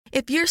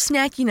If you're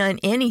snacking on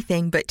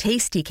anything but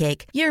tasty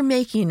cake, you're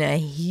making a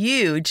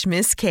huge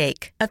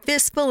mistake. A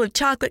fistful of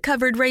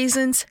chocolate-covered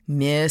raisins?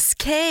 Miss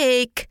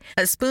cake.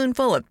 A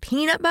spoonful of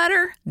peanut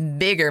butter?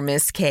 Bigger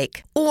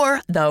mistake.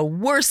 Or the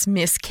worst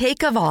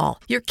mistake of all,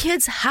 your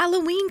kid's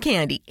Halloween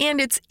candy, and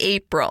it's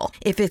April.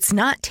 If it's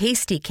not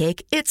tasty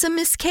cake, it's a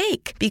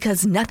mistake,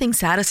 because nothing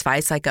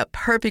satisfies like a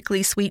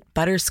perfectly sweet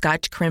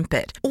butterscotch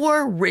crimpet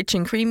or rich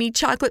and creamy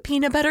chocolate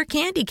peanut butter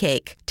candy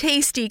cake.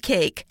 Tasty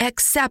cake,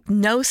 accept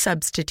no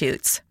substitutes.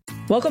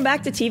 Welcome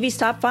back to TV's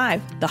Top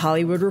 5, the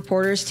Hollywood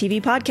Reporter's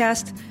TV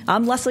podcast.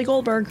 I'm Leslie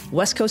Goldberg,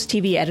 West Coast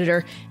TV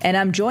editor, and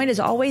I'm joined as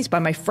always by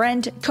my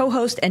friend,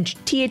 co-host, and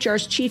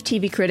THR's chief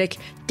TV critic,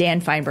 Dan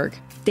Feinberg.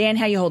 Dan,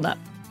 how you holding up?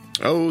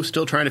 Oh,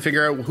 still trying to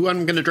figure out who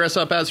I'm going to dress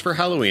up as for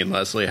Halloween,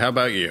 Leslie. How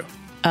about you?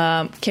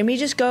 Can we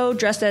just go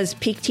dressed as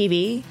Peak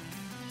TV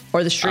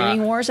or the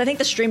Streaming Wars? I think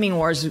the Streaming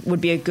Wars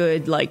would be a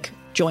good,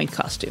 joint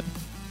costume.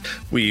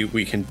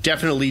 We can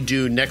definitely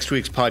do next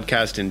week's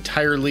podcast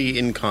entirely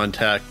in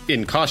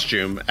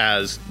costume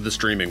as the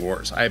Streaming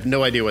Wars. I have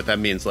no idea what that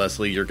means,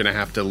 Leslie. You're going to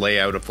have to lay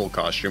out a full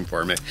costume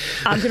for me.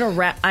 I'm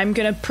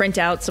going to print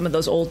out some of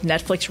those old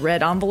Netflix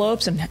red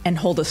envelopes and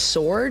hold a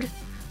sword.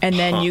 And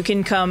then you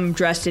can come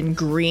dressed in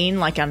green,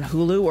 like on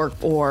Hulu,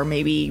 or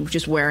maybe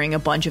just wearing a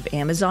bunch of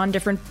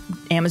different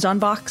Amazon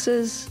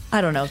boxes. I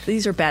don't know.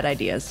 These are bad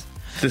ideas.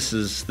 This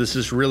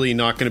is really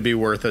not going to be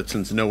worth it,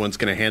 since no one's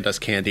going to hand us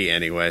candy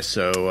anyway.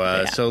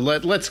 So so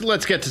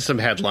let's get to some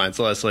headlines,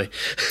 Leslie.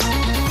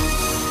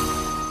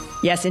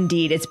 Yes,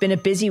 indeed. It's been a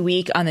busy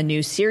week on the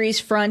new series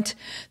front.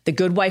 The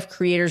Good Wife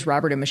creators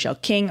Robert and Michelle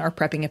King are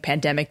prepping a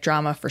pandemic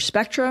drama for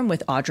Spectrum,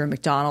 with Audra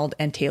McDonald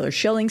and Taylor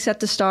Schilling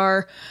set to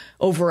star.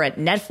 Over at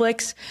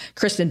Netflix,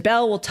 Kristen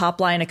Bell will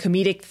topline a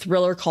comedic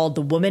thriller called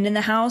The Woman in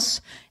the House.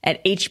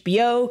 At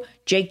HBO,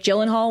 Jake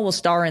Gyllenhaal will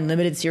star in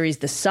limited series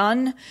The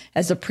Sun,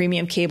 as the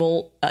premium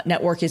cable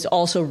network is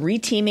also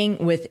reteaming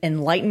with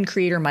Enlightened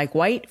creator Mike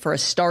White for a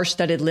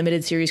star-studded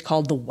limited series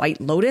called The White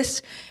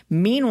Lotus.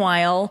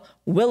 Meanwhile,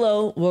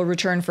 Willow will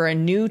return for a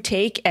new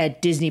take at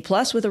Disney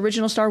Plus, with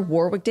original star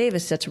Warwick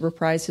Davis set to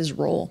reprise his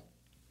role.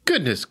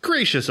 Goodness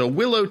gracious, a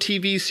Willow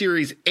TV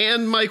series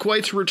and Mike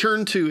White's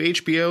return to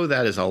HBO.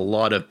 That is a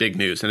lot of big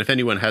news. And if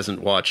anyone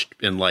hasn't watched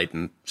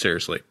Enlightened,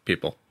 seriously,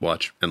 people,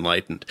 watch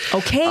Enlightened.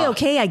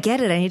 Okay, I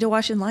get it. I need to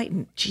watch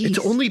Enlightened. Jeez. It's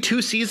only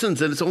 2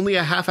 seasons and it's only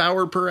a half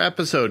hour per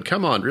episode.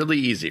 Come on, really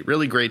easy,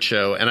 really great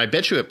show. And I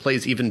bet you it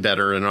plays even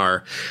better in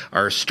our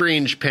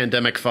strange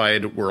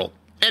pandemic-fied world.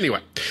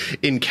 Anyway,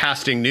 in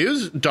casting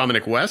news,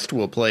 Dominic West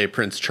will play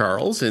Prince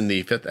Charles in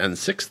the 5th and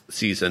 6th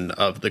season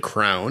of The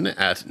Crown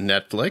at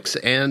Netflix,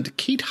 and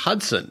Kate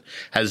Hudson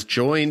has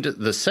joined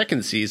the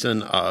 2nd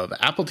season of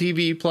Apple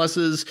TV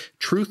Plus's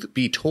Truth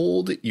Be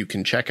Told. You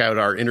can check out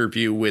our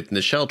interview with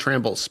Nichelle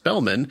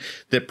Tramble-Spellman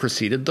that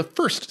preceded the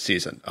 1st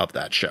season of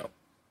that show.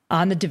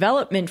 On the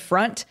development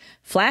front,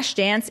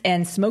 Flashdance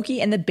and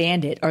Smokey and the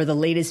Bandit are the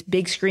latest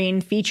big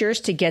screen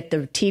features to get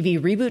the TV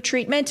reboot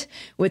treatment,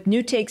 with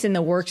new takes in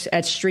the works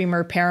at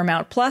streamer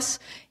Paramount Plus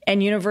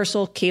and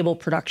Universal Cable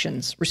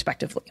Productions,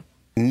 respectively.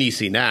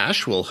 Niecy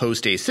Nash will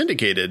host a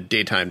syndicated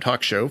daytime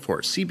talk show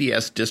for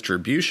CBS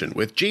Distribution,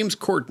 with James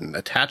Corden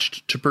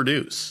attached to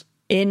produce.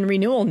 In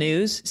renewal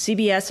news,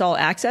 CBS All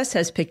Access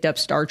has picked up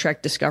Star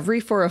Trek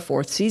Discovery for a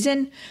 4th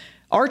season.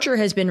 Archer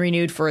has been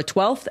renewed for a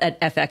 12th at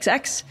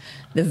FXX.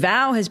 The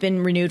Vow has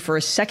been renewed for a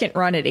 2nd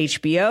run at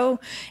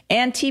HBO.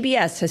 And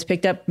TBS has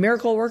picked up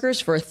Miracle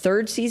Workers for a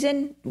 3rd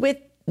season, with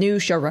new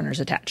showrunners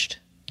attached.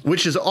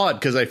 Which is odd,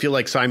 because I feel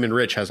like Simon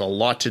Rich has a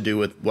lot to do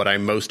with what I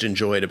most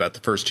enjoyed about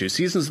the first 2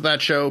 seasons of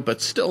that show, but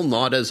still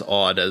not as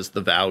odd as The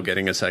Vow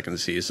getting a 2nd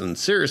season.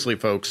 Seriously,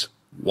 folks,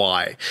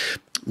 why?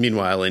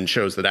 Meanwhile, in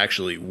shows that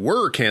actually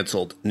were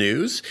canceled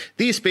news,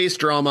 the space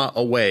drama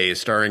Away,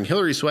 starring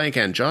Hilary Swank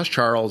and Josh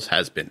Charles,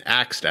 has been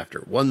axed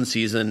after 1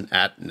 season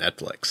at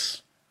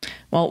Netflix.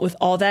 Well, with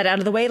all that out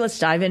of the way, let's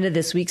dive into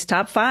this week's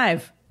Top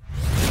 5.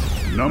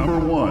 Number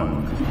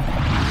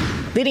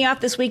 1. Leading off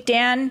this week,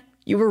 Dan,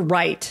 you were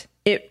right.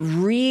 It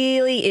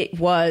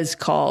was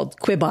called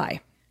Quibi.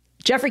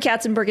 Jeffrey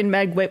Katzenberg and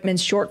Meg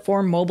Whitman's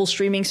short-form mobile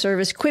streaming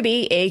service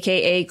Quibi,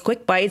 a.k.a.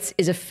 Quick Bites,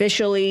 is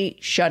officially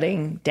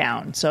shutting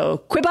down.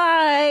 So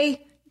Quibi!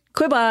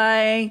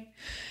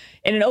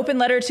 In an open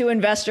letter to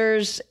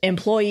investors,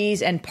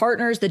 employees, and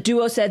partners, the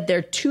duo said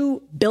their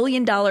 $2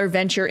 billion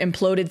venture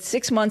imploded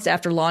 6 months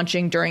after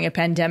launching during a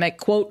pandemic,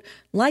 quote,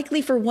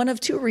 likely for one of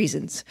 2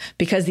 reasons: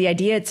 because the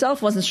idea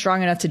itself wasn't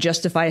strong enough to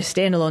justify a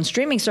standalone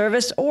streaming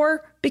service,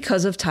 or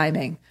because of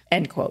timing,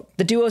 end quote.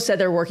 The duo said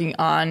they're working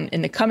on,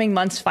 in the coming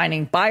months,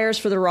 finding buyers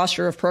for the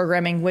roster of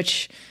programming,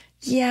 which,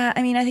 I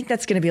think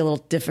that's going to be a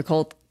little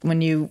difficult when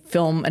you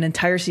film an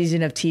entire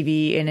season of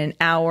TV in an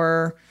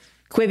hour.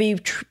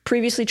 Quibi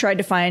previously tried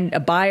to find a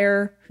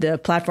buyer. The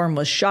platform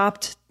was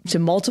shopped to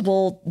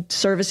multiple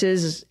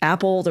services.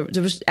 Apple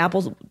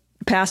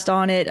passed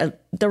on it.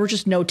 There were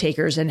just no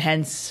takers, and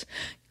hence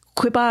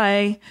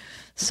Quibi.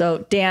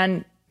 So,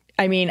 Dan,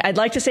 I'd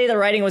like to say the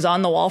writing was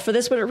on the wall for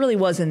this, but it really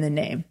was in the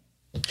name.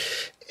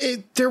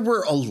 There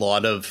were a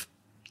lot of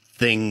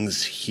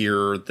things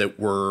here that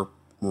were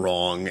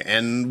wrong.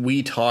 And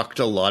we talked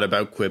a lot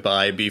about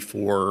Quibi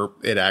before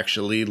it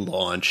actually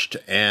launched.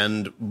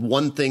 And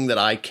one thing that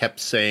I kept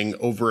saying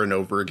over and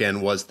over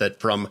again was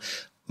that from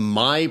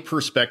my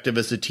perspective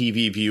as a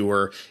TV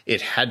viewer,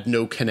 it had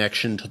no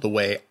connection to the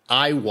way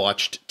I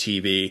watched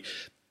TV,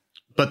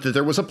 but that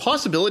there was a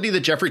possibility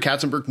that Jeffrey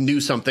Katzenberg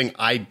knew something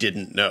I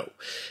didn't know.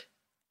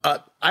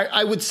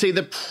 I would say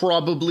that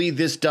probably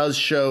this does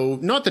show,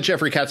 not that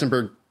Jeffrey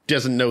Katzenberg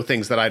doesn't know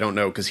things that I don't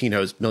know, because he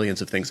knows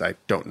millions of things I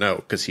don't know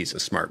because he's a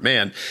smart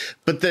man,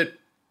 but that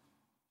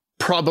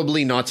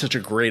probably not such a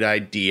great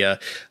idea.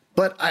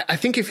 But I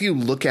think if you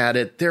look at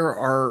it, there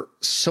are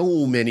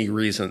so many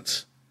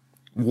reasons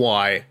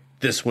why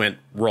this went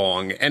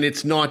wrong. And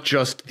it's not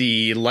just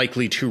the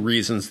likely two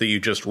reasons that you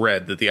just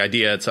read, that the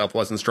idea itself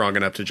wasn't strong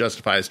enough to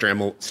justify a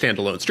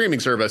standalone streaming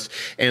service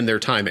and their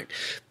timing.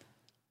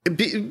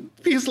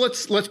 Because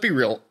let's be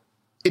real,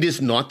 it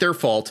is not their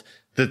fault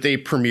that they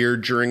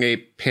premiered during a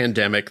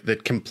pandemic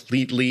that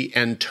completely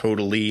and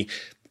totally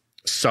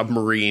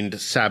submarined,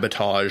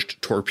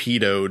 sabotaged,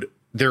 torpedoed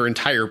their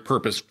entire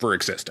purpose for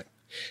existing.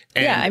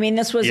 And, I mean,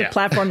 this was a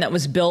platform that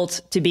was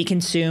built to be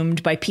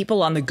consumed by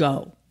people on the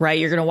go, right?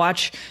 You're going to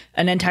watch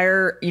an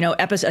entire,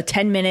 episode, a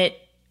 10-minute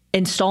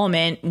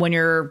installment when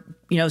you're,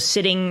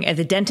 sitting at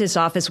the dentist's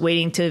office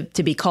waiting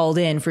to be called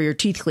in for your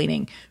teeth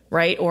cleaning,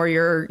 right? Or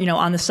you're,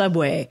 on the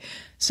subway.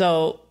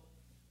 So,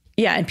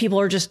 and people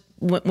are just,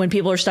 when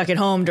people are stuck at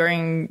home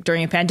during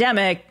a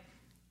pandemic,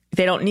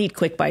 they don't need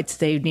quick bites.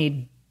 They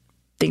need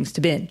things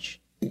to binge.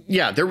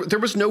 Yeah, there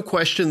was no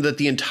question that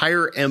the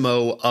entire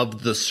MO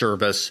of the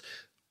service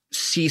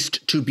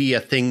ceased to be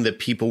a thing that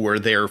people were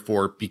there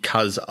for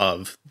because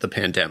of the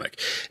pandemic.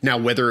 Now,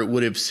 whether it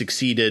would have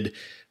succeeded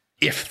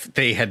if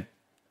they had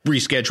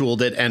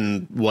rescheduled it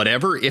and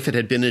whatever, if it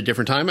had been a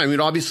different time, I mean,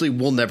 obviously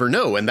we'll never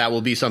know. And that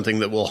will be something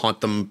that will haunt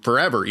them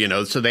forever,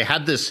 So they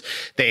had this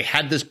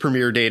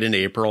premiere date in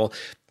April.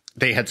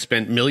 They had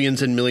spent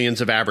millions and millions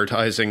of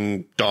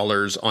advertising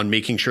dollars on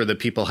making sure that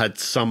people had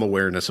some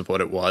awareness of what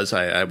it was.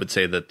 I would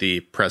say that the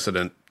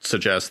precedent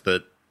suggests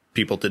that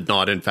people did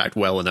not, in fact,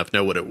 well enough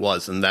know what it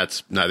was. And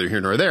that's neither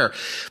here nor there.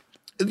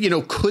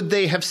 Could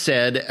they have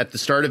said at the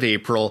start of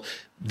April,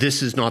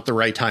 this is not the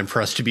right time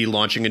for us to be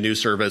launching a new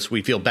service.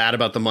 We feel bad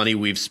about the money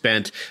we've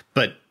spent,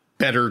 but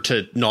better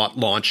to not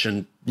launch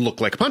and look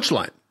like a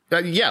punchline.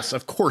 Yes,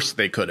 of course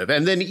they could have.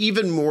 And then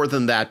even more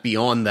than that,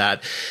 beyond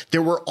that,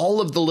 there were all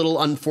of the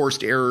little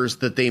unforced errors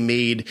that they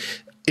made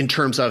in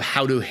terms of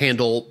how to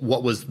handle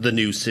what was the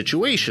new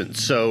situation.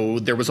 So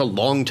there was a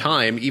long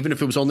time, even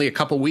if it was only a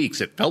couple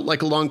weeks, it felt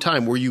like a long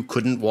time where you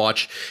couldn't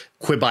watch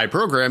Quibi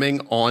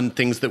programming on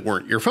things that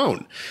weren't your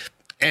phone.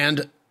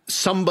 And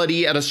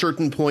somebody at a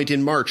certain point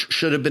in March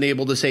should have been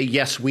able to say,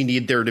 yes, we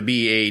need there to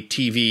be a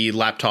TV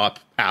laptop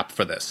app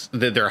for this.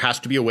 There has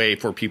to be a way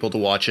for people to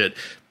watch it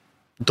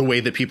the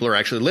way that people are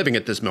actually living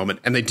at this moment.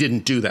 And they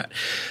didn't do that.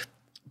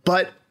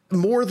 But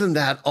more than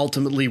that,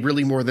 ultimately,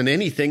 really more than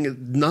anything,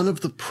 none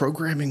of the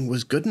programming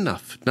was good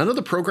enough. None of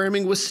the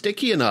programming was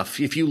sticky enough.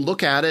 If you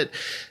look at it,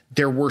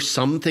 there were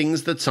some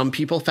things that some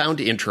people found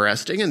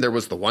interesting, and there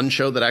was the one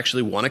show that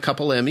actually won a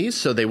couple Emmys,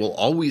 so they will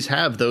always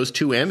have those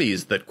 2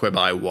 Emmys that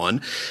Quibi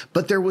won.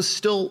 But there was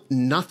still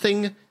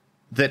nothing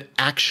that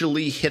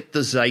actually hit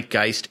the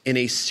zeitgeist in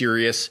a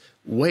serious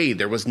way.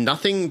 There was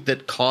nothing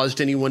that caused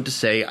anyone to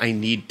say, I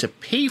need to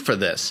pay for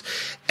this.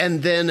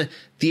 And then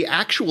the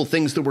actual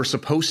things that were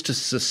supposed to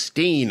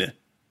sustain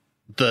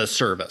the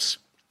service.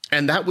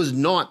 And that was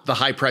not the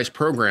high price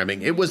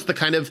programming. It was the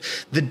kind of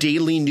the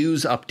daily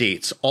news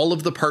updates, all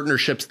of the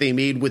partnerships they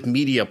made with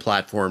media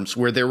platforms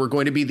where there were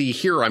going to be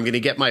I'm going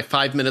to get my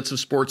 5 minutes of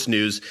sports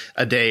news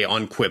a day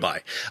on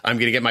Quibi. I'm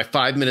going to get my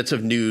 5 minutes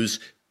of news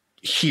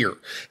here.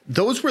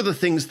 Those were the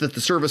things that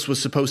the service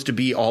was supposed to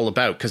be all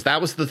about, because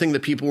that was the thing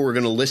that people were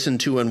going to listen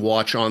to and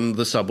watch on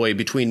the subway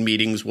between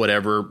meetings,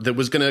 whatever, that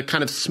was going to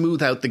kind of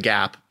smooth out the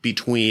gap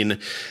between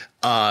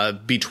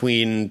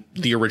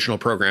the original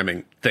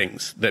programming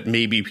things that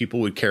maybe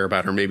people would care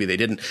about or maybe they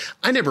didn't.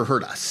 I never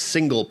heard a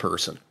single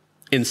person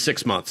in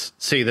 6 months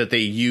say that they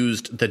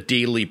used the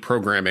daily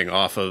programming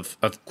off of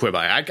Quibi.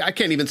 I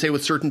can't even say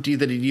with certainty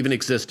that it even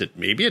existed.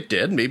 Maybe it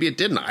did. Maybe it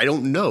didn't. I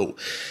don't know.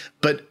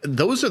 But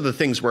those are the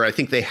things where I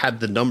think they had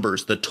the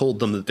numbers that told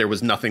them that there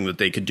was nothing that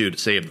they could do to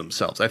save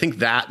themselves. I think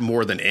that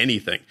more than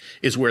anything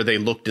is where they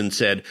looked and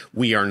said,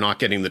 we are not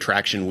getting the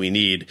traction we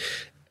need.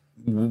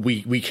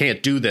 We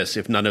can't do this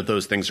if none of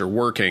those things are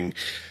working.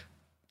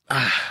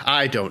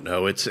 I don't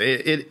know.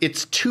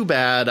 It's too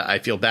bad. I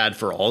feel bad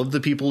for all of the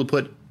people who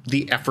put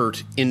the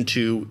effort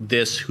into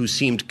this, who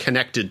seemed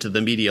connected to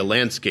the media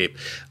landscape.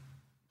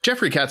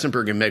 Jeffrey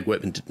Katzenberg and Meg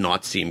Whitman did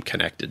not seem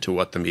connected to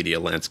what the media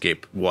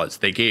landscape was.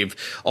 They gave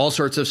all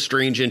sorts of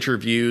strange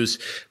interviews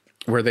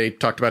where they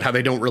talked about how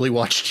they don't really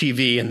watch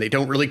TV and they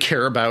don't really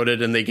care about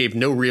it. And they gave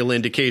no real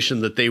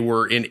indication that they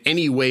were in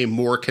any way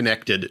more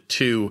connected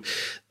to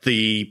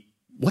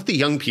what the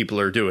young people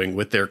are doing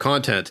with their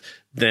content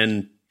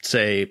than,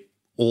 say,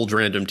 old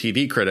random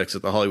TV critics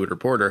at the Hollywood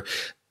Reporter.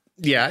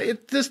 Yeah,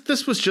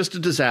 this was just a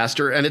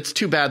disaster, and it's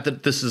too bad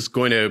that this is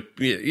going to,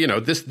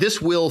 this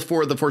will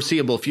for the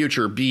foreseeable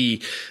future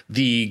be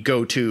the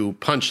go-to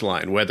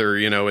punchline. Whether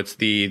it's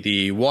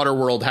the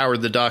Waterworld,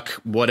 Howard the Duck,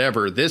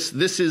 whatever. This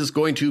is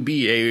going to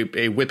be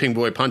a whipping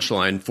boy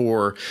punchline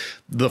for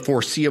the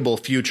foreseeable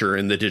future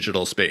in the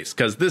digital space,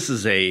 because this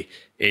is a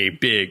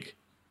big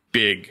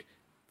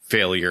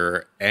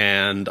failure,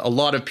 and a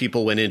lot of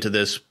people went into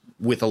this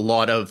with a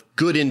lot of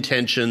good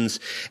intentions.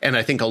 And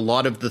I think a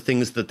lot of the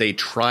things that they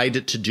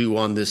tried to do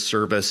on this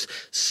service,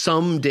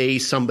 someday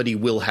somebody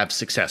will have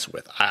success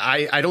with.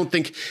 I don't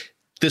think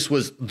this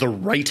was the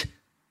right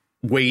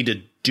way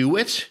to do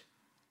it.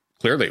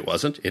 Clearly it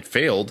wasn't. It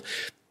failed.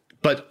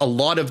 But a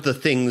lot of the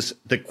things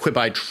that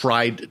Quibi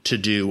tried to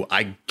do,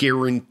 I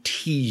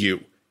guarantee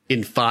you,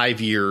 in 5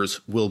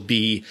 years will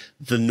be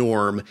the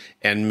norm,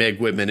 and Meg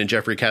Whitman and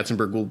Jeffrey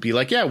Katzenberg will be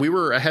like, yeah, we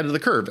were ahead of the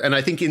curve. And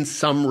I think in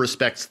some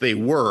respects they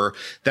were.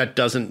 That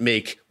doesn't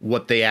make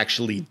what they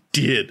actually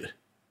did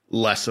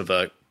less of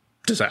a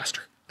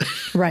disaster.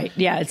 Right.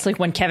 Yeah. It's like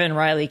when Kevin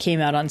Riley came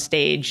out on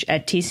stage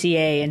at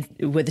TCA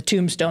and with a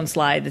tombstone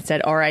slide that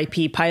said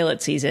RIP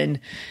pilot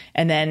season,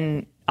 and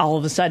then all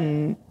of a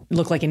sudden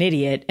look like an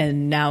idiot.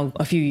 And now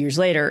a few years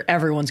later,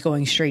 everyone's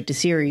going straight to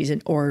series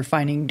or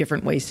finding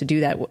different ways to do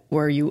that,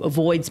 where you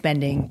avoid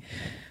spending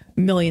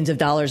millions of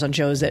dollars on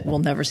shows that will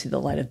never see the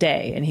light of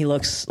day. And he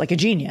looks like a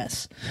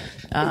genius.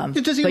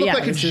 Does he look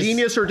like a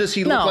genius, or does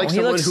he look like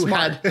someone who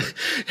smart.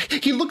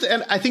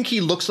 and I think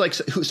he looks like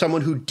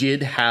someone who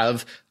did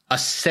have a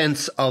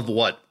sense of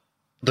what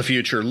the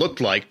future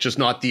looked like, just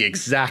not the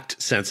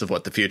exact sense of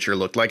what the future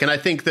looked like. And I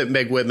think that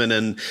Meg Whitman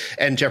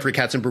and Jeffrey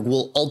Katzenberg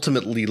will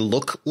ultimately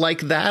look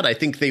like that. I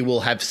think they will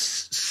have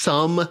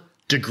some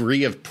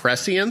degree of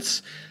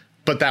prescience,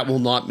 but that will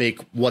not make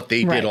what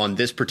they did on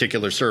this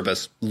particular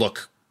service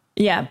look.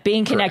 Yeah.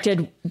 Being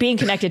connected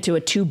to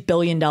a $2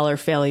 billion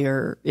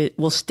failure, it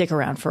will stick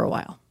around for a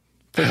while.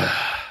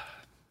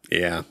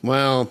 Yeah.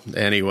 Well,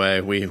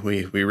 anyway, we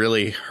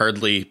really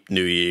hardly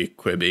knew ye,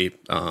 Quibi,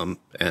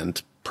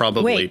 and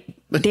probably.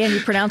 Wait, Dan, you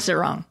pronounced it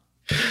wrong.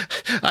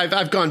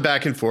 I've gone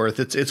back and forth.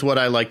 It's what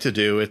I like to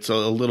do. It's a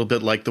little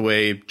bit like the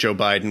way Joe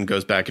Biden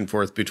goes back and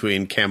forth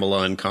between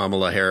Kamala and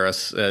Kamala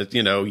Harris.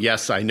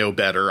 Yes, I know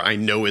better. I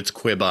know it's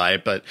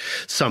Quibi, but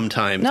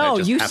sometimes no, I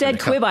just you said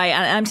Quibi.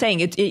 I'm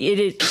saying it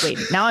is. Wait,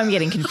 now I'm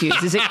getting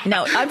confused. Is it?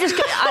 No,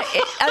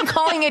 I'm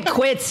calling it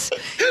quits.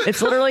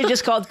 It's literally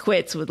just called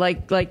quits, with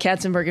like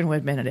Katzenberg and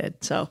Whitman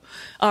did. So,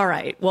 all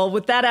right. Well,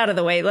 with that out of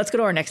the way, let's go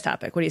to our next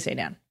topic. What do you say,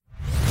 Dan?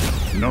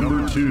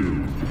 Number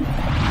 2.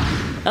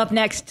 Up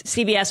next,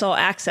 CBS All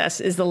Access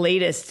is the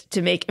latest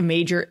to make a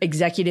major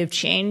executive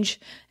change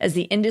as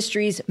the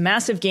industry's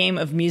massive game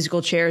of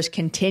musical chairs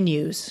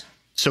continues.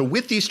 So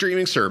with the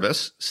streaming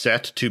service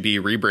set to be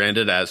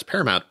rebranded as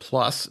Paramount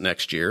Plus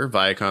next year,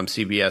 Viacom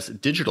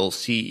CBS Digital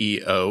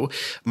CEO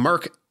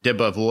Mark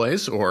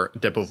Debevoise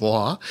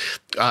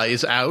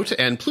is out,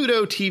 and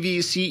Pluto TV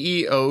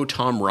CEO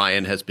Tom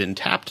Ryan has been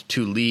tapped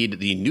to lead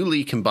the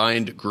newly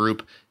combined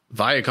group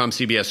Viacom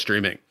CBS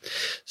streaming.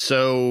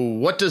 So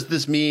what does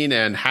this mean,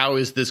 and how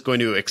is this going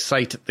to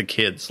excite the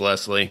kids,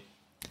 Leslie?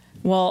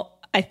 Well,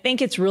 I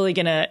think it's really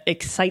going to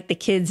excite the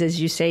kids, as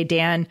you say,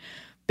 Dan,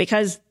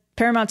 because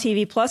Paramount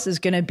TV Plus is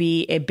going to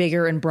be a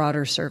bigger and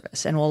broader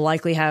service and will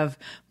likely have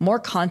more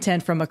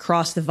content from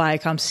across the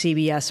Viacom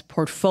CBS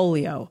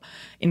portfolio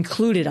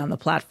included on the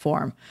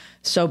platform.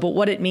 But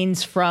what it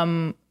means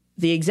from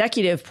the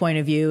executive point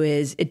of view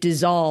is it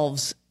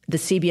dissolves the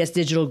CBS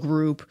Digital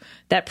Group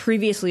that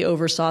previously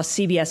oversaw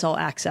CBS All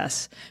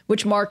Access,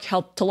 which Mark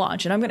helped to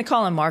launch. And I'm going to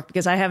call him Mark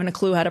because I haven't a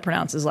clue how to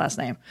pronounce his last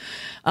name.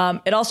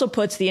 It also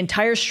puts the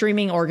entire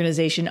streaming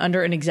organization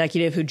under an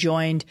executive who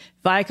joined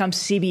Viacom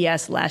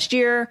CBS last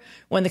year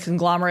when the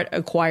conglomerate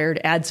acquired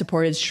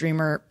ad-supported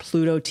streamer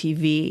Pluto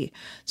TV.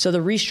 So the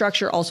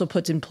restructure also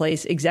puts in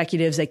place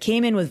executives that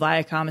came in with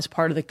Viacom as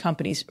part of the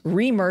company's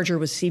remerger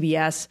with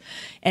CBS.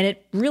 And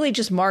it really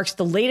just marks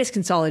the latest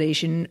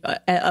consolidation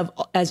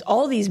as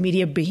all these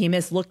media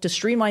behemoths look to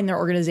streamline their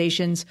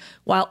organizations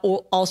while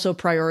also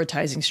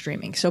prioritizing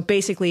streaming. So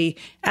basically,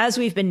 as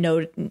we've been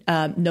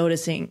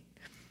noticing,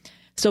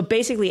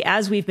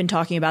 as we've been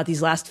talking about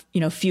these last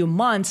few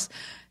months,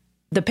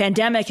 the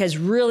pandemic has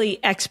really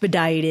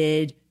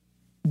expedited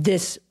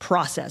this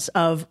process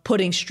of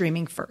putting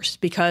streaming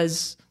first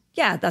because,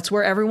 that's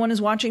where everyone is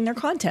watching their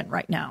content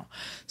right now.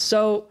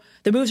 So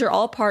the moves are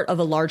all part of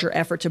a larger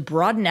effort to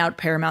broaden out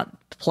Paramount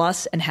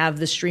Plus and have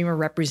the streamer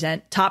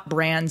represent top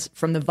brands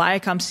from the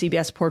Viacom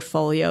CBS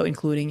portfolio,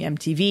 including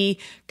MTV,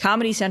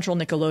 Comedy Central,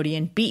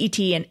 Nickelodeon,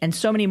 BET, and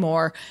so many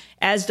more.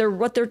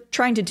 What they're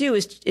trying to do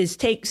is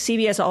take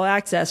CBS All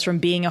Access from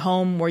being a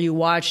home where you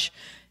watch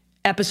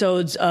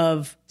episodes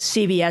of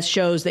CBS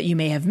shows that you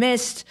may have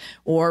missed,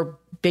 or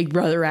Big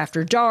Brother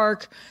After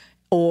Dark,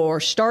 or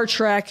Star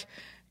Trek.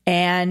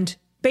 And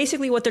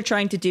basically what they're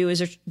trying to do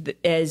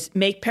is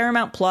make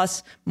Paramount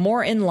Plus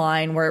more in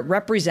line, where it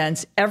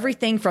represents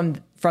everything from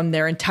from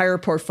their entire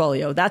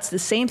portfolio. That's the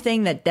same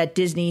thing that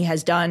Disney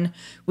has done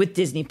with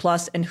Disney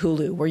Plus and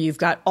Hulu, where you've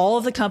got all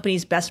of the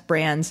company's best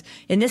brands,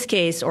 in this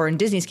case, or in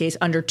Disney's case,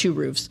 under two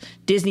roofs.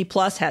 Disney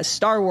Plus has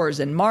Star Wars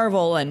and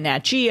Marvel and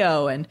Nat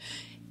Geo, and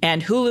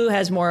Hulu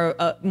has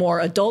more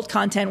adult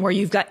content, where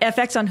you've got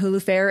FX on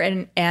Hulu Fare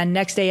and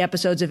next day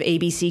episodes of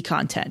ABC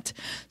content.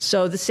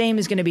 So the same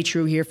is going to be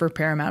true here for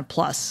Paramount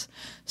Plus.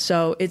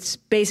 So it's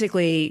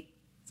basically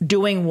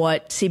doing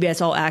what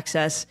CBS All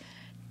Access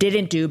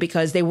didn't do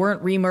because they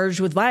weren't remerged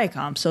with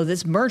Viacom. So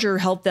this merger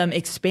helped them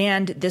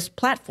expand this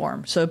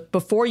platform. So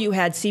before you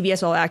had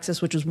CBS All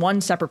Access, which was one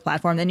separate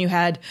platform, then you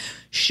had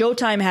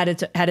Showtime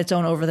had its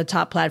own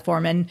over-the-top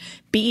platform, and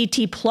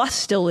BET Plus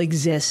still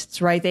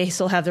exists, right? They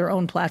still have their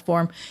own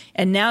platform.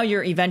 And now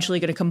you're eventually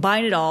going to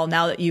combine it all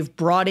now that you've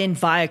brought in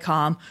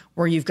Viacom,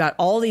 where you've got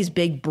all these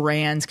big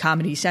brands,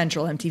 Comedy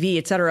Central, MTV,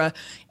 et cetera,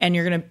 and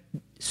you're going to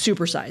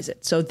supersize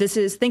it. So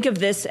think of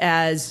this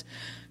as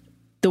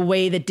the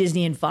way that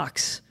Disney and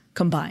Fox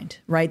combined,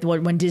 right?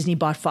 When Disney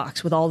bought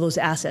Fox with all those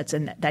assets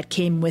and that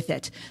came with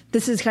it.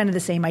 This is kind of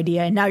the same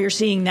idea. And now you're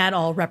seeing that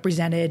all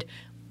represented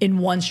in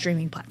one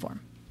streaming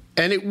platform.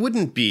 And it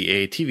wouldn't be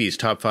a TV's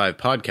Top 5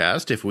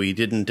 podcast if we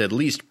didn't at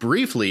least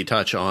briefly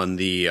touch on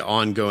the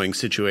ongoing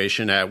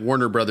situation at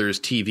Warner Brothers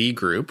TV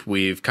Group.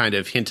 We've kind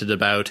of hinted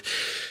about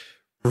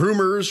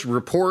rumors,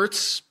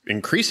 reports,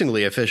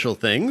 increasingly official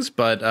things,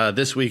 but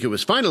this week it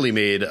was finally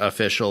made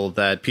official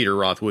that Peter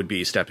Roth would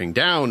be stepping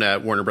down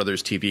at Warner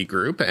Brothers TV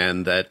Group,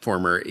 and that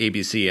former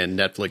ABC and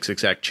Netflix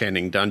exec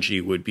Channing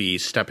Dungey would be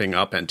stepping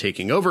up and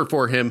taking over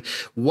for him.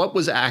 What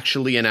was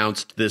actually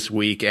announced this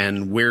week,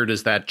 and where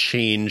does that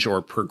change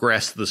or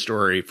progress the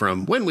story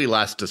from when we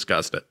last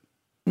discussed it?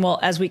 Well,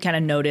 as we kind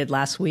of noted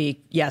last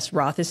week, yes,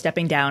 Roth is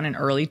stepping down in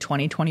early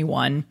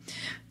 2021.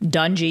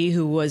 Dungey,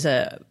 who was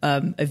a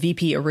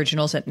VP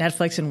Originals at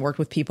Netflix and worked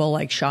with people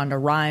like Shonda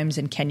Rhimes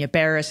and Kenya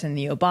Barris and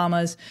the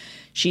Obamas,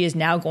 she is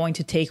now going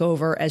to take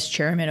over as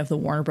chairman of the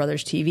Warner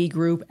Brothers TV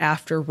Group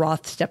after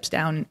Roth steps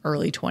down in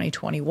early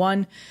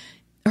 2021.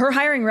 Her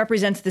hiring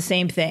represents the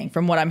same thing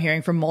from what I'm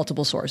hearing from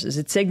multiple sources.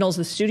 It signals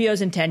the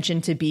studio's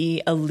intention to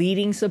be a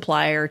leading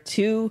supplier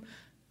to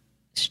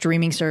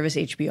streaming service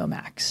HBO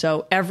Max.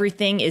 So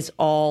everything is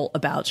all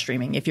about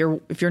streaming. If you're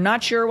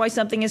not sure why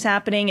something is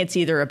happening, it's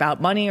either about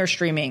money or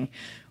streaming.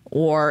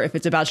 Or if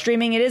it's about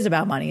streaming, it is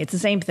about money. It's the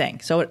same thing.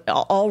 So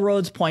all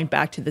roads point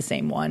back to the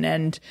same one.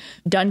 And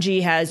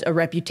Dungey has a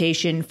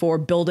reputation for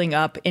building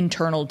up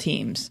internal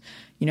teams.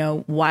 You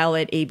know, while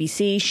at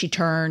ABC,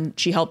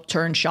 she helped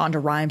turn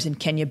Shonda Rhimes and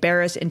Kenya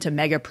Barris into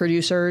mega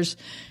producers.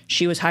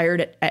 She was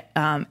hired at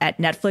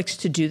Netflix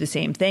to do the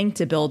same thing,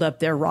 to build up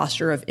their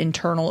roster of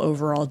internal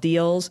overall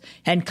deals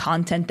and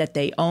content that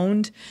they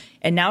owned.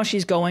 And now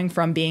she's going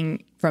from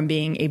being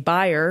a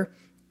buyer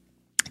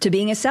to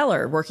being a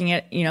seller, working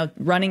at,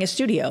 running a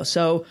studio.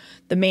 So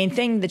the main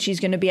thing that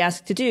she's going to be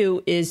asked to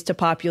do is to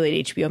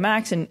populate HBO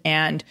Max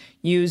and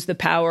use the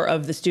power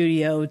of the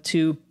studio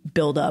to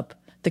build up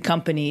the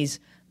company's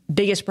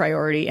biggest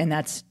priority, and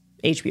that's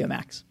HBO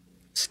Max.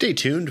 Stay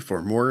tuned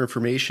for more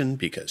information,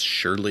 because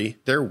surely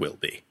there will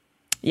be.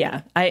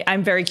 Yeah,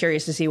 I'm very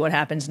curious to see what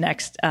happens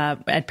next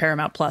at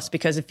Paramount Plus,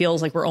 because it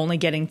feels like we're only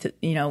getting to,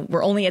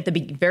 we're only at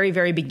the very,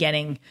 very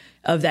beginning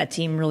of that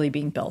team really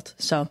being built.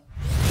 So,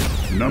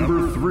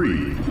 Number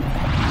 3.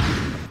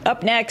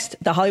 Up next,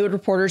 The Hollywood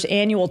Reporter's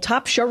annual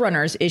Top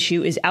Showrunners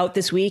issue is out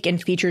this week and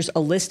features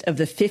a list of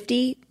the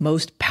 50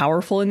 most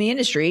powerful in the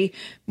industry,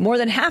 more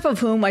than half of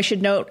whom, I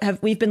should note,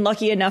 we've been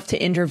lucky enough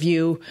to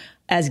interview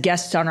as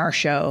guests on our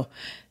show.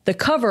 The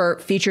cover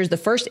features the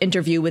first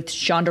interview with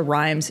Shonda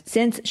Rhimes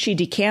since she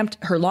decamped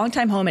her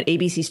longtime home at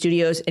ABC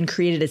Studios and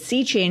created a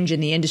sea change in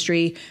the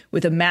industry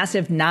with a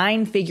massive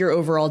 9-figure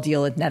overall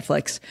deal at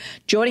Netflix.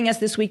 Joining us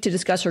this week to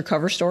discuss her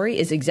cover story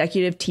is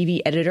executive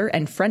TV editor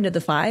and friend of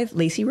the five,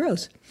 Lacey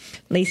Rose.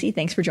 Lacey,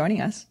 thanks for joining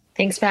us.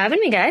 Thanks for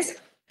having me, guys.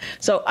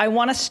 So I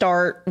want to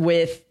start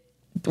with,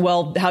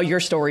 how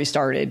your story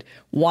started,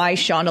 why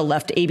Shonda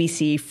left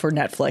ABC for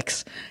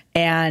Netflix,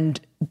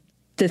 and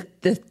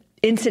the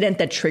incident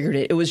that triggered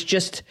it. It was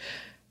just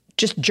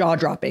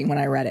jaw-dropping when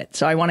I read it.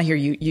 So I want to hear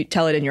you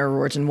tell it in your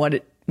words and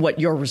what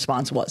your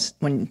response was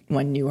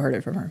when you heard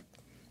it from her.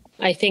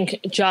 I think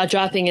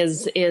jaw-dropping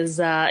is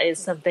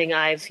something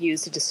I've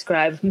used to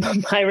describe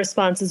my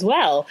response as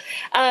well.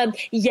 I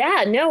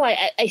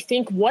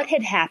think what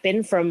had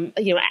happened from,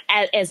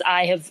 as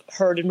I have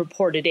heard and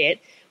reported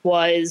it,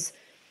 was,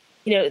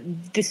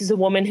 this is a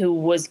woman who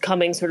was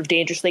coming sort of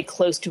dangerously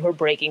close to her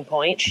breaking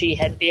point. She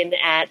had been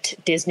at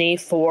Disney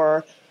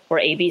or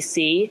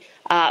ABC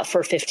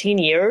for 15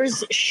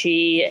 years.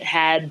 She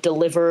had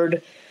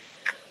delivered,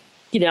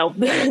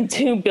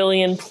 $2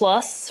 billion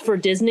plus for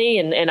Disney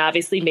and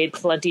obviously made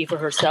plenty for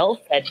herself,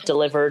 had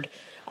delivered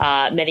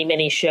many,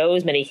 many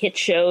shows, many hit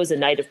shows, a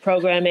night of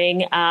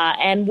programming,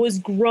 and was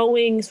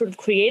growing sort of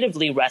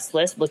creatively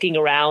restless, looking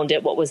around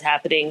at what was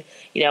happening,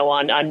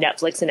 on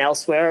Netflix and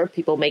elsewhere,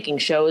 people making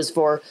shows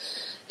for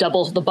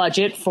double the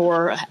budget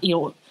for,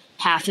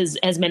 half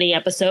as many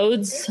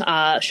episodes,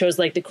 shows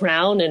like The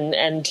Crown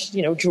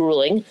and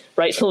drooling,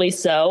 rightfully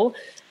so.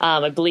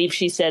 I believe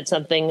she said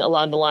something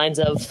along the lines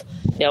of,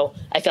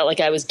 I felt like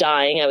I was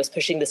dying. I was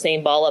pushing the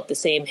same ball up the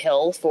same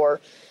hill for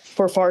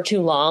far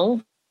too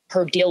long.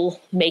 Her deal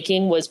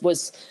making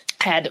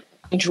had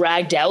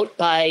dragged out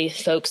by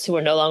folks who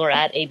were no longer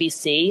at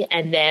ABC.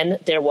 And then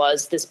there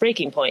was this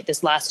breaking point,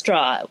 this last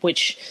straw,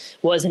 which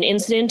was an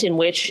incident in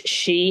which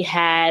she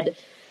had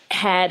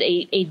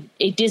a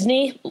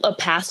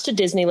pass to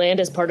Disneyland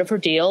as part of her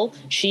deal.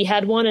 She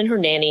had one and her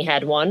nanny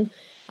had one.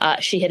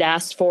 She had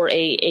asked for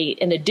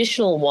an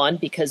additional one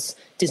because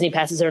Disney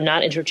passes are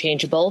not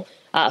interchangeable,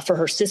 for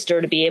her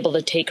sister to be able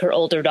to take her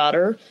older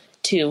daughter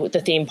to the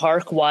theme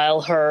park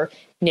while her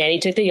nanny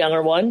took the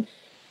younger one.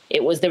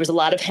 There was a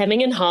lot of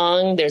hemming and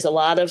hawing. There's a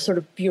lot of sort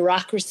of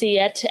bureaucracy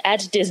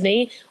at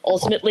Disney.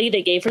 Ultimately,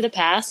 they gave her the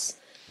pass,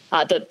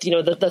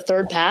 the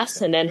third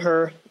pass, and then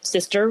her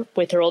sister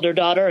with her older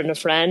daughter and a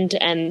friend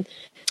and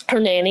her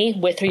nanny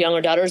with her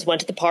younger daughters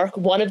went to the park.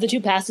 One of the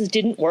two passes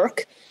didn't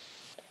work.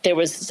 There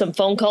was some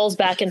phone calls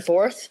back and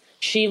forth.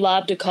 She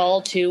lobbed a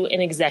call to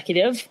an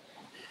executive,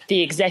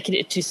 the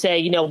executive to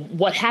say,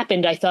 what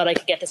happened? I thought I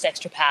could get this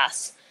extra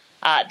pass.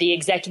 The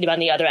executive on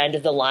the other end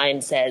of the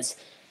line says,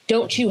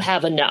 "Don't you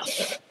have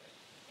enough?"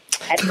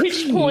 At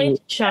which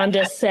point,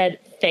 Shonda said,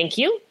 "Thank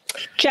you."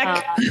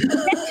 Check.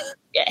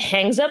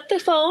 Hangs up the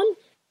phone,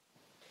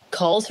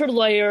 calls her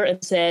lawyer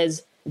and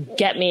says,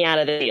 "Get me out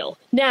of the deal."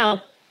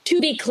 Now,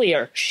 to be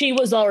clear,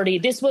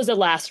 this was a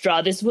last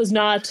straw. This was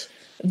not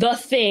the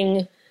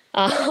thing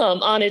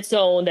on its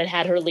own that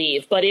had her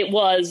leave, but it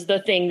was the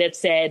thing that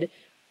said,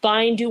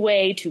 find a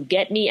way to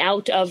get me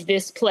out of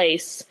this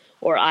place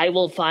or I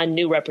will find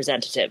new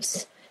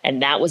representatives.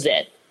 And that was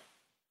it.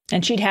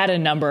 And she'd had a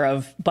number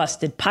of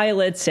busted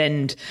pilots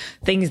and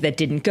things that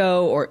didn't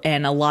go,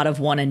 and a lot of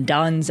one and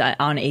dones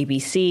on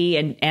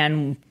ABC.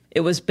 And it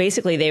was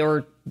basically they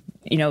were,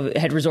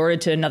 had resorted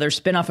to another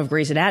spinoff of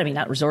Grey's Anatomy,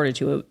 not resorted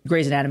to.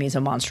 Grey's Anatomy is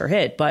a monster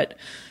hit. But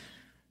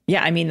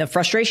yeah, the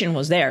frustration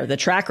was there. The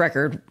track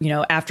record,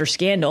 after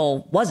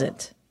Scandal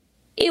wasn't.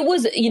 It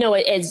was,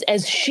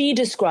 as she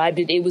described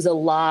it, it was a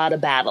lot of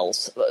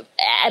battles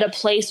at a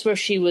place where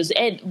she was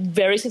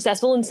very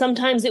successful. And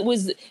sometimes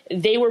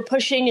they were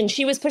pushing and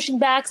she was pushing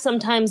back.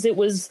 Sometimes it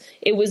was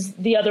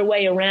the other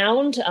way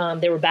around.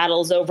 There was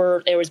battles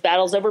over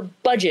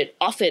budget.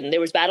 Often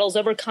there was battles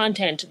over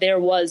content. There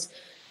was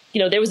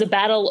a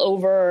battle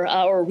over,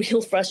 or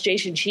real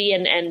frustration. She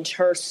and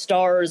her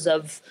stars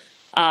of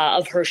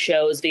her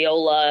shows,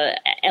 Viola,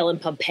 Ellen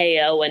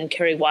Pompeo, and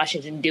Kerry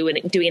Washington doing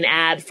an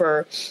ad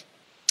for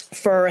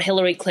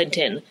Hillary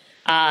Clinton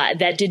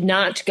that did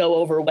not go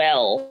over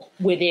well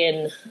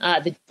within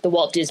the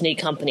Walt Disney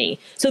Company.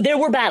 So there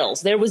were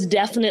battles. There was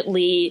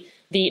definitely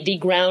the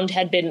ground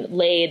had been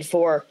laid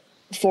for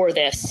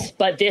this,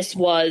 but this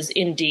was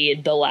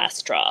indeed the last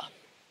straw.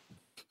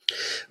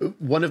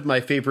 One of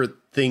my favorite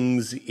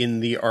things in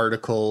the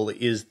article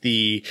is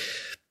the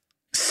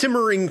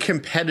simmering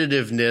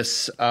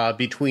competitiveness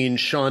between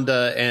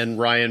Shonda and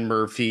Ryan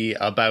Murphy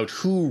about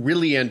who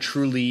really and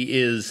truly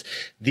is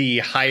the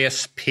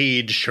highest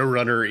paid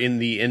showrunner in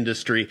the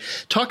industry.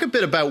 Talk a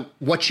bit about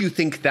what you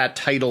think that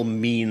title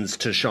means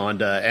to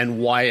Shonda and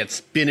why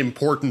it's been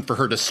important for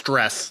her to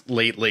stress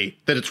lately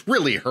that it's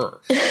really her.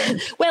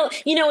 Well,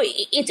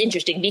 it's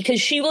interesting because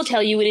she will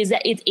tell you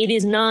it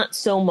is not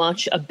so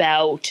much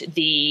about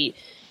the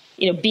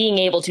being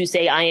able to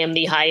say, I am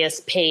the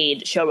highest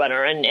paid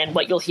showrunner. And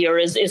what you'll hear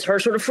is her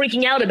sort of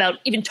freaking out about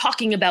even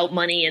talking about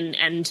money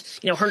and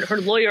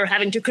her lawyer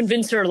having to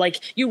convince her,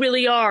 like, you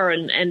really are.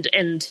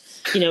 And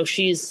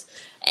she's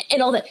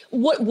and all that.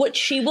 What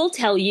she will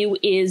tell you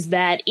is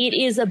that it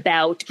is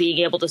about being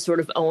able to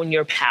sort of own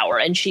your power.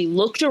 And she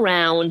looked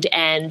around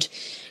and,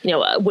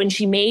 when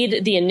she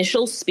made the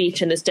initial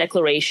speech in this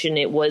declaration,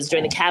 it was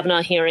during the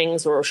Kavanaugh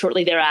hearings or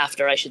shortly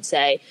thereafter, I should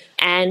say.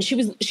 And she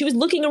was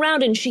looking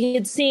around and she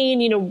had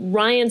seen,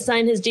 Ryan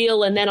sign his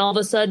deal. And then all of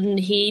a sudden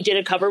he did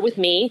a cover with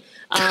me.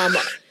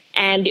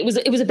 And it was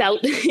about,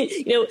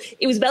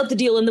 it was about the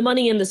deal and the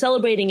money and the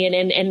celebrating it.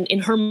 And in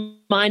her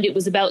mind, it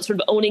was about sort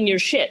of owning your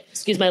shit.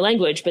 Excuse my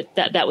language, but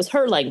that was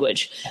her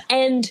language.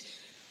 And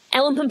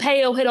Ellen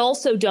Pompeo had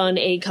also done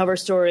a cover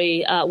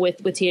story with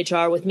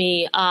THR with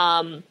me,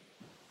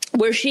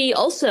 where she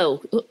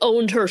also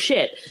owned her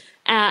shit.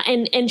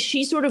 And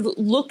she sort of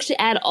looked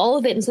at all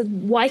of it and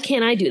said, why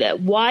can't I do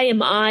that? Why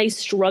am I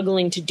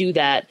struggling to do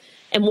that?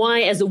 And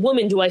why, as a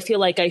woman, do I feel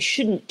like I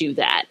shouldn't do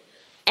that?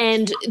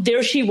 And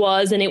there she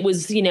was, and it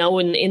was,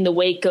 in the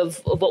wake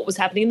of what was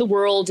happening in the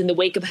world, in the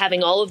wake of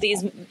having all of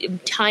these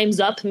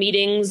Time's Up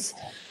meetings,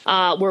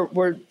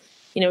 where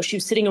she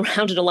was sitting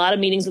around at a lot of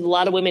meetings with a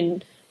lot of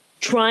women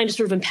trying to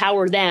sort of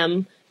empower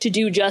them to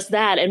do just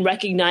that and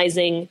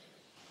recognizing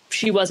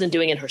she wasn't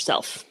doing it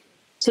herself.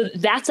 So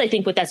that's, I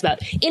think, what that's about.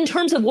 In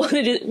terms of what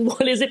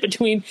is it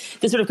between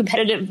the sort of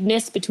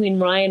competitiveness between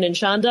Ryan and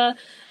Shonda?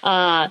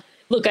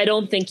 Look, I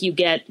don't think you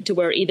get to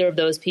where either of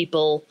those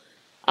people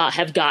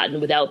have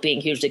gotten without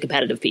being hugely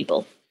competitive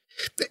people.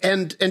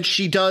 And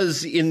she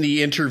does in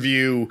the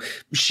interview,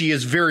 she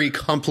is very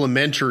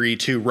complimentary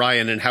to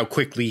Ryan and how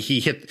quickly he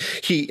hit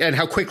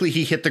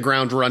the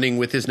ground running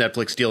with his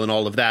Netflix deal and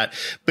all of that.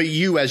 But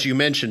you, as you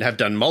mentioned, have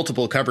done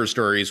multiple cover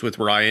stories with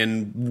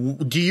Ryan.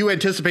 Do you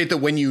anticipate that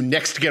when you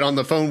next get on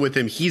the phone with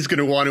him, he's going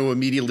to want to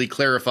immediately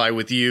clarify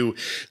with you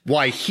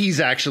why he's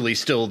actually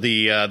still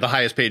the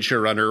highest paid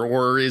showrunner,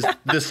 or is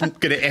this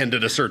going to end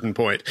at a certain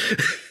point?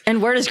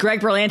 And where does Greg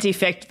Berlanti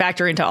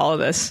factor into all of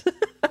this?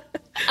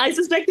 I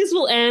suspect this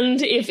will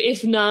end,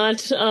 if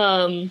not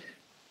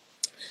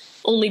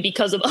only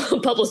because of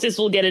publicists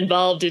will get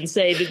involved and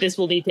say that this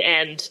will need to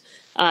end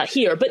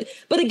here.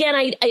 But again,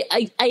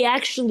 I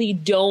actually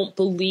don't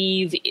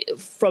believe,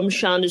 from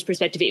Shonda's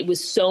perspective, it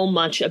was so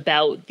much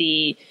about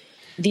the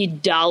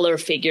dollar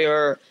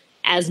figure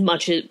as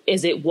much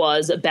as it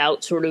was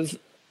about sort of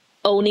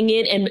owning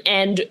it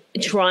and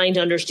trying to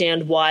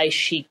understand why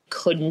she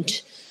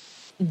couldn't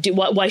do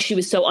why she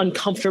was so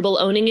uncomfortable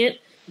owning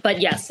it. But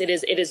yes, it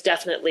is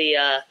definitely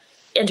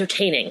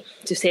entertaining,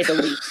 to say the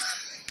least.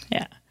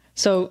 Yeah.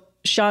 So,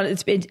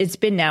 Shonda, it's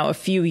been now a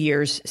few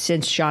years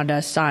since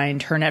Shonda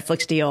signed her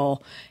Netflix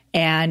deal,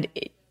 and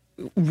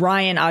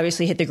Ryan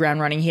obviously hit the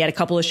ground running. He had a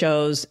couple of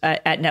shows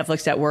at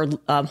Netflix that were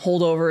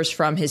holdovers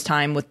from his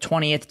time with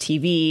 20th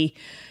TV.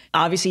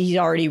 Obviously, he's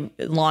already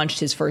launched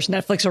his first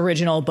Netflix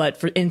original,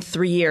 but in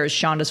 3 years,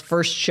 Shonda's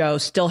first show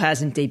still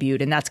hasn't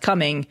debuted, and that's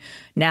coming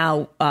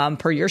now.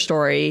 Per your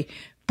story,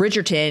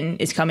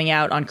 Bridgerton is coming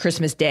out on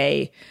Christmas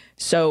Day.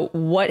 So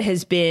what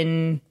has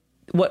been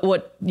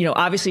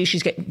obviously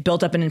she's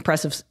built up an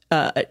impressive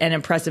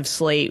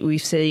slate.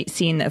 We've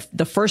seen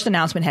the first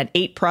announcement had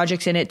 8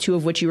 projects in it, 2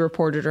 of which you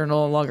reported are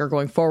no longer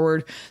going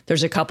forward.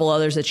 There's a couple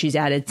others that she's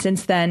added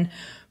since then.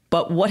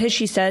 But what has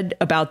she said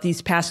about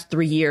these past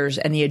 3 years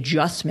and the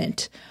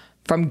adjustment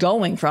from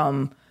going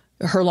from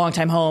her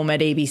longtime home at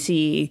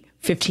ABC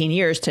 15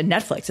 years to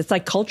Netflix? It's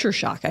like culture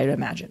shock, I'd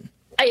imagine.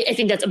 I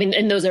think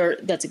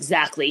that's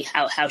exactly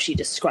how she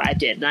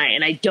described it.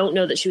 And I don't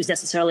know that she was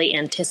necessarily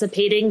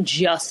anticipating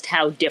just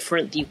how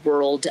different the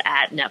world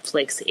at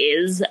Netflix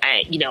is,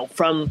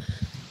 from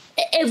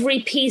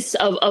every piece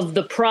of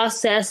the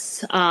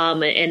process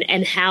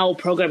and how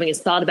programming is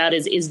thought about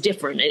is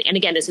different. And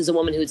again, this is a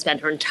woman who had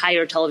spent her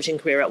entire television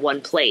career at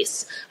one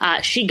place.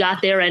 She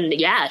got there and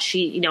I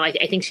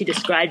think she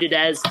described it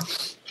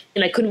as,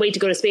 and I couldn't wait to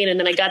go to Spain. And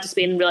then I got to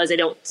Spain and realized I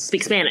don't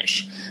speak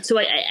Spanish. So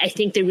I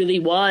think there really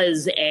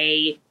was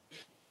I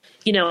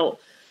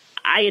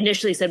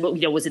initially said, well,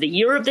 was it a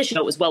year of the show?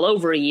 It was well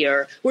over a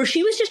year, where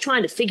she was just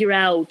trying to figure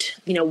out,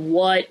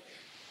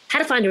 how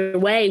to find her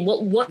way,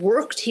 what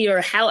worked here,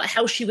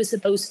 how she was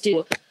supposed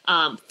to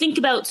think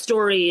about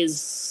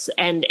stories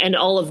and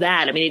all of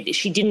that. I mean,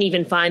 she didn't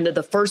even find that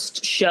the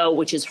first show,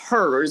 which is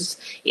hers,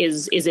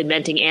 is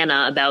Inventing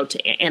Anna, about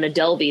Anna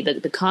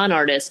Delvey, the con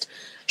artist.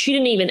 She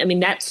didn't even,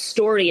 that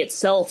story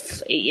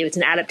itself, it's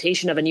an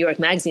adaptation of a New York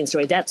Magazine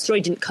story. That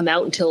story didn't come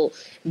out until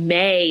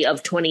May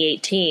of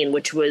 2018,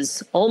 which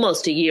was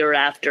almost a year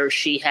after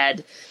she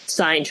had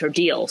signed her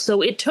deal.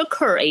 So it took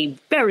her a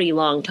very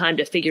long time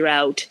to figure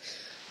out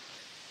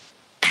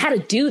how to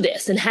do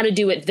this and how to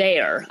do it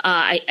there.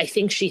 I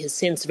think she has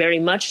since very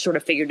much sort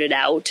of figured it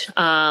out.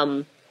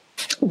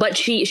 But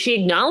she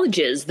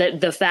acknowledges that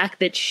the fact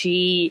that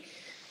she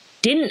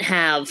didn't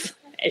have,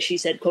 as she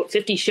said, quote,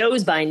 50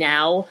 shows by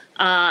now,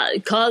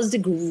 caused a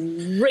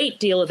great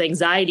deal of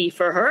anxiety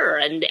for her.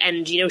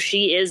 And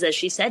she is, as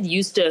she said,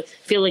 used to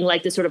feeling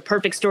like this sort of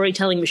perfect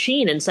storytelling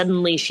machine. And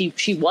suddenly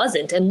she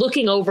wasn't. And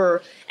looking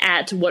over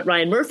at what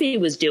Ryan Murphy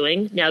was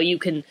doing, now you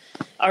can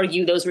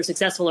argue those were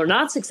successful or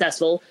not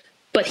successful,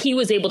 but he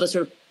was able to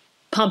sort of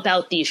pump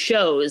out these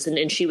shows,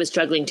 and she was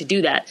struggling to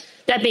do that.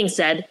 That being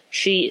said,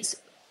 she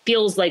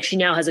feels like she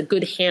now has a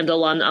good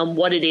handle on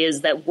what it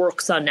is that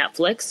works on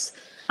Netflix.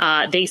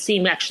 They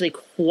seem actually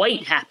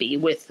quite happy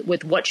with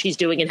what she's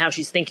doing and how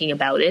she's thinking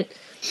about it.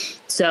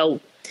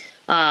 So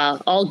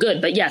all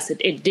good. But yes,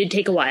 it did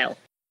take a while.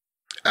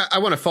 I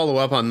want to follow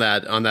up on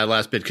that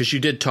last bit, because you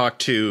did talk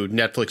to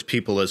Netflix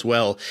people as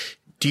well.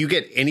 Do you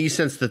get any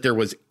sense that there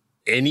was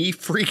any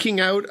freaking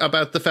out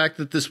about the fact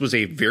that this was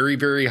a very,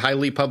 very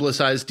highly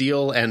publicized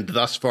deal, and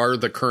thus far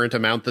the current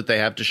amount that they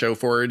have to show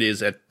for it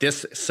is at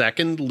this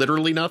second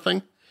literally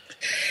nothing?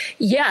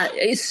 Yeah,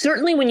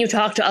 certainly when you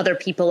talk to other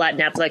people at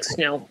Netflix,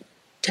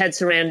 Ted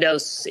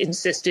Sarandos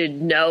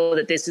insisted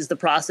that this is the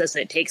process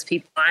and it takes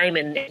people time,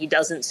 and he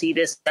doesn't see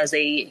this as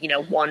a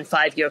 1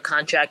 5-year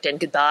contract and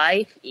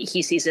goodbye.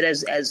 He sees it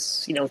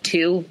as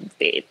 2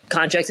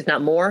 contracts, if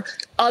not more.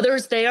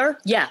 Others there,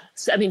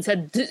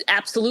 said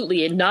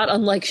absolutely, and not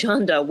unlike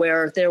Shonda,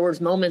 where there was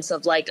moments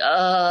of like,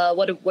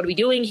 what are we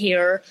doing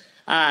here?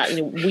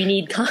 We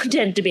need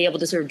content to be able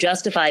to sort of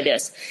justify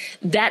this.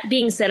 That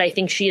being said, I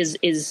think she is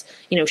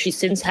she's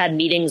since had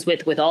meetings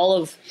with all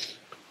of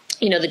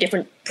the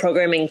different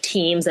programming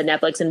teams at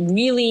Netflix, and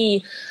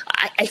really,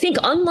 I think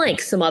unlike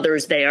some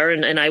others there,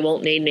 and I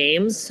won't name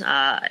names,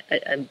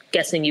 I'm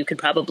guessing you could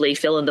probably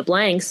fill in the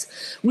blanks,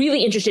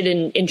 really interested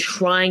in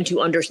trying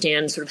to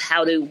understand sort of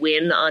how to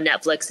win on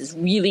Netflix, is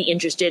really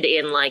interested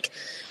in like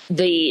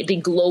the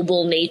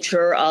global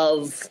nature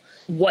of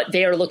what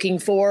they're looking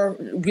for,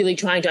 really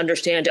trying to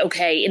understand,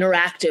 okay,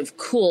 interactive,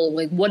 cool.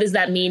 Like, what does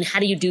that mean? How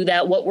do you do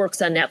that? What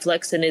works on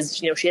Netflix? And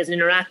she has an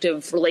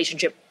interactive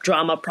relationship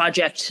drama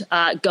project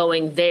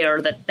going there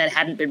that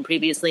hadn't been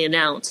previously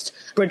announced.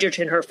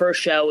 Bridgerton, her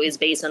first show, is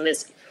based on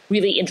this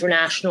really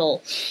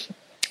international,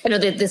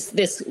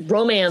 this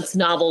romance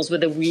novels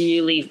with a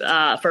really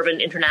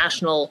fervent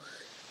international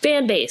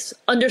fan base,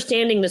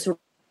 understanding this sort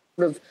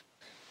of,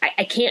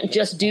 I can't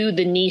just do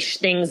the niche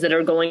things that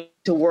are going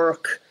to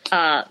work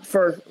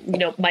for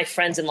my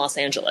friends in Los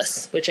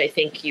Angeles, which I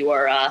think you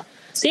are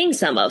seeing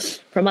some of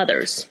from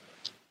others.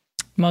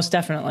 Most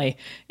definitely.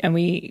 And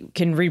we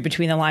can read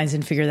between the lines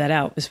and figure that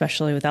out,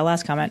 especially with that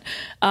last comment.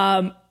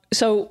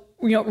 So,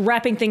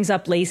 wrapping things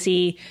up,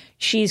 Lacey,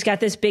 she's got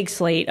this big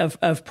slate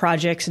of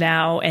projects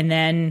now. And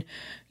then,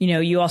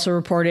 you also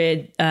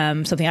reported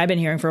something I've been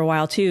hearing for a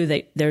while, too,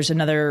 that there's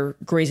another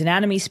Grey's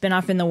Anatomy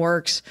spinoff in the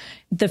works.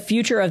 The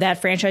future of that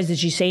franchise, did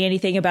she say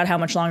anything about how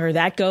much longer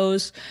that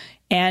goes?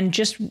 And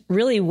just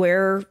really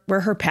where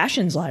her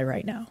passions lie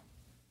right now?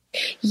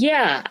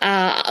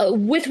 Yeah.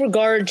 With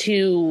regard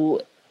to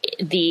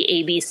the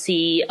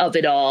ABC of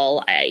it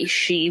all,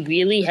 she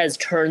really has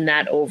turned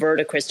that over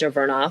to Krista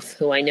Vernoff,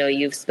 who I know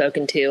you've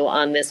spoken to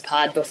on this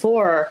pod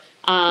before.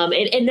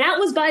 And that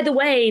was, by the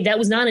way, that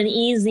was not an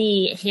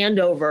easy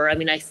handover. I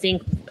mean, I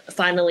think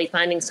finally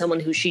finding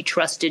someone who she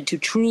trusted to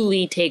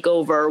truly take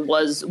over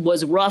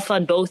was rough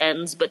on both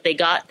ends, but they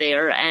got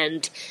there.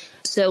 And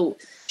so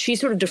she's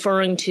sort of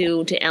deferring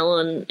to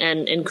Ellen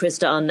and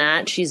Krista on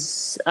that.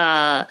 She's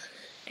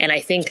and I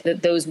think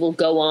that those will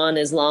go on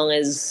as long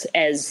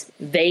as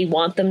they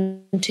want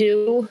them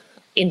to.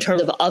 In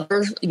terms of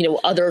other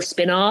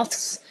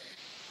spinoffs,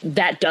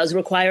 that does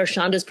require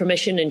Shonda's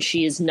permission, and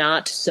she is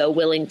not so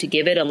willing to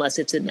give it unless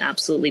it's an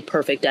absolutely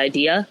perfect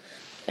idea.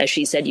 As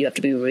she said, you have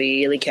to be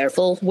really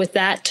careful with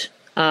that,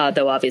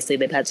 though obviously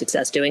they've had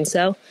success doing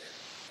so.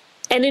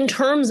 And in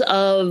terms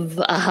of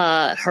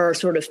her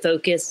sort of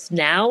focus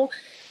now,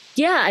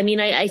 yeah, I mean,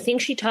 I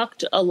think she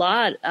talked a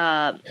lot,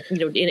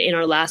 in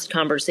our last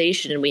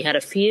conversation, and we had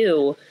a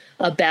few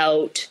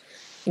about,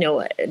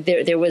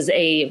 there was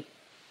a,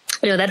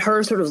 that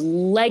her sort of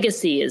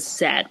legacy is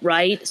set,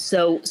 right?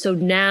 So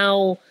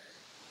now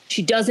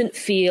she doesn't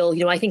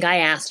feel, I think I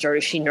asked her,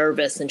 is she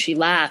nervous? And she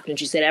laughed and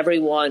she said,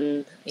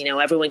 everyone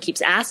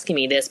keeps asking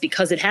me this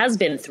because it has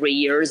been 3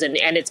 years and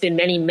it's been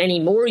many, many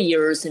more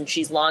years since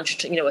she's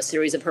launched, a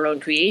series of her own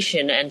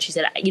creation. And she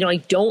said, I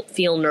don't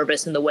feel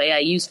nervous in the way I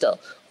used to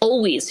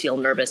always feel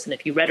nervous. And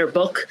if you read her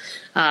book,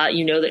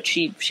 that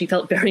she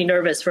felt very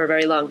nervous for a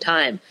very long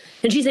time.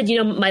 And she said,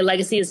 my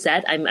legacy is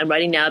set. I'm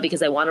writing now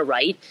because I want to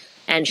write.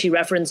 And she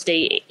referenced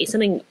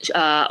something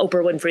Oprah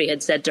Winfrey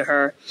had said to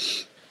her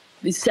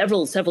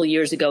several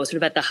years ago, sort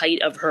of at the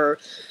height of her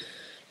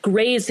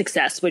Grey's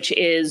success, which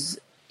is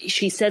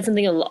she said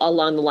something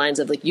along the lines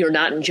of like, you're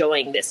not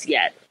enjoying this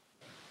yet.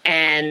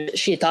 And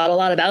she thought a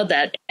lot about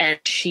that, and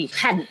she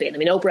hadn't been. I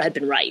mean, Oprah had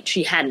been right.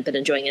 She hadn't been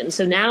enjoying it. And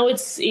so now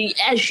it's,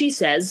 as she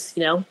says,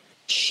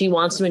 she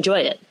wants to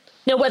enjoy it.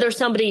 Now, whether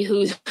somebody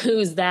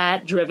who's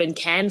that driven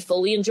can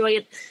fully enjoy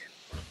it,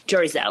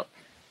 jury's out.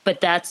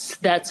 But that's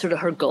sort of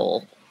her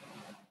goal.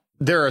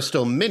 There are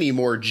still many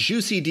more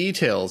juicy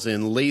details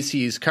in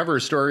Lacey's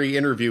cover story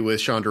interview with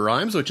Shonda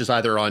Rhimes, which is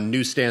either on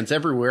newsstands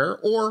everywhere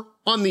or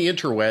on the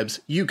interwebs.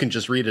 You can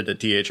just read it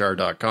at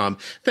thr.com.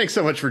 Thanks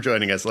so much for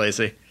joining us,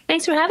 Lacey.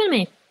 Thanks for having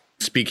me.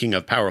 Speaking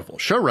of powerful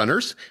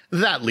showrunners,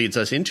 that leads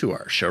us into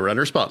our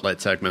Showrunner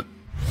Spotlight segment.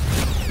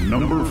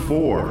 Number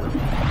 4.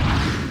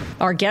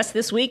 Our guest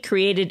this week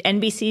created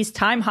NBC's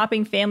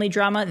time-hopping family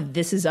drama,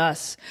 This Is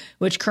Us,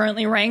 which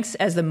currently ranks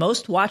as the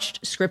most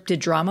watched scripted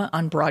drama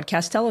on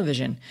broadcast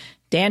television.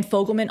 Dan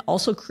Fogelman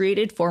also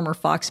created former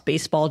Fox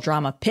baseball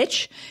drama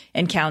Pitch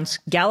and counts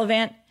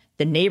Gallivant,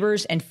 The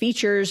Neighbors, and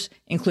Features,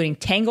 including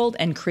Tangled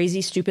and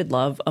Crazy Stupid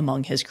Love,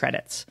 among his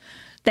credits.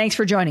 Thanks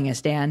for joining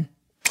us, Dan.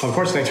 Of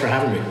course, thanks for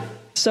having me.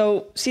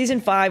 So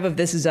season 5 of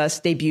This Is Us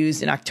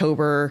debuts in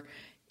October.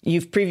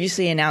 You've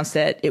previously announced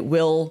that it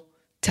will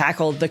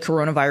tackle the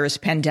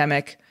coronavirus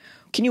pandemic.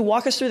 Can you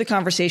walk us through the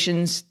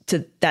conversations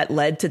that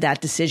led to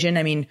that decision?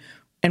 I mean,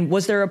 and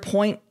was there a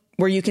point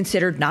where you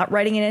considered not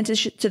writing it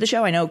into the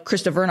show? I know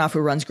Krista Vernoff, who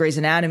runs Grey's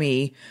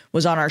Anatomy,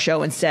 was on our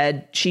show and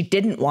said she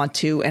didn't want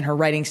to, and her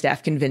writing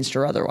staff convinced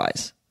her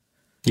otherwise.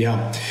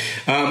 Yeah,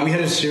 we had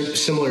a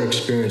similar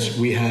experience.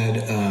 We had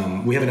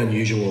an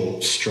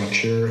unusual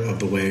structure of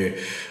the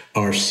way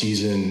our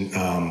season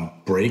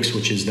breaks,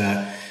 which is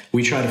that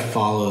we try to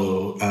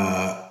follow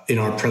in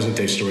our present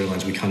day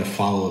storylines. We kind of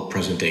follow a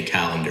present day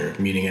calendar,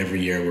 meaning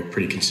every year we're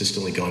pretty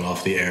consistently going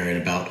off the air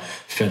in about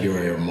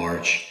February or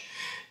March,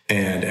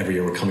 and every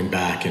year we're coming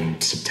back in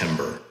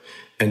September.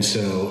 And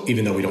so,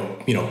 even though we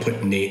don't,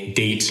 put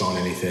dates on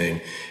anything,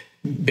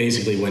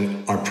 basically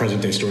when our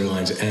present day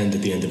storylines end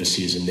at the end of a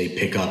season, they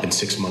pick up and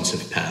 6 months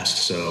have passed.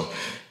 So,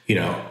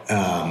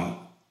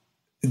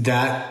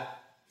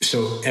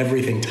 so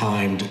everything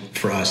timed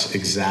for us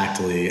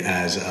exactly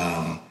as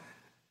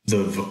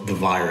the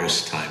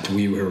virus timed.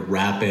 We were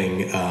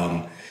wrapping.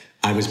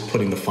 I was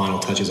putting the final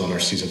touches on our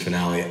season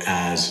finale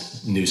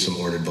as Newsom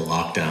ordered the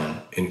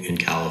lockdown in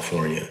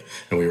California,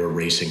 and we were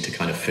racing to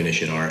kind of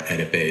finish in our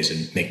edit bays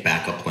and make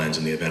backup plans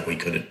in the event we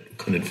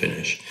couldn't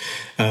finish.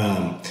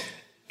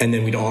 And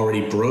then we'd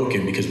already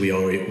broken, because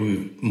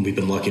we've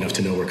been lucky enough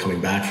to know we're coming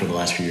back for the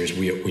last few years.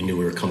 We knew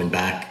we were coming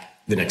back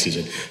the next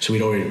season, so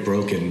we'd already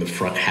broken the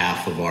front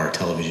half of our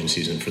television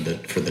season for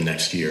the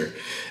next year.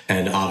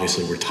 And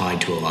obviously, we're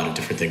tied to a lot of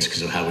different things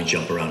because of how we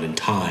jump around in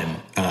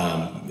time.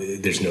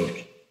 There's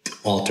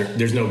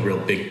no real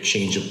big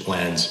change of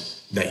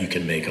plans that you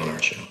can make on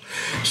our show.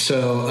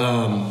 So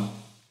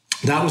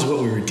that was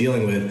what we were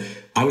dealing with.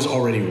 I was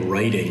already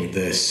writing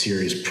the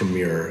season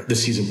premiere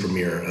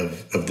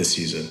of the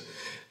season.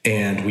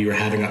 And we were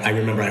I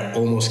remember I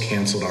almost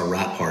canceled our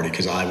wrap party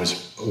because I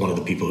was one of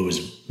the people who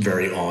was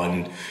very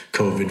on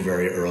COVID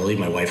very early.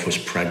 My wife was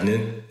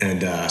pregnant.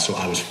 And so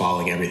I was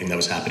following everything that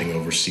was happening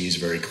overseas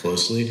very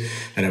closely.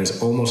 And I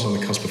was almost on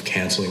the cusp of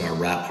canceling our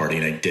wrap party,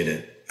 and I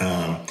didn't.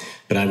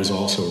 But I was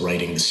also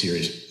writing the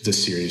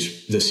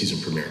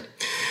season premiere.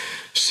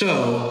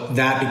 So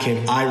that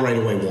I right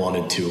away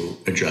wanted to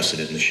address it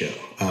in the show.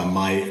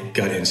 My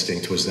gut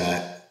instinct was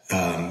that,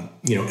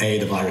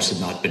 the virus had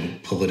not been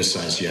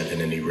politicized yet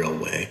in any real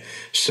way.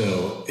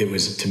 So it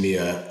was, to me,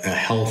 a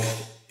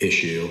health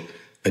issue,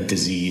 a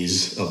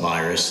disease, a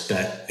virus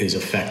that is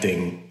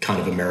affecting kind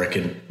of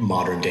American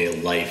modern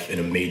day life in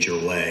a major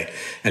way.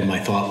 And my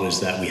thought was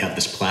that we have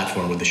this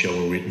platform with the show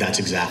where that's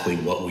exactly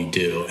what we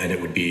do. And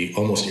it would be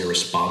almost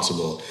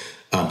irresponsible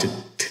to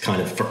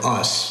kind of, for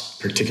us,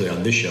 particularly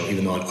on this show,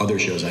 even though on other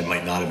shows I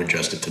might not have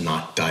addressed it, to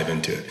not dive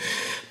into it.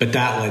 But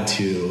that led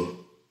to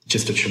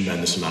just a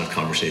tremendous amount of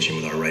conversation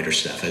with our writer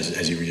staff,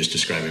 as you were just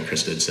describing,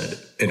 Krista had said,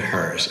 in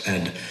hers.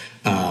 And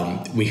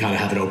we kind of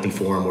have an open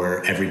forum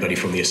where everybody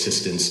from the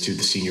assistants to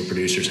the senior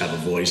producers have a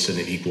voice, and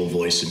an equal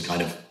voice, and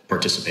kind of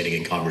participating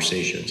in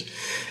conversations.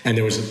 And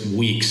there was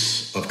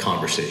weeks of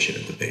conversation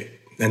and debate,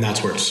 and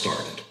that's where it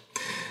started.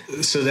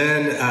 So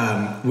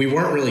then we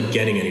weren't really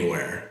getting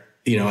anywhere,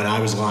 and I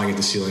was lying at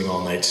the ceiling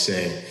all night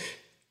saying,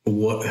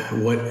 what,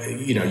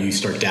 you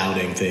start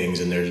doubting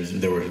things, and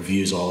there were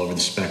views all over the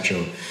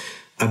spectrum.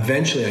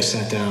 Eventually, I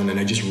sat down and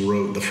I just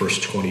wrote the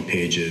first 20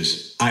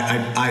 pages.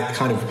 I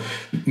kind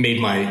of made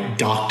my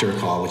doctor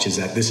call, which is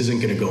that this isn't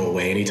going to go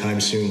away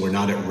anytime soon. We're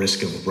not at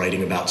risk of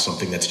writing about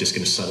something that's just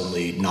going to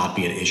suddenly not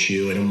be an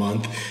issue in a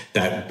month,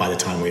 that by the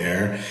time we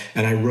air.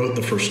 And I wrote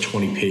the first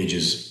 20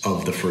 pages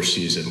of the first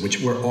season, which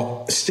were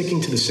all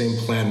sticking to the same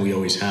plan we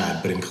always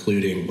had, but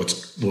including what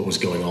was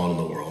going on in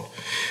the world.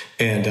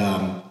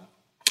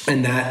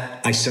 And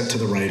that I sent to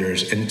the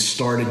writers and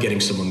started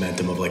getting some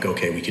momentum of like,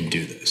 okay, we can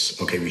do this.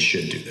 Okay, we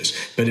should do this.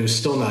 But it was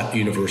still not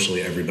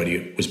universally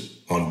everybody was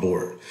on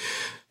board.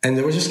 And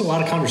there was just a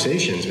lot of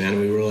conversations, man.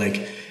 It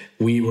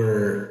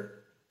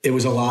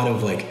was a lot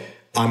of like,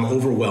 I'm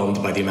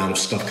overwhelmed by the amount of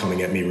stuff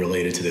coming at me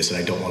related to this,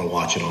 and I don't want to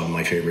watch it on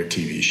my favorite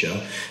TV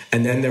show.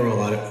 And then there were a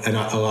lot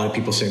of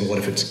people saying, what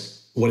if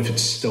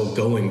it's still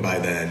going by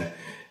then?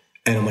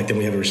 And I'm like, then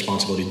we have a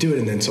responsibility to do it.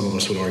 And then some of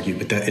us would argue,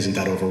 but isn't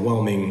that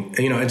overwhelming?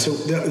 And so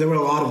there were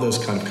a lot of those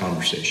kind of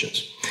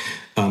conversations.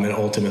 And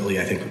ultimately,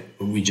 I think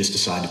we just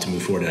decided to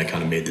move forward, and I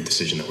kind of made the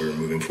decision that we were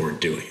moving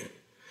forward doing it.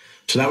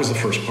 So that was the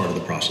first part of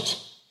the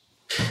process.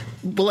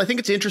 Well, I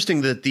think it's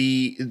interesting that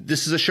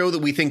this is a show that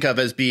we think of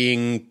as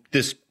being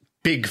this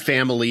big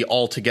family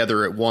all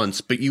together at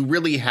once, but you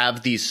really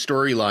have these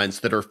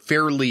storylines that are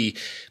fairly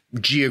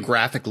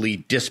geographically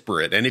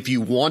disparate. And if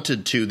you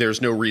wanted to,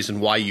 there's no reason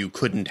why you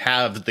couldn't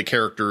have the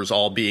characters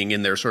all being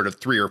in their sort of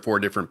 3 or 4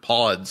 different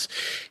pods.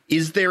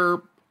 Is there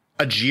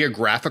a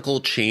geographical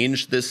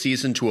change this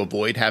season to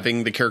avoid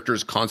having the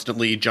characters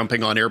constantly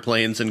jumping on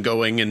airplanes and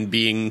going and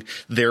being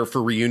there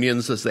for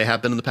reunions as they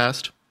have been in the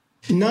past?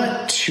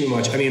 Not too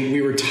much. I mean,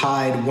 we were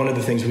tied. One of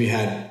the things we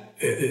had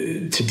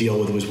to deal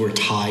with was we're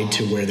tied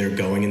to where they're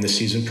going in the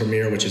season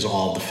premiere, which is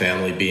all the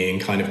family being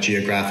kind of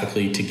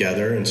geographically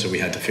together. And so we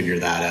had to figure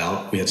that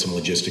out. We had some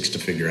logistics to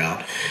figure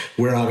out.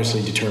 We're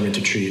obviously determined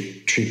to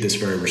treat this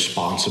very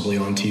responsibly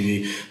on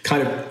TV.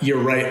 Kind of,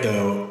 you're right,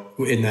 though,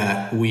 in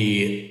that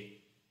we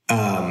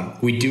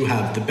do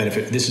have the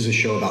benefit. This is a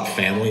show about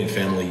family and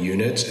family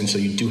units. And so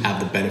you do have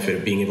the benefit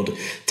of being able to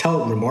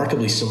tell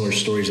remarkably similar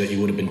stories that you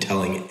would have been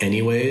telling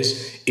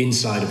anyways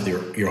inside of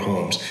your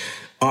homes.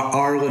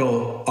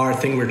 Our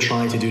thing we're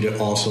trying to do to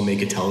also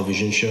make a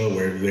television show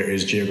where there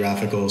is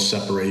geographical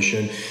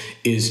separation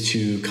is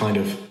to kind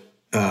of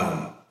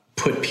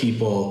put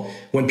people,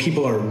 when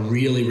people are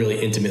really, really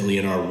intimately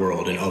in our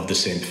world and of the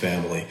same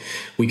family,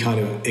 we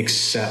kind of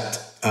accept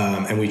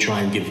And we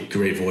try and give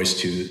great voice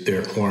to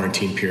their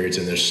quarantine periods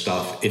and their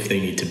stuff if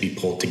they need to be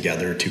pulled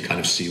together to kind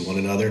of see one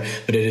another.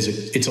 But it's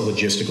a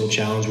logistical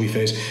challenge we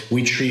face.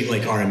 We treat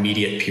like our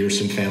immediate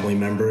Pearson family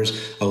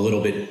members a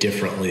little bit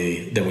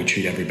differently than we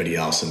treat everybody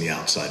else in the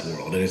outside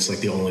world. And it's like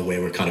the only way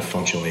we're kind of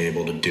functionally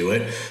able to do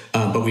it.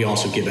 But we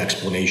also give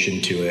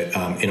explanation to it.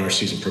 In our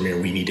season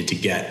premiere, we needed to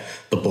get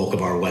the bulk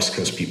of our West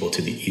Coast people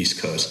to the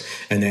East Coast.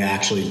 And they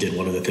actually did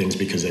one of the things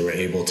because they were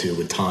able to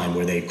with time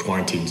where they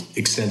quarantined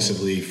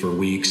extensively for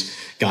weeks,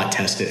 got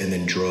tested, and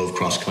then drove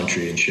cross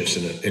country in shifts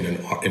in an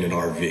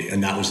RV.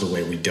 And that was the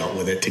way we dealt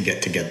with it to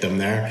get them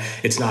there.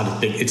 It's not a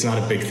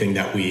big thing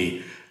that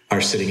we are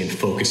sitting and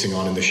focusing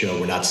on in the show.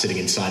 We're not sitting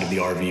inside of the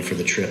RV for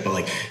the trip, but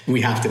like we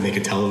have to make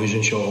a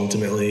television show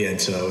ultimately. And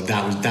so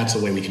that's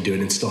the way we can do it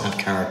and still have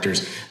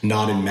characters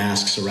not in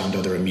masks around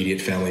other immediate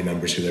family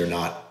members who they're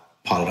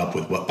not potted up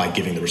with by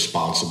giving the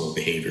responsible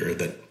behavior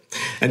that.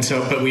 And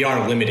so, but we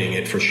are limiting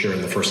it for sure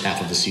in the first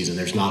half of the season.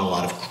 There's not a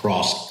lot of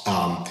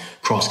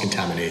cross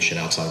contamination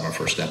outside of our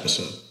first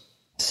episode.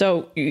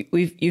 So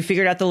you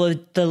figured out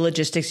the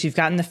logistics. You've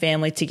gotten the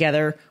family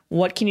together.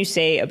 What can you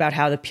say about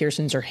how the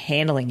Pearsons are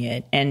handling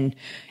it? And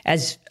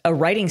as a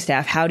writing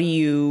staff, how do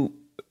you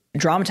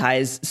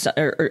dramatize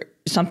or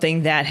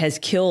something that has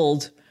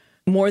killed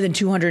more than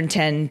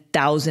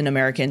 210,000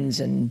 Americans?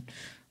 And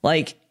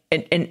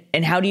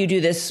how do you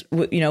do this,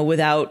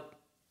 without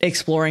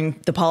exploring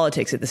the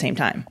politics at the same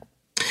time?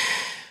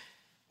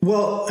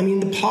 Well, I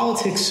mean, the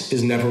politics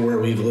is never where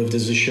we've lived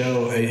as a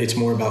show. It's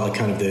more about like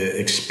kind of the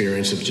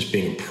experience of just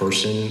being a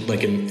person,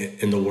 like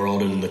in the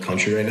world and in the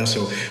country right now.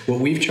 So what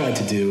we've tried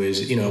to do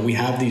is, we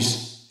have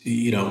these,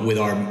 with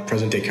our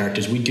present day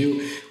characters,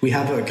 we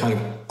have a kind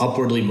of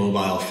upwardly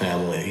mobile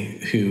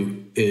family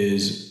who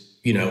is,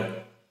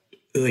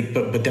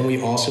 but then we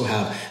also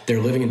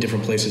they're living in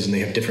different places and they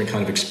have different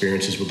kind of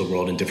experiences with the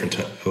world in different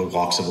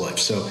walks of life.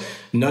 So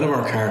none of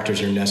our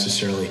characters are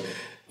necessarily,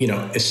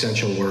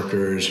 essential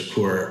workers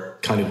who are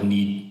kind of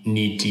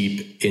knee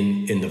deep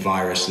in the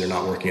virus. They're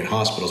not working at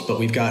hospitals, but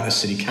we've got a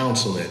city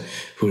councilman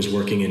who is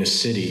working in a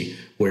city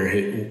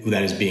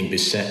that is being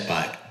beset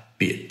by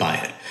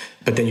it.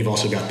 But then you've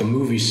also got the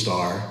movie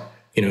star,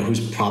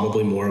 who's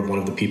probably more of one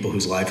of the people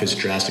whose life is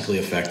drastically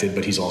affected,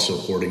 but he's also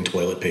hoarding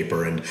toilet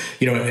paper and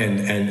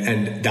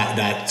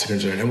that's a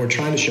concern. And we're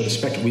trying to show the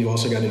spectrum. We've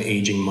also got an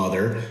aging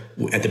mother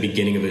at the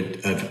beginning of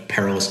a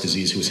perilous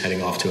disease who was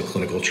heading off to a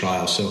clinical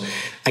trial. So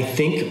I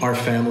think our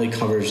family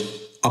covers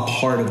a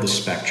part of the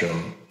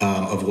spectrum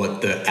of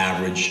what the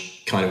average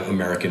kind of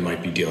American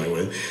might be dealing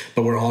with.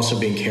 But we're also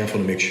being careful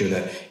to make sure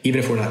that even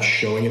if we're not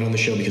showing it on the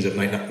show, because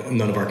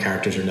none of our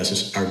characters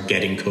are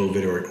getting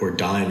COVID or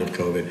dying of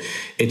COVID,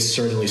 it's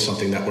certainly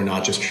something that we're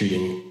not just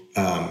treating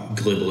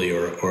glibly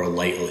or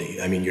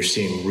lightly. I mean, you're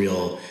seeing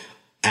real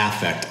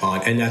affect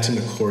on, and that's in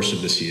the course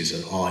of the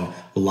season, on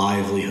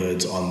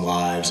livelihoods, on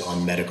lives,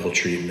 on medical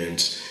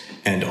treatments,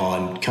 and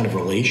on kind of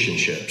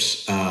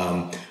relationships,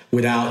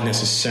 without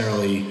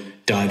necessarily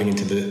diving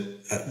into the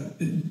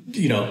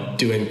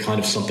doing kind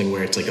of something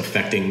where it's like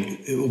affecting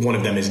one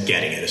of them is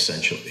getting it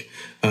essentially.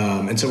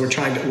 And so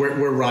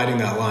we're riding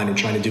that line and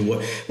trying to do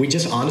what we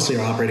just honestly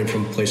are operating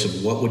from a place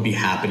of what would be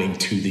happening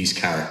to these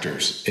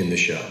characters in the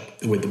show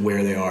with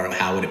where they are,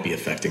 how would it be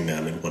affecting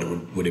them and what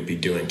would it be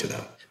doing to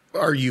them.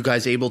 Are you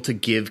guys able to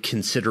give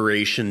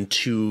consideration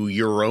to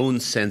your own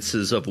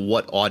senses of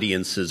what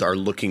audiences are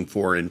looking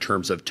for in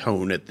terms of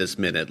tone at this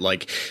minute?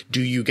 Like,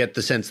 do you get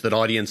the sense that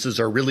audiences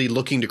are really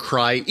looking to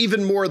cry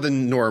even more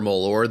than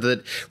normal, or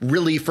that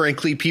really,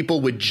 frankly, people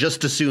would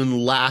just as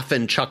soon laugh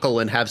and chuckle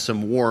and have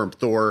some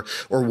warmth or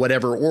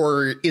whatever?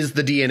 Or is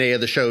the DNA of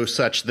the show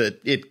such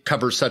that it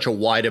covers such a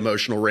wide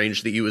emotional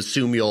range that you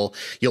assume you'll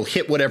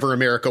hit whatever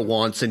America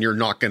wants and you're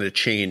not going to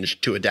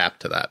change to adapt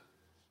to that?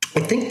 I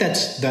think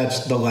that's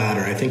the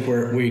latter. I think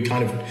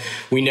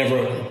we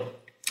never,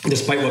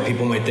 despite what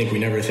people might think, we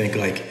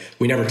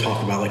never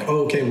talk about like,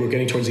 oh, okay, we're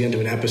getting towards the end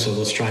of an episode.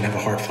 Let's try and have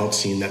a heartfelt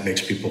scene that makes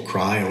people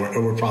cry.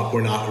 Or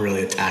we're not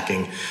really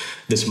attacking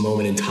this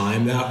moment in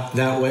time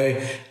that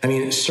way. I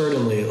mean,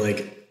 certainly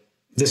like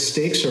the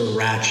stakes are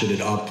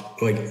ratcheted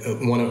up. Like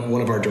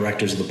one of our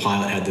directors of the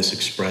pilot had this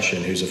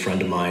expression, who's a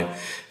friend of mine,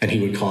 and he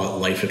would call it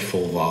life at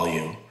full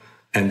volume.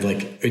 And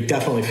like, it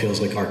definitely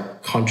feels like our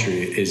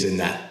country is in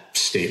that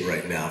state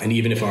right now. And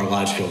even if our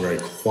lives feel very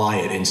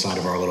quiet inside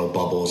of our little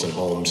bubbles and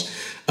homes,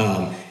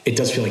 it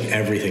does feel like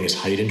everything is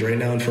heightened right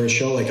now. And for a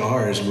show like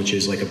ours, which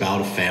is like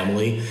about a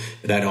family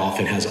that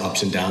often has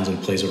ups and downs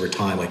and plays over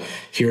time, like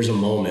here's a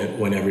moment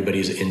when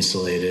everybody's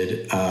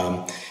insulated.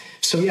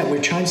 So yeah,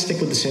 we're trying to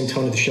stick with the same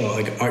tone of the show.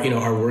 Like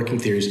our working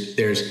theories,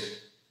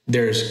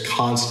 there's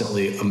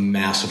constantly a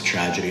massive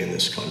tragedy in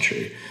this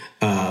country.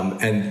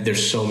 And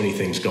there's so many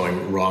things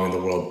going wrong in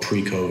the world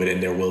pre-COVID,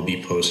 and there will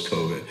be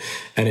post-COVID.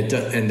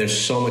 And there's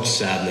so much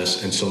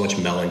sadness and so much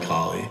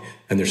melancholy,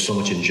 and there's so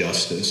much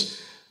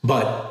injustice.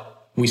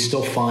 But we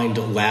still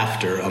find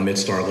laughter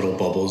amidst our little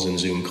bubbles and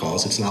Zoom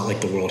calls. It's not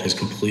like the world has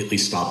completely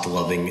stopped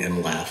loving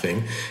and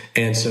laughing.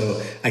 And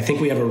so I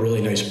think we have a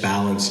really nice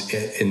balance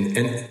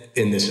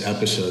in this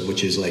episode,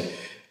 which is like,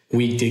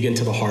 we dig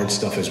into the hard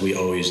stuff as we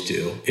always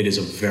do. It is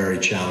a very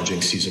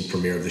challenging season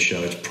premiere of the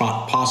show. It's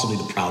possibly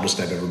the proudest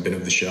I've ever been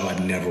of the show.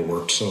 I've never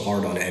worked so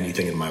hard on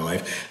anything in my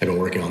life. I've been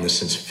working on this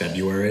since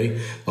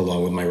February,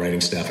 along with my writing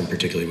staff, and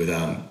particularly with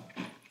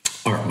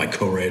my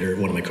co-writer,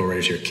 one of my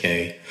co-writers here,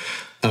 Kay.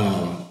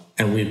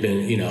 And we've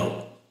been,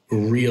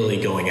 really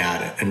going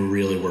at it and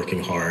really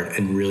working hard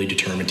and really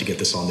determined to get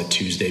this on the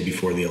Tuesday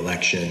before the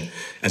election,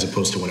 as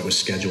opposed to when it was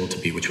scheduled to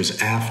be, which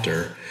was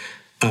after.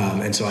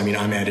 And so,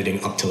 I'm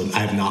editing up till I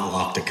have not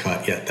locked a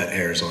cut yet that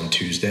airs on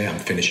Tuesday. I'm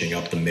finishing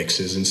up the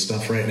mixes and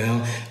stuff right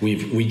now.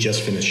 We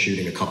just finished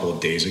shooting a couple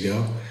of days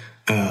ago.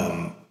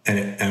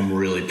 And I'm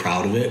really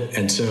proud of it.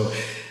 And so,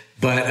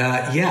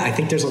 I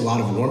think there's a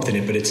lot of warmth in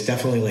it, but it's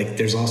definitely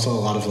there's also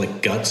a lot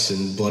of guts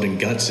and blood and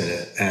guts in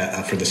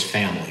it for this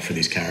family, for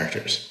these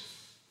characters.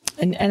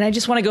 And I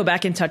just want to go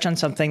back and touch on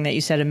something that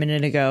you said a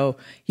minute ago.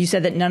 You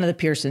said that none of the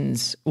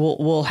Pearsons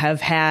will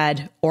have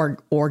had or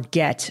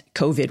get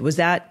COVID. Was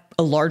that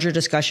a larger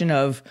discussion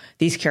of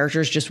these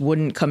characters just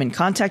wouldn't come in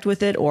contact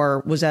with it?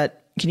 Or was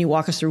that, can you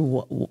walk us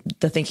through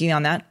the thinking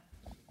on that?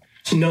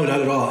 No, not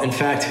at all. In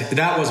fact,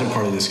 that wasn't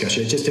part of the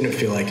discussion. It just didn't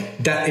feel like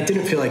that. It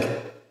didn't feel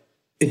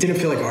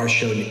like our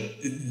show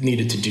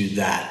needed to do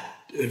that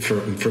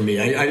for me.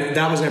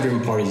 That was never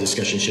even part of the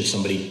discussion. Should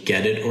somebody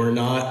get it or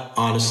not?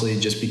 Honestly,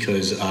 just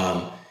because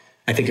I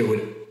think it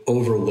would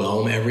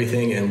overwhelm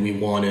everything, and we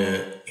want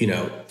to,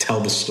 tell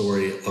the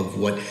story of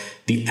what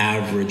the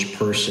average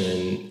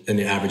person and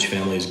the average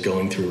family is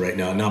going through right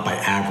now. Not by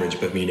average,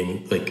 but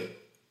meaning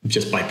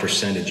just by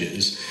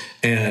percentages.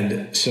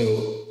 And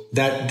so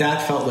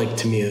that felt like,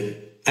 to me,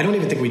 I don't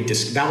even think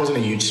that wasn't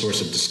a huge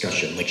source of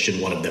discussion.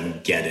 Should one of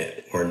them get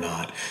it or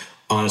not?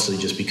 Honestly,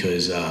 just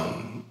because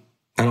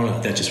I don't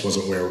know, that just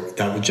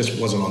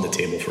wasn't on the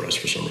table for us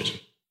for some reason.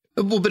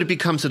 Well, but it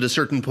becomes at a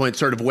certain point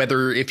sort of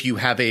whether, if you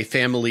have a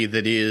family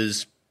that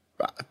is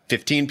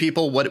 15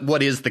 people,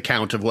 what is the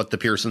count of what the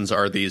Pearsons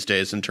are these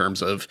days in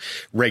terms of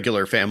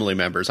regular family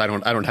members? I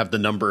don't have the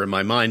number in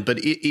my mind, but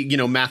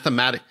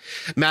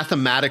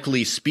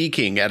mathematically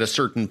speaking, at a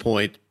certain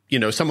point,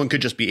 someone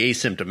could just be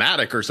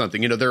asymptomatic or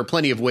something. There are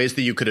plenty of ways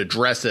that you could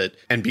address it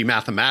and be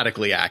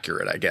mathematically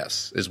accurate, I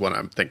guess, is what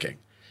I'm thinking.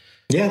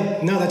 Yeah,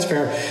 no, that's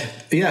fair.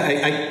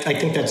 Yeah, I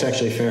think that's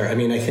actually fair. I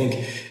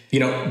think,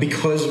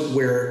 because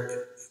we're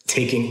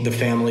taking the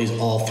families,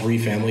 all three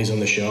families on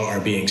the show are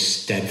being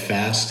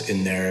steadfast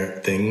in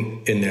their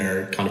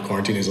kind of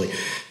quarantine. Is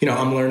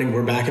I'm learning,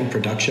 we're back in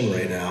production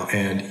right now,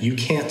 and you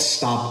can't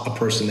stop a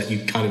person that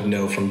you kind of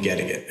know from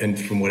getting it and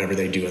from whatever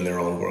they do in their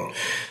own world.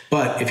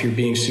 But if you're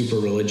being super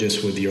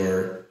religious with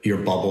your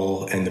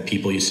bubble and the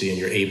people you see, and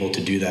you're able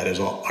to do that,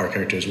 as all our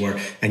characters were,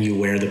 and you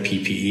wear the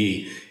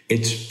PPE,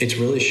 it's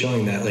really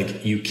showing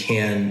that you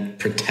can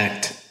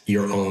protect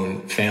your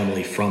own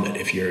family from it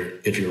if you're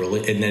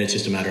and then it's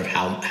just a matter of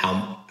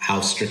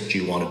how strict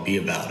you want to be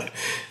about it.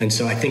 And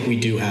so I think we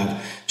do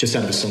have, just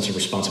out of a sense of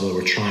responsibility,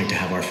 we're trying to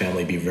have our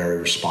family be very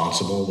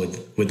responsible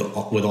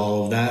with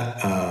all of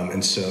that.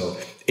 And so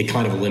it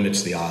kind of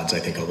limits the odds, I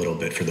think, a little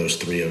bit for those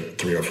three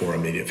or four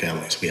immediate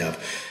families. We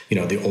have,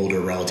 the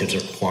older relatives are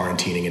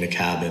quarantining in a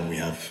cabin. We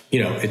have,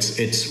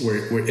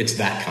 it's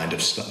that kind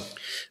of stuff.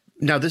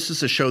 Now, this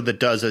is a show that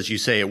does, as you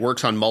say, it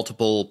works on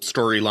multiple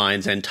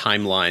storylines and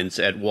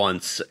timelines at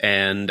once.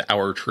 And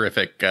our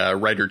terrific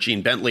writer,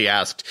 Gene Bentley,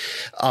 asked,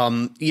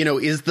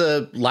 is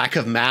the lack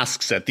of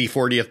masks at the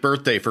 40th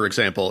birthday, for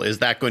example, is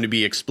that going to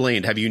be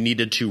explained? Have you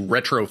needed to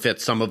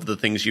retrofit some of the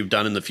things you've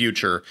done in the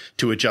future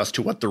to adjust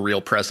to what the real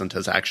present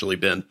has actually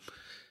been?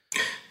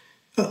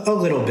 A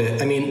little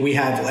bit. We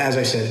have, as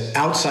I said,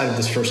 outside of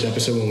this first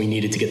episode when we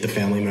needed to get the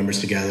family members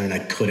together, and I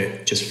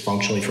couldn't just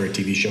functionally for a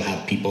TV show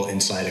have people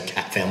inside a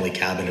family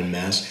cabin and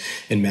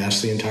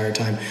mask the entire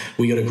time.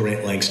 We go to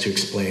great lengths to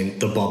explain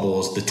the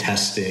bubbles, the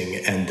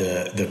testing, and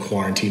the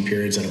quarantine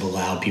periods that have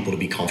allowed people to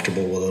be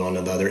comfortable with one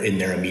another in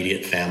their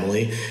immediate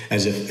family,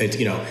 as if it's,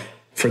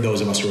 for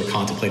those of us who are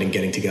contemplating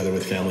getting together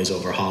with families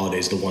over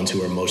holidays, the ones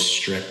who are most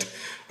strict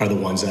are the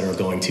ones that are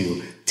going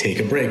to take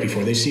a break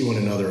before they see one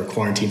another, or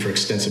quarantine for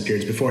extensive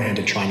periods beforehand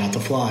and try not to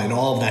fly, and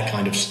all of that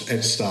kind of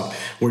stuff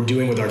we're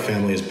doing with our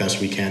family as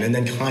best we can, and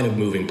then kind of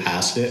moving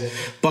past it.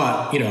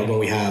 But, when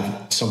we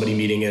have somebody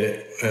meeting at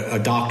a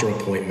doctor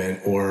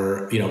appointment,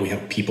 or, we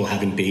have people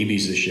having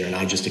babies this year, and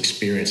I just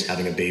experienced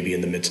having a baby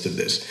in the midst of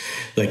this,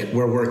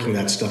 we're working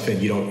that stuff in.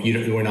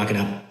 We're not going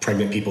to have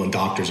pregnant people in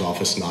doctor's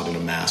office not in a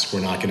mask.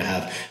 We're not going to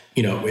have,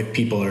 if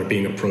people are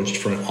being approached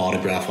for an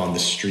autograph on the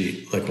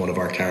street, like one of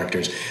our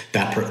characters,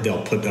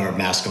 they'll put our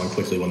mask on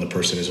quickly when the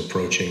person is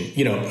approaching,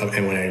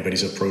 and when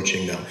anybody's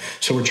approaching them.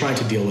 So we're trying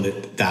to deal with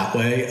it that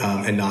way,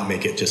 and not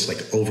make it just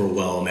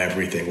overwhelm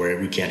everything where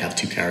we can't have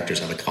two characters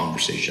have a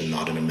conversation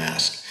not in a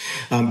mask.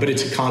 But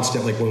it's a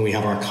constant, when we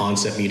have our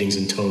concept meetings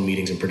and tone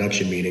meetings and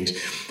production meetings,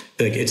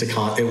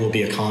 it will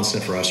be a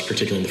constant for us,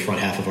 particularly in the front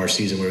half of our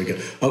season, where we go,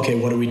 okay,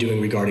 what are we doing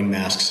regarding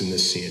masks in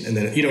this scene? And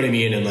then, you know what I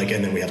mean? And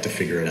then we have to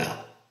figure it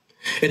out.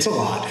 It's a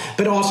lot,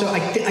 but also I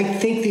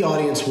think the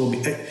audience will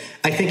be.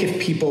 I think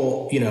if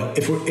people,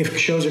 if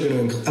shows are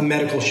going to, a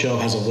medical show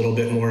has a little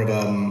bit more of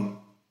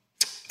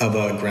of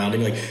a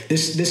grounding. Like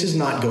this is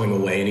not going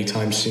away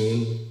anytime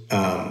soon.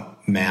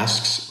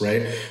 Masks,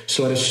 right?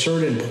 So at a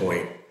certain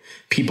point,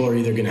 people are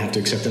either going to have to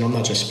accept, and I'm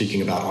not just speaking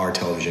about our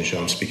television show,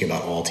 I'm speaking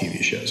about all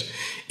TV shows,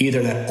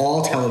 either that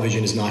all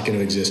television is not going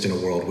to exist in a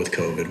world with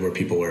COVID where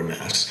people wear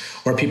masks,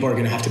 or people are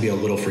going to have to be a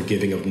little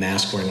forgiving of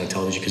mask wearing on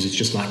television because it's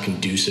just not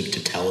conducive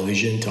to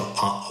television to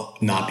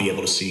not be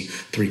able to see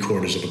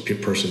 3/4 of a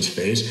person's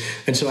face.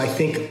 And so I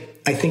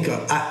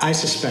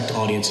suspect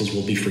audiences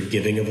will be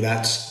forgiving of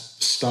that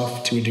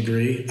stuff to a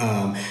degree,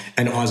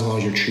 and as long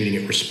as you're treating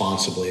it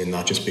responsibly and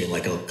not just being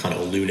like a kind of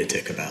a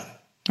lunatic about it.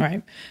 All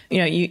right.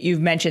 You've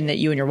mentioned that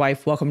you and your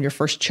wife welcomed your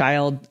first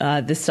child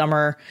this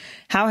summer.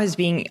 How has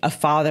being a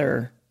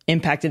father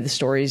impacted the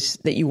stories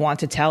that you want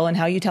to tell and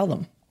how you tell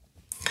them?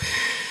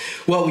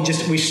 Well,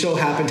 we so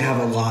happen to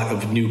have a lot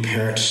of new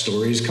parent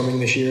stories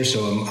coming this year.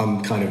 So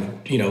I'm kind of,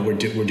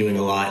 we're doing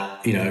a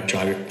lot,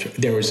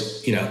 there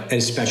was,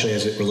 especially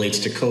as it relates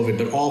to COVID,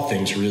 but all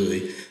things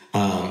really,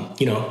 I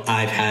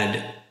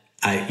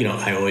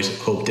always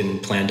hoped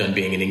and planned on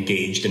being an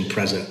engaged and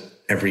present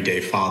everyday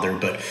father,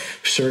 but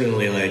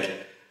certainly like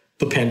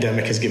the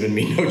pandemic has given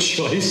me no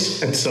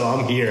choice. And so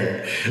I'm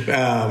here.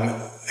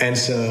 And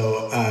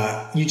so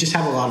you just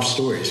have a lot of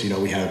stories.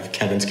 We have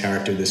Kevin's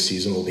character this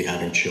season will be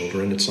having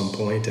children at some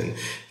point, and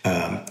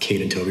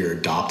Kate and Toby are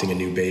adopting a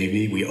new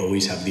baby. We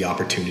always have the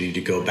opportunity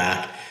to go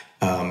back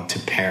to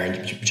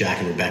parent Jack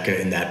and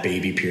Rebecca in that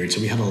baby period.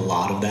 So we have a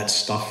lot of that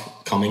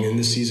stuff coming in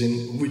this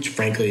season, which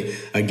frankly,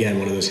 again,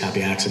 one of those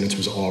happy accidents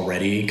was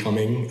already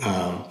coming.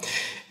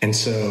 And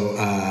so,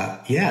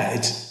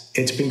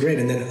 it's been great.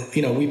 And then,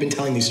 we've been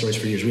telling these stories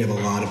for years. We have a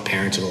lot of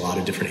parents of a lot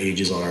of different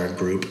ages on our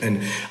group.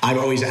 And I've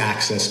always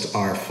accessed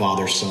our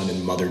father-son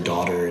and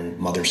mother-daughter and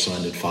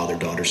mother-son and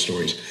father-daughter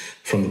stories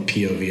from the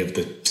POV of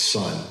the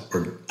son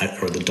or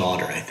the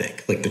daughter, I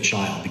think, like the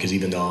child, because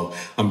even though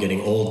I'm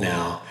getting old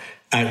now,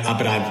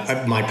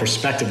 my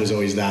perspective was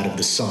always that of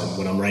the son.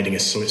 When I'm writing a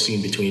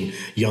scene between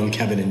young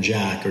Kevin and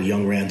Jack or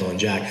young Randall and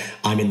Jack,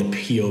 I'm in the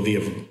POV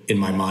of, in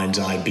my mind's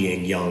eye,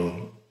 being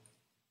young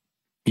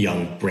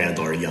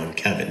Randall or young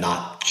Kevin,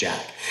 not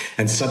Jack.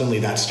 And suddenly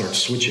that starts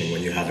switching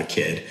when you have a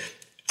kid.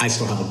 I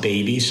still have a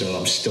baby, so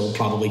I'm still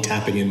probably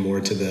tapping in more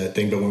to the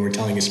thing. But when we're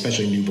telling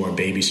especially newborn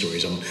baby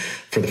stories,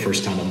 for the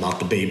first time, I'm not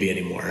the baby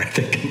anymore. I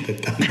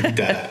think I'm the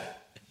dad.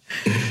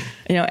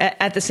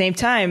 At the same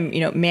time,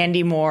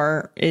 Mandy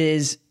Moore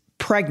is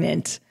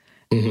pregnant.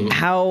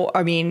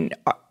 Mm-hmm.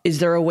 Is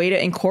there a way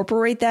to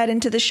incorporate that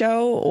into the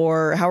show,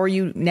 or how are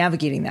you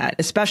navigating that,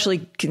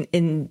 especially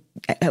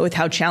with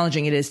how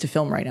challenging it is to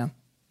film right now?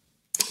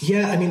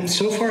 Yeah,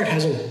 so far it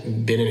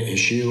hasn't been an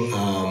issue.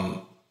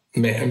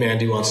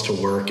 Mandy wants to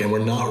work, and we're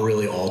not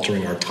really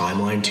altering our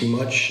timeline too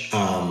much.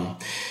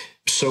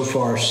 So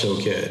far, so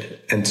good.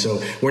 And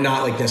so we're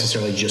not like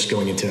necessarily just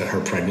going into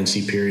her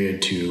pregnancy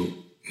period to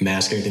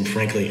mask anything.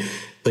 Frankly,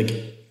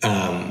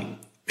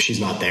 she's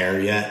not there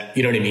yet.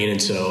 You know what I mean?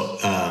 And so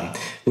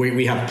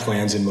we have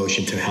plans in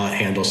motion to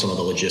handle some of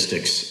the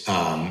logistics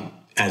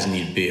as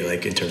need be,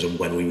 like in terms of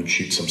when we would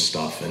shoot some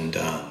stuff and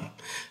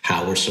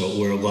how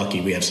we're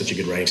lucky we have such a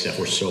good writing staff.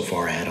 We're so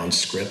far ahead on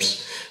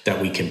scripts that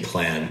we can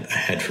plan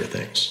ahead for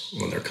things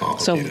when they're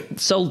complicated.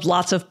 So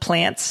lots of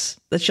plants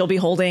that she'll be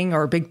holding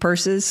or big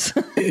purses.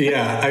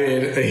 Yeah, I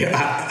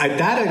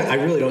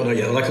really don't know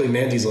yet. Luckily,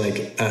 Mandy's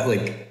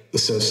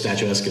so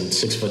statuesque and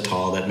 6 foot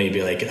tall that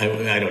maybe I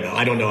don't know.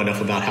 I don't know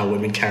enough about how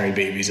women carry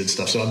babies and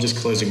stuff. So I'm just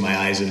closing my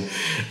eyes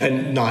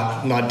and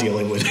not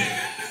dealing with it.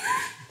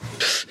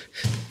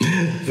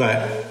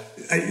 But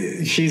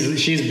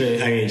she's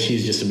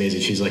just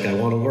amazing. She's like, I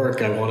want to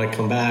work. I want to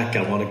come back.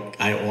 I want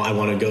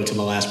to go to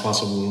the last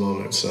possible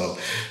moment. So,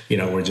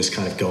 we're just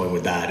kind of going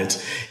with that.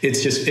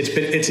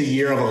 It's a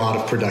year of a lot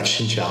of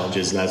production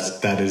challenges.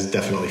 That is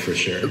definitely for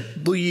sure.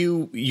 Well,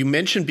 you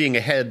mentioned being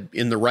ahead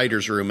in the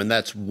writer's room, and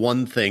that's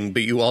one thing,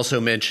 but you also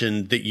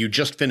mentioned that you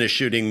just finished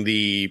shooting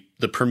the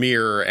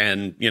premiere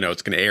and,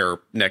 it's going to air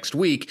next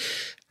week.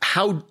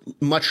 How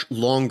much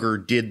longer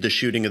did the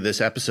shooting of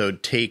this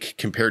episode take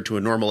compared to a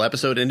normal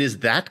episode? And is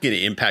that going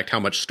to impact how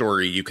much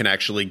story you can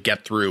actually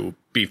get through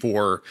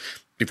before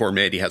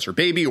Mandy has her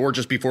baby, or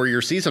just before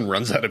your season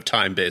runs out of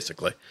time,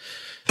 basically?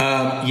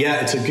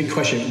 Yeah, it's a good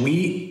question.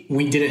 We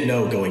didn't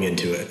know going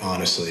into it,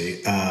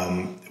 honestly,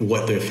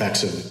 what the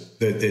effects of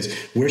this.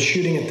 We're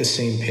shooting at the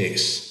same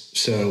pace.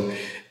 So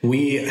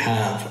we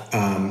have,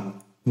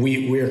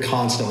 we're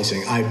constantly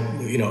saying,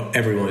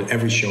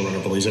 every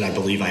showrunner believes it. I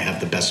believe I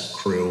have the best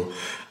crew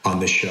on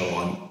this show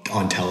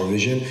on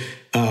television.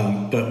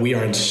 But we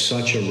are in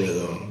such a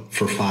rhythm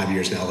for 5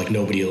 years now, like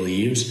nobody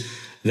leaves,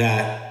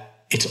 that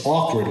it's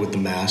awkward with the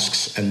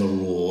masks and the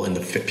rule and the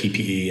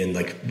PPE and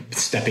like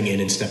stepping in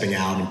and stepping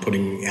out and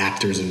putting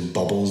actors in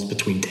bubbles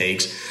between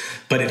takes.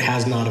 But it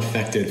has not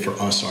affected for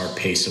us our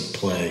pace of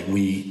play.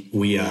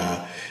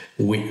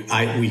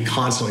 we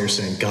constantly are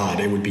saying, God,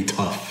 it would be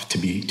tough to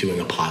be doing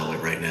a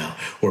pilot right now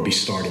or be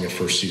starting a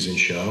first season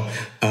show.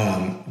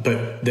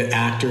 But the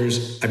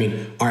actors, I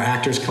mean, our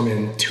actors come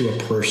in to a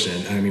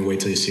person. I mean, wait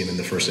till you see them in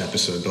the first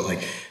episode, but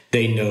like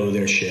they know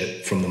their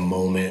shit from the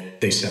moment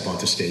they step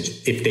onto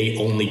stage. If they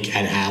only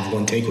can have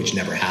one take, which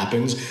never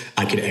happens,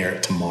 I could air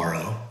it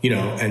tomorrow,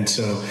 and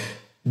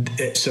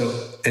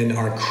and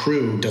our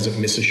crew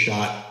doesn't miss a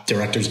shot.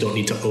 Directors don't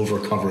need to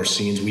overcover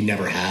scenes. We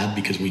never have,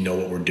 because we know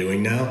what we're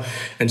doing now.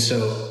 And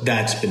so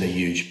that's been a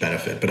huge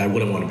benefit, but I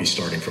wouldn't want to be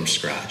starting from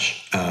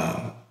scratch.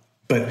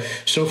 But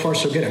so far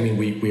so good. I mean,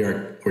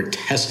 we're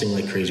testing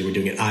like crazy. We're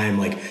doing it. I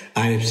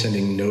am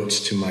sending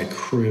notes to my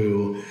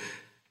crew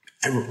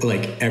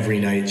like every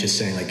night, just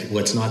saying like,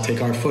 let's not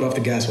take our foot off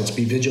the gas. Let's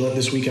be vigilant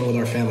this weekend with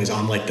our families.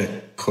 I'm like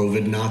the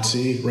COVID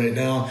Nazi right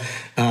now.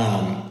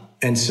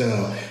 And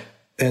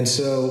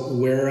so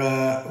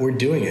we're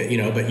doing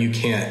it, but you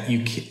can't,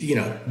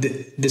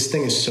 this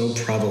thing is so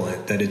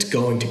prevalent that it's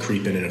going to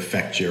creep in and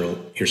affect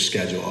your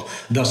schedule.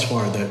 Thus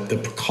far, the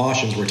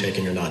precautions we're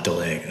taking are not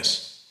delaying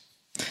us.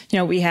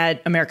 We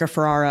had America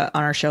Ferrara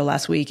on our show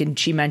last week, and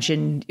she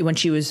mentioned when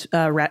she was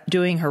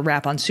doing her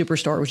rap on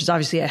Superstore, which is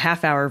obviously a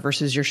half hour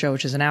versus your show,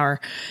 which is an hour,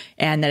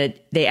 and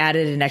that they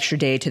added an extra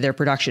day to their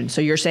production.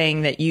 So you're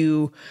saying that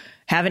you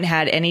haven't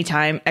had any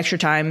extra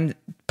time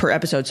per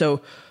episode.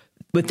 So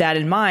with that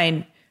in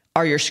mind,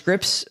 are your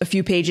scripts a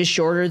few pages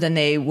shorter than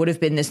they would have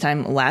been this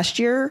time last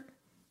year?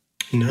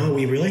 No,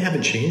 we really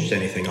haven't changed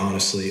anything,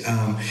 honestly.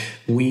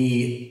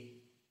 We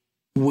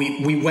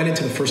went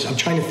into the first, I'm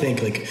trying to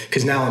think, like,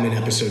 because now I'm in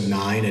episode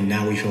 9 and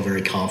now we feel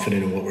very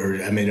confident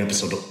in I'm in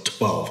episode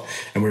 12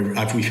 and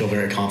we feel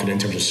very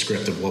confident in terms of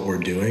script of what we're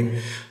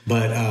doing.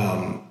 But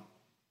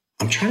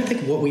I'm trying to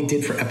think what we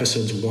did for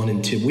episodes 1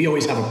 and 2. We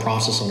always have a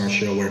process on our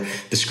show where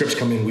the scripts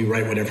come in, we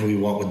write whatever we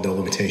want with no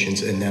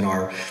limitations. And then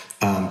our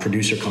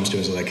producer comes to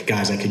us like,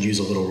 guys, I could use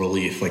a little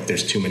relief. Like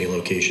there's too many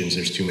locations,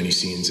 there's too many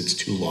scenes, it's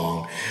too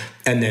long.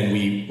 And then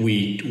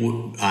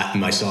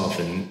myself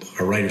and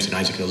our writers and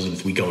Isaac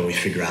Elizabeth, we go and we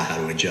figure out how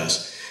to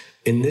adjust.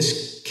 In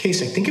this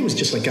case, I think it was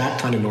just like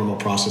that kind of normal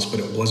process, but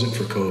it wasn't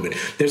for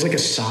COVID. There's like a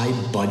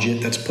side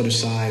budget that's put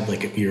aside,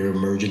 like your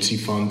emergency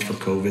fund for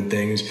COVID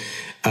things.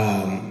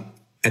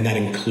 And that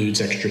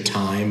includes extra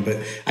time. But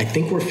I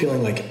think we're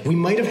feeling like we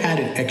might have had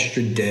an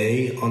extra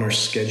day on our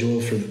schedule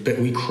but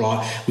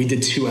we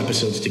did 2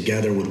 episodes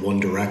together with one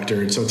director.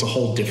 And so it's a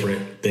whole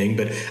different thing.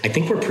 But I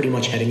think we're pretty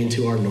much heading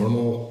into our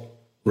normal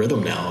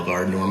rhythm now of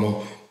our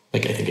normal,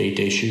 like I think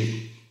 8-day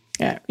shoot.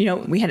 Yeah.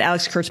 We had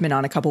Alex Kurtzman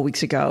on a couple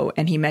weeks ago,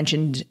 and he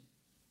mentioned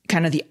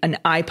kind of an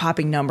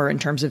eye-popping number in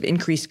terms of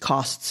increased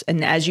costs.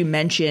 And as you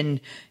mentioned,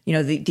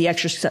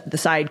 the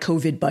side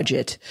COVID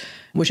budget,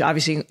 which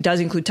obviously does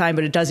include time,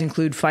 but it does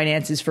include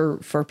finances for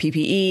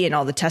PPE and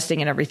all the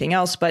testing and everything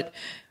else. But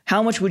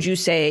how much would you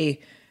say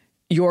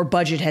your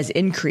budget has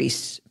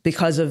increased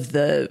because of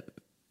the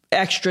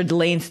extra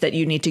lengths that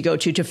you need to go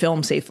to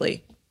film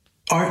safely?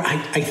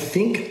 I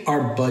think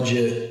our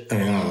budget, I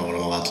don't know what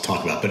I'm allowed to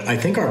talk about, but I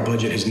think our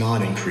budget has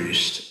not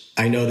increased.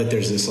 I know that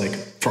there's this, like,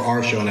 for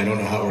our show, and I don't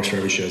know how it works for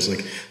every show, it's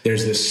like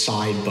there's this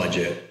side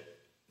budget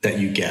that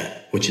you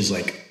get, which is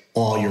like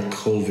all your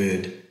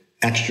COVID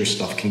extra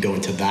stuff can go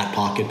into that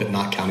pocket, but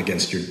not count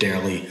against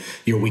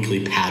your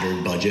weekly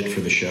pattern budget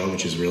for the show,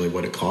 which is really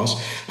what it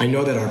costs. I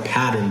know that our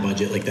pattern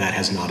budget like that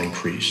has not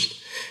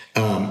increased.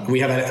 We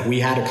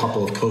had a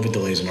couple of COVID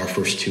delays in our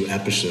first 2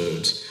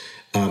 episodes.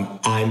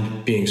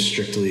 I'm being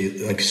strictly,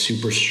 like,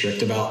 super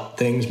strict about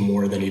things,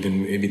 more than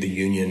even maybe the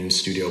union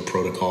studio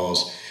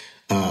protocols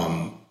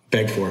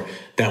beg for,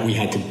 that we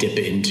had to dip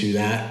into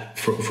that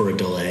for a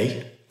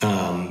delay.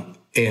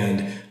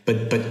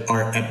 But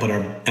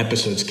our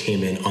episodes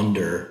came in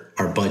under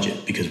our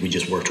budget because we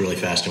just worked really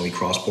fast and we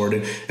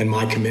cross-boarded. And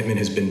my commitment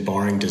has been,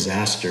 barring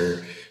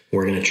disaster,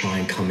 we're going to try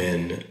and come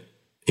in,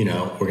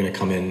 we're going to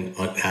come in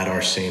at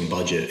our same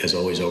budget as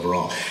always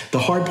overall. The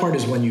hard part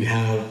is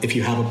if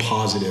you have a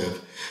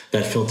positive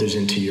that filters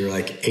into your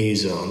like A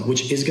zone,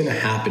 which is going to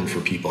happen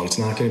for people. And it's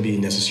not going to be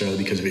necessarily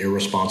because of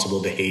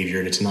irresponsible behavior.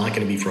 And it's not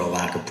going to be for a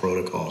lack of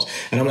protocols.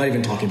 And I'm not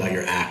even talking about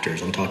your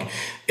actors. I'm talking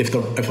if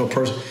a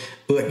person,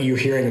 you're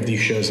hearing of these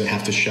shows that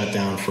have to shut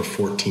down for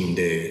 14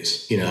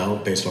 days,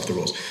 based off the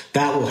rules,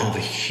 that will have a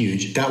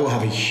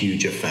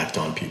huge effect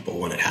on people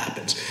when it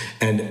happens.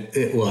 And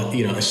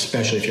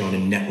especially if you're on a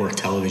network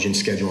television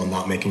schedule and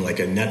not making like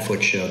a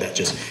Netflix show that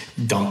just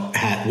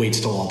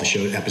waits till all the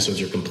show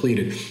episodes are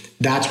completed.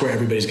 That's where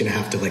everybody's going to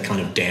have to like kind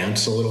of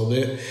dance a little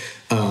bit.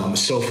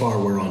 So far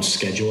we're on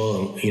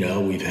schedule.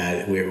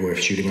 We're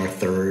shooting our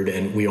 3rd,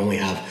 and we only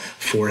have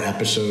 4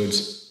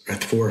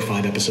 or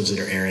 5 episodes that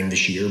are airing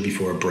this year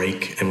before a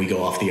break, and we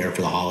go off the air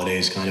for the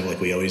holidays, kind of like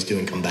we always do,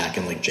 and come back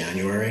in like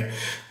January.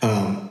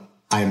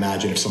 I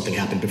imagine if something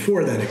happened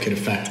before then, it could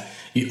affect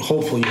you.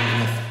 Hopefully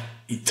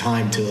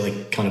time to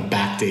like kind of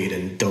backdate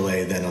and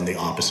delay than on the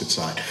opposite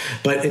side.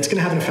 But it's going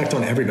to have an effect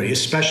on everybody,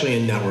 especially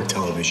in network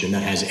television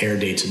that has air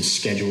dates and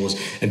schedules,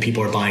 and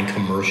people are buying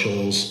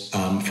commercials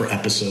for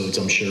episodes,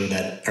 I'm sure,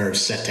 that are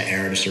set to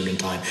air at a certain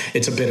time.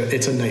 It's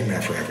a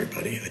nightmare for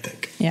everybody, I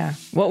think. Yeah.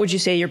 What would you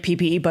say your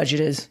PPE budget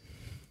is?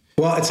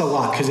 Well, it's a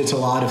lot because it's a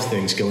lot of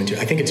things go into it.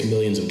 I think it's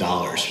millions of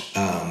dollars,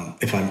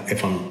 if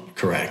I'm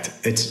correct.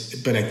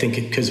 But I think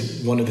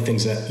because one of the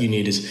things that you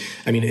need is,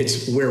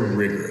 we're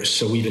rigorous.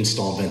 So we've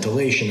installed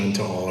ventilation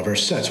onto all of our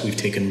sets. We've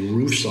taken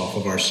roofs off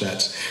of our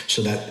sets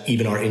so that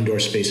even our indoor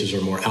spaces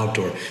are more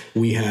outdoor.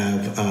 We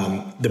have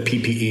the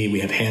PPE.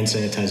 We have hand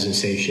sanitizing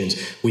stations.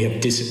 We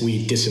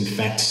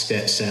disinfect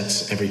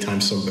sets every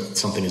time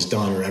something is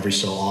done, or every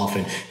so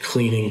often.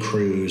 Cleaning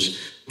crews.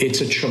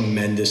 It's a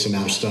tremendous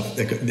amount of stuff,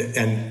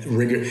 and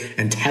rigor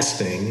and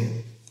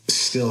testing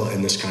still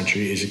in this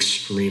country is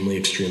extremely,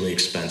 extremely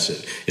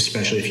expensive,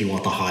 especially if you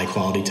want the high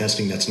quality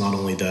testing. That's not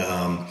only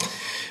the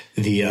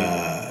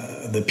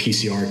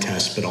PCR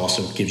test, but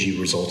also gives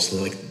you results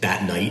like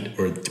that night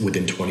or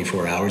within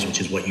 24 hours, which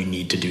is what you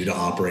need to do to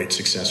operate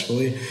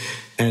successfully.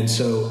 And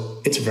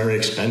so it's very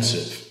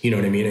expensive, you know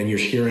what I mean? And you're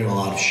hearing a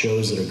lot of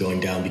shows that are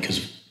going down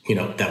because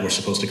that were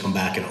supposed to come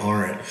back and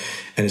aren't.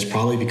 And it's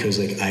probably because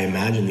I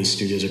imagine these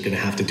studios are going to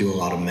have to do a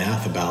lot of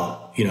math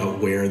about,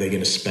 where are they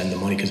going to spend the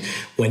money? Because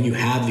when you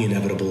have the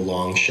inevitable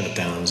long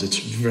shutdowns, it's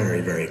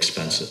very, very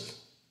expensive.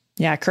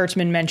 Yeah.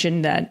 Kurtzman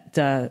mentioned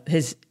that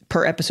his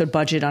per episode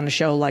budget on a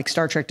show like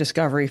Star Trek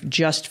Discovery,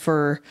 just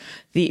for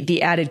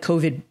the added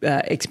COVID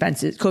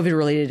expenses, COVID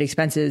related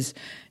expenses,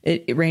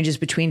 it ranges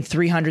between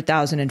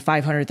 $300,000 and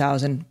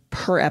 $500,000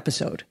 per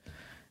episode.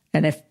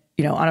 And if,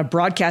 on a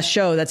broadcast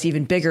show, that's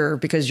even bigger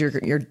because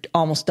you're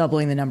almost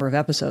doubling the number of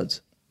episodes.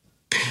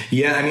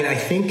 Yeah, I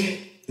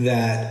think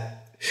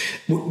that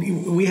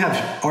we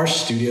have, our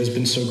studio's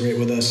been so great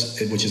with us,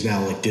 which is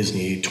now like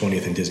Disney,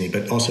 20th and Disney,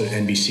 but also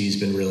NBC's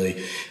been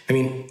really,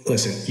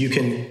 listen,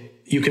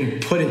 you can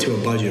put into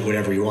a budget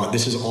whatever you want.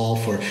 This is all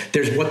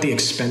there's what the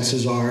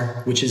expenses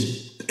are, which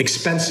is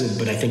expensive,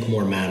 but I think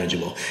more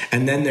manageable.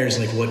 And then there's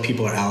what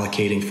people are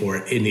allocating for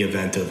in the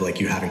event of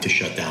you having to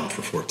shut down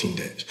for 14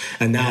 days.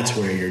 And that's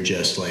where you're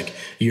just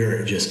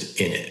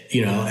in it,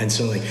 And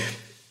so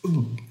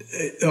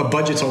a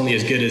budget's only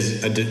as good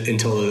as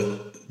until a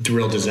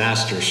real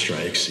disaster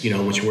strikes,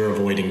 which we're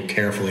avoiding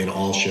carefully, and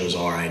all shows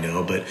are, I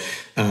know. But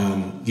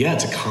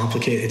it's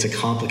a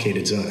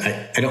complicated zone.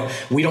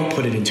 We don't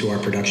put it into our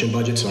production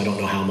budget, so I don't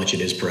know how much it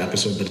is per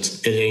episode, but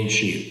it ain't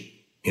cheap.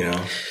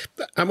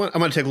 I'm going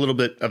to take a little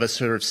bit of a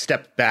sort of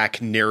step back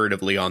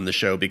narratively on the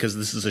show, because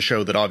this is a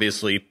show that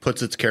obviously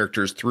puts its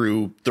characters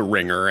through the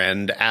ringer.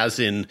 And as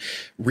in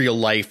real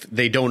life,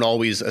 they don't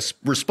always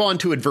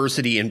respond to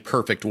adversity in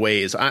perfect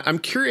ways. I'm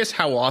curious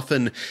how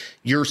often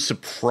you're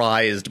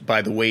surprised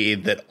by the way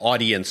that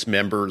audience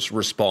members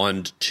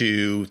respond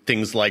to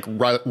things like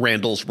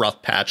Randall's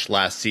rough patch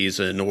last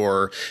season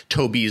or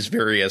Toby's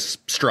various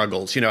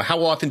struggles.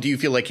 How often do you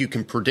feel like you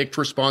can predict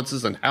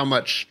responses, and how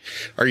much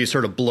are you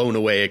sort of blown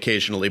away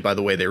occasionally by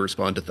the way they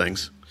respond to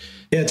things?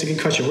 Yeah, it's a good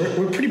question.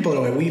 We're pretty blown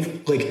away.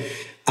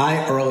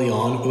 Early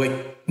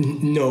on,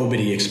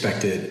 nobody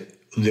expected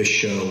this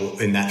show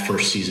in that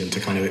first season to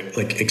kind of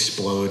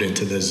explode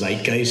into the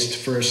zeitgeist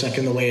for a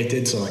second the way it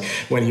did. So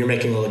when you're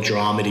making a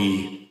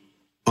dramedy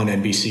on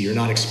NBC, you're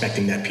not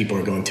expecting that people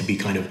are going to be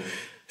kind of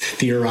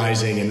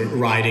theorizing and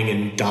riding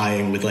and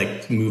dying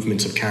with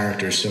movements of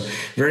characters. So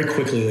very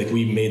quickly,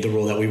 we made the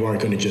rule that we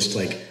weren't going to just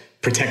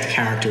protect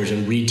characters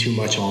and read too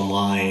much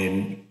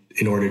online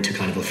in order to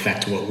kind of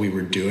affect what we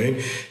were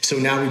doing. So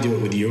now we do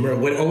it with humor.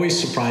 What always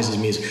surprises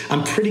me is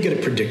I'm pretty good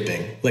at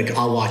predicting.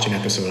 I'll watch an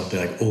episode, I'll be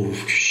like, oh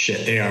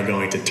shit, they are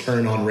going to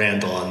turn on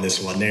Randall on this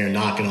one. They are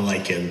not going to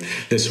like him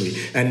this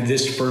week. And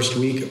this first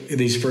week,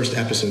 these first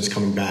episodes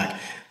coming back,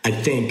 I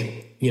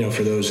think,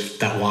 for those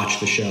that watch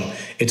the show,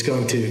 there's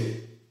going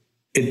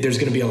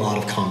to be a lot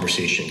of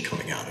conversation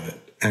coming out of it.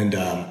 And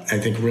I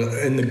think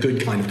in the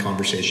good kind of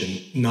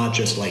conversation, not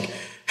just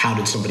how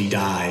did somebody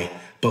die,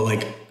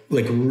 but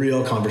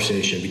real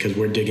conversation, because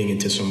we're digging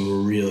into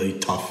some really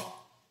tough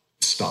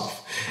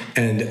stuff.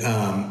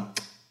 And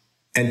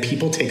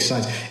people take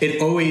sides.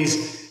 It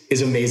always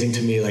is amazing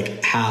to me,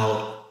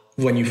 how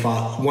when you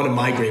fought, one of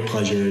my great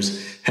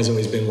pleasures has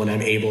always been when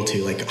I'm able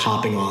to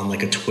hopping on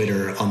a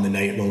Twitter on the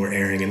night when we're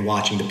airing and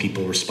watching the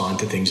people respond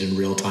to things in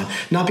real time.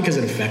 Not because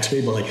it affects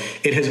me, but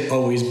it has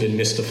always been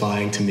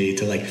mystifying to me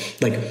to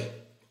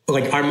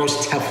our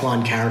most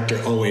Teflon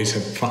character always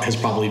has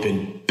probably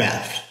been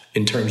Beth.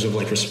 In terms of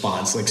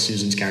response,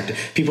 Susan's character,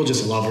 people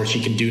just love her.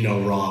 She can do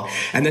no wrong.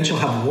 And then she'll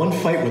have one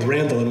fight with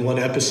Randall in one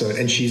episode,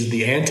 and she's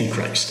the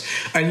Antichrist.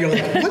 And you're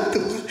like,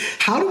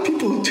 how do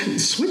people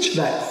switch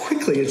that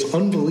quickly? It's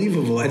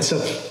unbelievable. And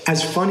so,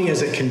 as funny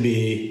as it can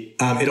be,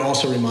 it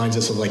also reminds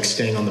us of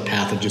staying on the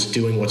path of just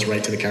doing what's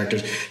right to the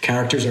characters.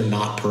 Characters are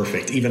not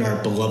perfect. Even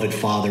our beloved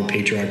father,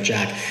 Patriarch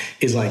Jack,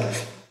 is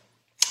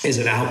is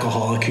an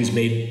alcoholic who's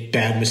made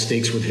bad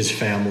mistakes with his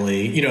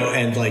family, you know,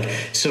 and like,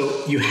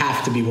 so you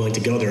have to be willing to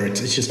go there.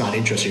 It's just not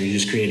interesting. You're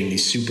just creating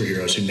these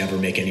superheroes who never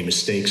make any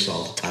mistakes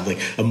all the time, like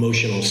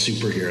emotional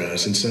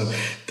superheroes. And so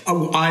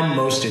I'm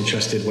most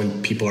interested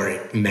when people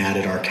are mad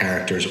at our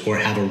characters or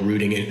have a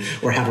rooting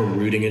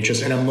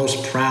interest. And I'm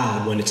most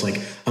proud when it's like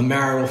a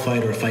marital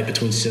fight or a fight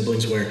between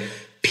siblings where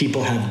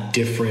people have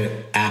different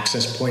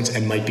access points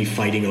and might be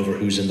fighting over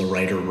who's in the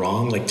right or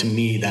wrong. Like, to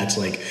me, that's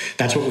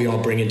what we all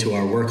bring into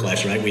our work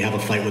lives, right? We have a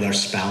fight with our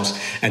spouse,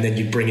 and then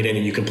you bring it in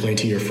and you complain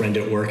to your friend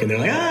at work, and they're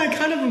like, I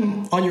kind of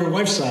am on your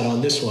wife's side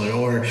on this one.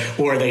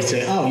 Or they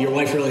say, oh, your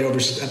wife really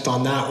overstepped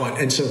on that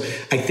one. And so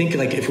I think,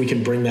 like, if we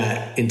can bring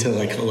that into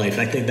like life,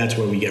 I think that's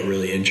where we get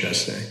really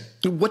interesting.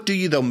 What do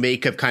you, though,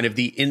 make of kind of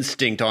the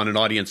instinct on an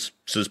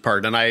audience's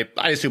part? And I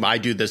assume I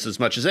do this as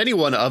much as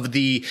anyone, of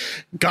the,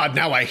 God,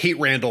 now I hate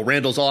Randall.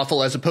 Randall's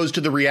awful, as opposed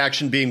to the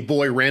reaction being,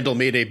 boy, Randall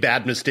made a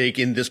bad mistake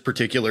in this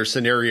particular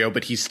scenario,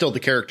 but he's still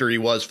the character he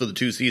was for the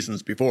 2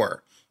 seasons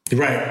before.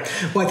 Right.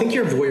 Well, I think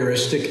you're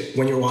voyeuristic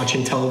when you're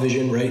watching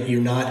television, right?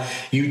 You're not,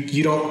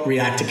 you don't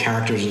react to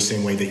characters the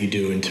same way that you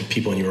do into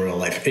people in your real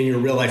life. In your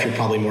real life, you're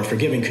probably more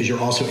forgiving because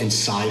you're also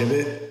inside of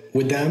it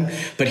with them.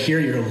 But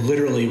here you're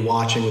literally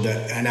watching with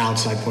an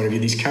outside point of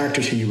view. These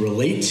characters who you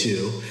relate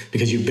to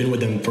because you've been with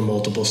them for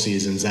multiple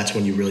seasons, that's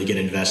when you really get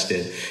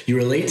invested. You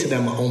relate to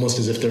them almost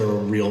as if they're a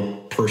real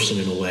person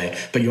in a way,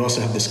 but you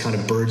also have this kind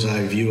of bird's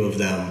eye view of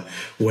them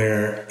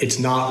where it's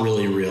not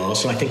really real.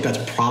 So I think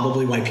that's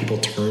probably why people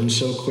turn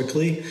so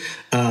quickly,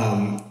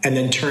 and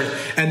then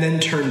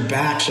turn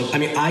back. So, I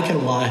mean, I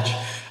can watch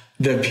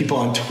the people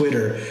on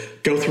Twitter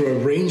go through a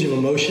range of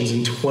emotions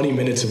in 20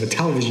 minutes of a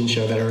television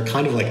show that are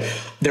kind of like,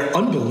 they're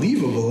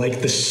unbelievable.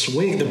 Like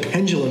the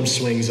pendulum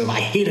swings of,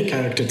 I hate a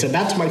character, to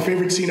that's my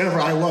favorite scene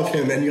ever, I love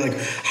him. And you're like,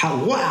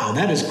 wow,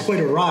 that is quite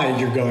a ride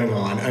you're going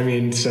on. I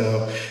mean,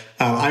 so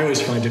I always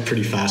find it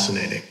pretty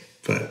fascinating.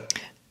 But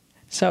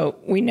so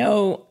we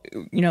know,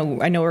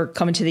 I know we're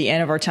coming to the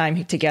end of our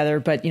time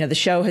together, but, the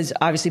show has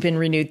obviously been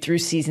renewed through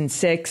season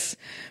 6,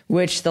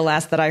 which the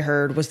last that I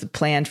heard was the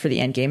plan for the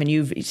end game. And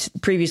you've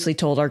previously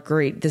told our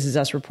great This Is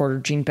Us reporter,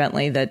 Gene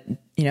Bentley, that,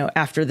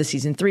 after the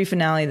season 3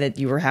 finale that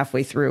you were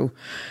halfway through.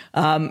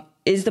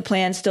 Is the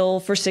plan still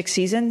for 6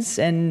 seasons?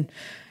 And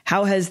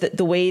how has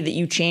the way that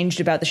you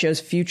changed about the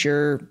show's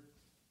future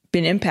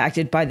been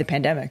impacted by the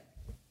pandemic?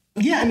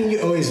 Yeah, I mean,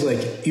 you always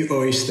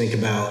think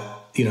about,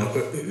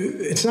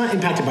 it's not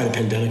impacted by the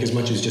pandemic as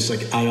much as just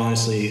like, I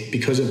honestly,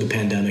 because of the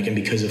pandemic and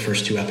because the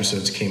first 2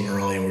 episodes came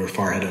early and we were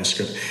far ahead on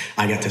script,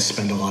 I got to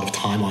spend a lot of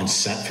time on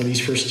set for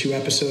these first 2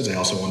 episodes. I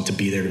also wanted to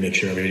be there to make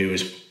sure everybody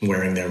was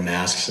wearing their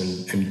masks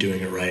and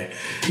doing it right.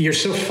 You're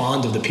so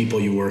fond of the people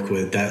you work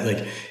with that,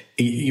 like,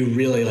 you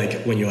really,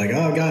 like, when you're like,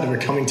 oh God, we're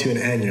coming to an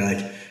end, you're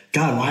like,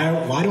 God,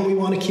 why don't we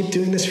want to keep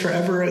doing this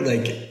forever?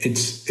 Like,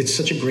 it's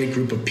such a great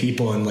group of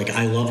people, and like,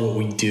 I love what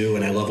we do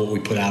and I love what we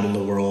put out in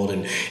the world.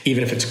 And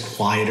even if it's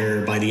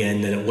quieter by the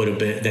end than it would have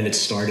been, than it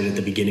started at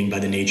the beginning by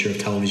the nature of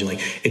television,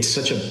 like, it's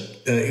such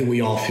we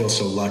all feel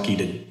so lucky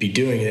to be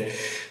doing it.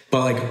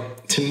 But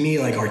like, to me,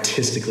 like,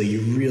 artistically,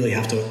 you really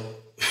have to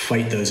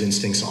fight those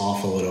instincts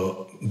off a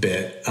little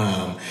bit.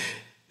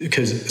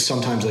 Because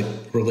sometimes, like,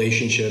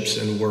 relationships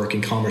and work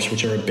and commerce,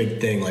 which are a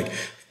big thing, like,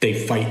 they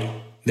fight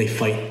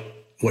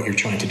what you're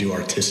trying to do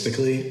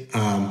artistically.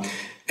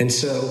 And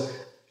so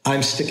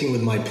I'm sticking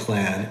with my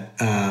plan,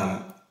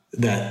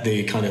 that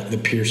the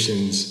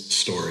Pearsons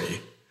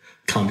story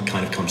kind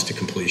of comes to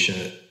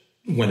completion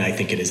when I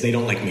think it is. They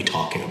don't like me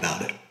talking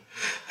about it.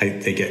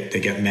 They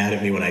get mad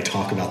at me when I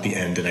talk about the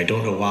end, and I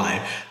don't know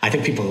why. I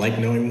think people like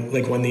knowing,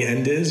 like, when the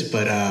end is,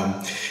 but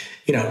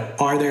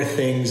are there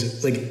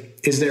things, like,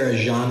 is there a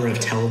genre of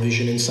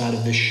television inside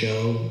of this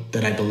show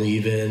that I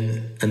believe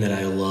in and that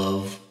I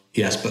love?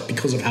 Yes, but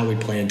because of how we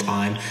plan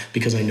time,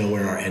 because I know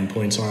where our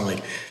endpoints are,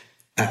 like,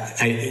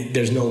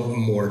 there's no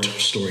more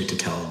story to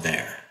tell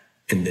there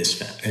in this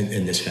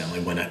family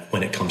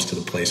when it comes to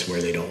the place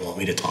where they don't want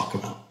me to talk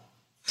about.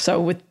 So,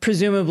 with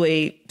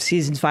presumably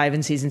season 5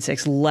 and season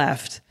 6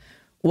 left,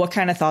 what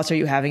kind of thoughts are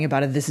you having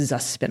about a This Is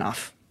Us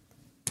spinoff?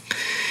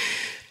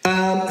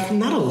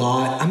 Not a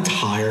lot. I'm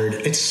tired.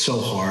 It's so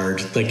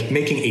hard. Like,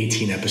 making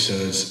 18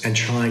 episodes and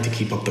trying to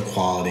keep up the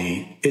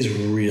quality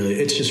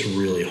it's just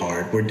really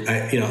hard.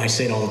 I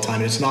say it all the time,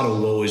 and it's not a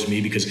woe is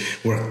me because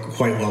we're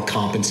quite well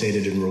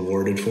compensated and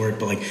rewarded for it.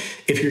 But like,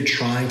 if you're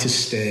trying to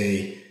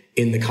stay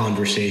in the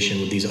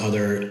conversation with these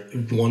other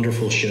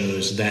wonderful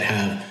shows that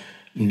have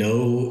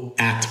no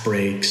act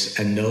breaks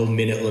and no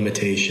minute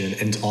limitation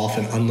and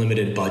often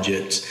unlimited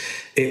budgets,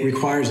 it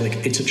requires,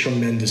 like, it's a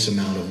tremendous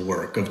amount of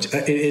work.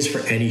 It is for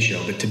any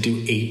show, but to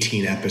do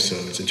 18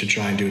 episodes and to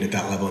try and do it at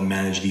that level and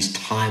manage these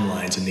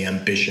timelines and the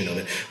ambition of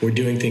it. We're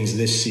doing things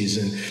this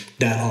season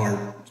that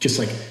are just,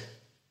 like,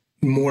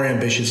 more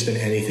ambitious than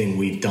anything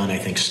we've done, I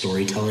think,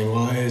 storytelling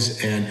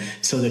wise. And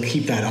so to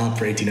keep that up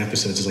for 18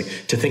 episodes is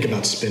like, to think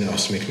about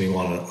spin-offs makes me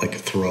want to, like,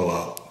 throw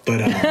up.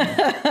 But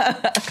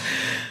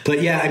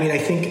but yeah, I mean, I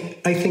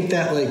think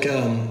that,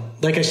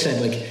 like I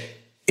said, like,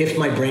 if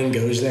my brain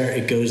goes there,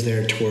 it goes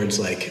there towards,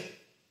 like,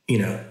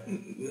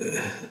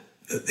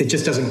 it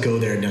just doesn't go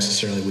there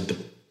necessarily with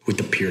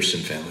the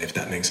Pearson family, if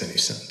that makes any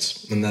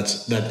sense. And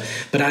that's that.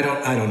 But I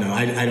don't know.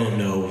 I don't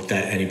know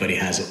that anybody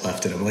has it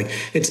left in them. Like,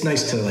 it's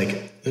nice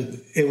to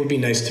it would be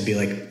nice to be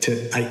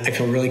I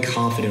feel really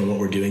confident in what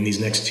we're doing these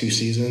next 2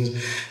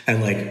 seasons.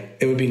 And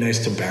it would be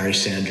nice to Barry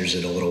Sanders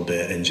it a little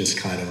bit and just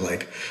kind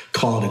of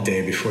call it a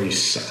day before you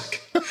suck.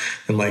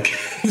 And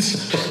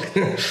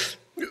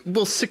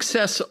well,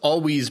 success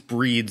always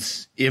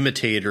breeds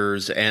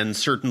imitators. And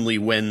certainly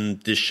when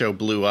this show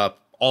blew up,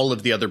 all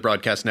of the other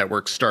broadcast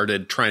networks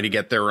started trying to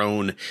get their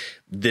own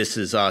This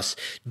Is Us.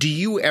 Do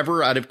you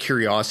ever, out of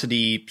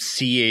curiosity,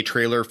 see a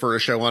trailer for a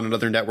show on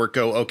another network,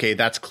 go, okay,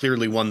 that's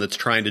clearly one that's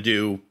trying to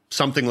do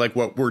something like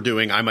what we're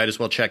doing, I might as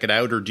well check it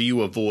out? Or do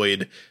you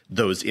avoid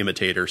those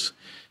imitators?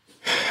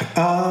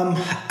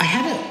 I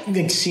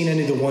haven't seen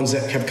any of the ones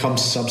that have come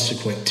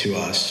subsequent to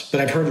us, but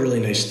I've heard really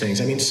nice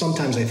things. I mean,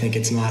 sometimes I think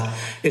it's not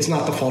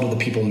the fault of the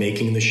people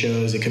making the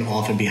shows. It can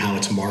often be how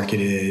it's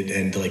marketed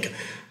and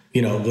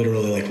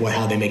literally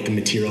how they make the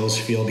materials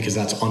feel, because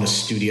that's on a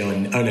studio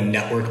and on a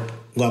network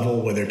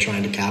level where they're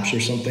trying to capture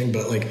something.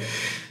 But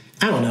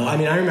I don't know. I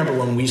mean, I remember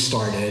when we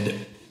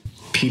started,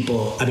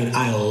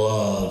 I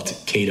loved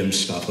Kadam's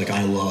stuff.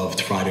 I loved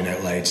Friday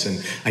Night Lights,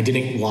 and I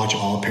didn't watch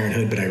all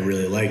Parenthood, but I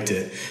really liked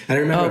it. And I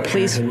remember,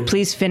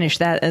 please finish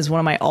that as one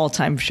of my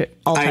all-time shows.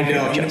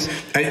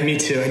 Me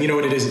too. And you know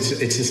what it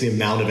is? It's just the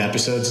amount of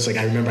episodes. It's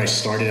I remember I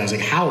started, I was like,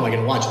 how am I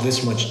going to watch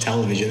this much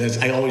television?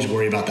 I always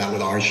worry about that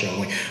with our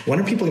show. When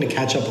are people going to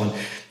catch up on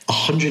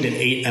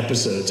 108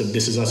 episodes of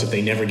This Is Us if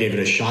they never gave it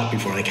a shot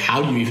before?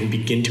 How do you even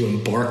begin to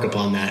embark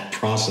upon that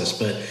process?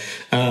 But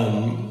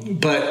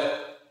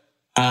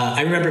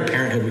I remember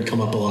Parenthood would come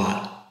up a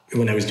lot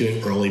when I was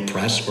doing early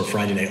press, or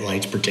Friday Night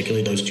Lights,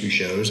 particularly those 2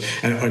 shows.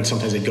 And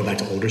sometimes I'd go back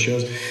to older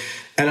shows.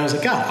 And I was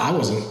like, God, I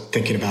wasn't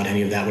thinking about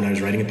any of that when I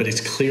was writing it, but it's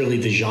clearly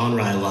the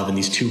genre I love and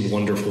these 2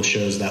 wonderful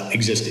shows that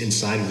exist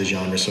inside of the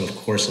genre. So of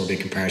course there'll be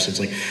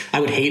comparisons. I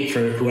would hate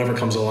for whoever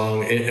comes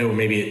along, or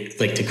maybe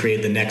to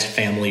create the next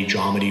family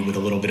dramedy with a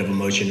little bit of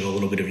emotion and a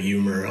little bit of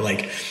humor.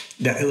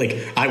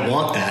 I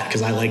want that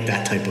because I like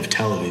that type of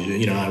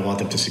television. I want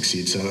them to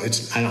succeed. So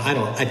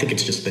I think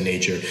it's just the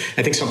nature.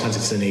 I think sometimes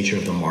it's the nature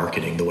of the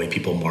marketing, the way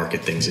people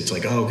market things. It's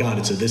oh God,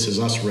 it's a This Is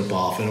Us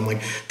ripoff. And I'm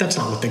like, that's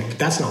not what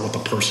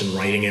the person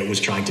writing it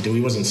was trying to do. He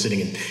wasn't sitting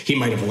and he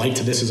might have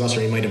liked This Is Us,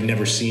 or he might have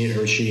never seen it,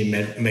 or she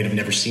might have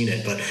never seen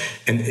it,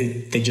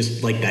 they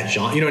just like that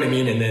genre. You know what I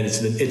mean? And then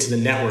it's the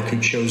network who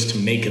chose to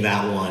make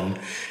that one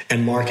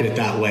and market it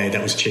that way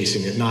that was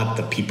chasing it, not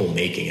the people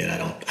making it. I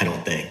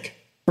don't think.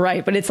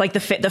 Right, but it's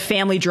the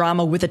family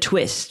drama with a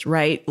twist,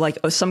 right?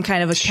 Some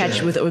kind of a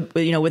catch with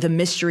a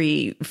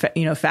mystery,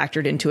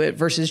 factored into it,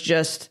 versus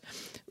just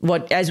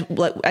what, as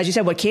you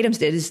said, what Kadam's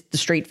did is the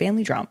straight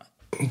family drama.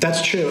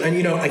 That's true.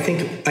 And, I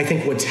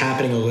think what's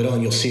happening a little,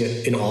 and you'll see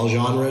it in all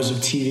genres of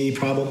TV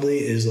probably,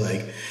 is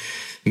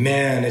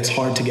man, it's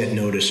hard to get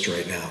noticed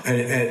right now.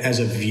 And as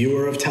a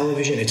viewer of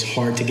television, it's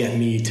hard to get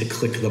me to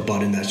click the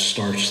button that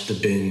starts the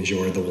binge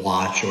or the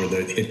watch or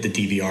hit the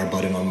DVR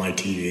button on my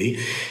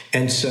TV.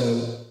 And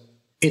so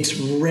it's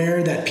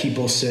rare that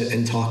people sit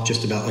and talk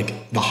just about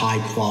the high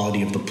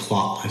quality of the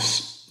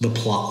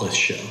plotless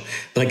show,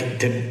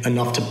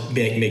 enough to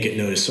make it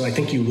noticed. So I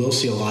think you will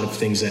see a lot of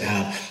things that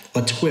have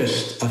a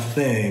twist, a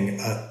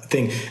thing,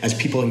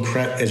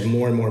 as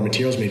more and more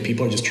materials made,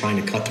 people are just trying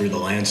to cut through the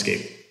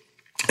landscape.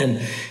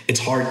 And it's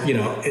hard,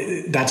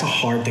 that's a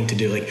hard thing to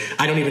do.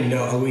 I don't even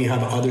know, we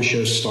have other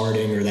shows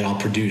starting, or that I'll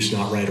produce,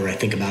 not write, or I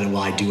think about it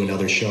while I do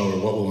another show, or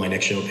what will my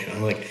next show be?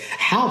 I'm like,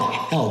 how the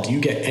hell do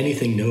you get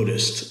anything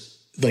noticed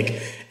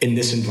in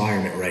this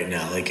environment right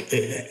now?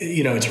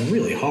 It's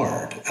really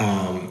hard.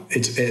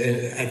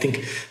 I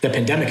think the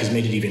pandemic has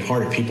made it even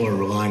harder. People are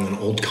relying on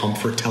old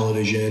comfort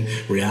television,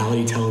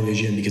 reality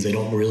television, because they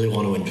don't really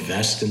want to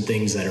invest in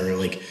things that are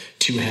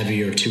too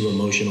heavy or too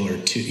emotional or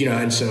too,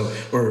 and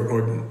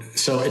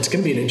so it's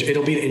going to be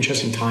it'll be an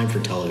interesting time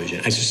for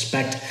television. I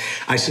suspect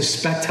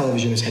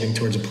television is heading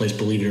towards a place,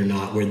 believe it or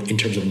not, where in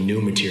terms of new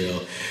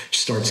material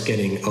starts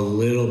getting a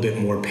little bit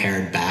more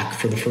pared back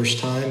for the first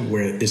time,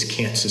 where this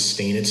can't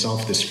sustain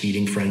itself, this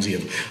feeding frenzy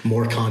of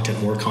more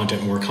content, more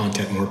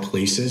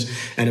places.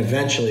 And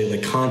eventually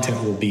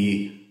content will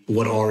be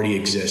what already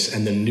exists,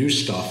 and the new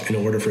stuff, in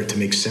order for it to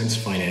make sense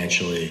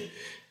financially,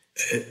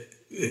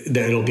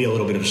 it'll be a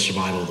little bit of a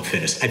survival of the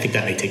fittest. I think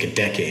that may take a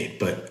decade,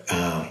 but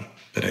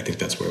I think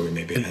that's where we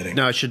may be heading.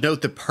 Now, I should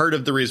note that part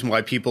of the reason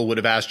why people would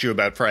have asked you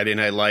about Friday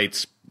Night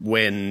Lights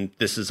when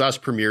This Is Us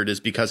premiered is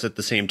because at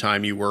the same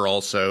time you were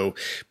also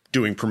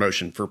doing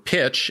promotion for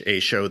Pitch, a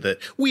show that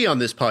we on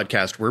this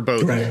podcast were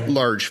both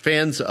large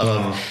fans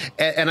of.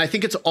 And I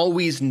think it's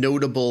always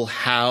notable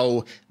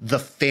how the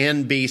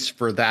fan base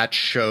for that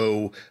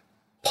show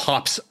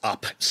pops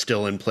up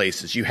still in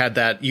places. You had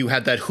that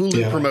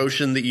Hulu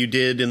promotion that you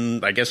did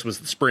in, I guess it was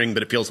the spring,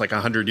 but it feels like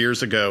 100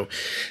 years ago,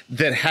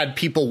 that had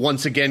people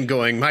once again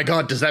going, my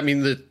God, does that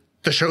mean that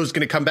the show's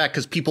going to come back?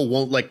 Because people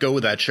won't let go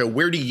of that show.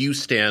 Where do you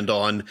stand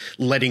on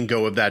letting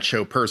go of that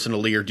show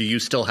personally, or do you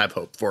still have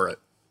hope for it?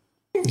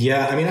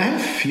 Yeah, I mean, I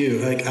have a few,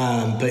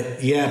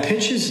 but yeah,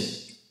 Pitch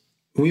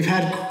we've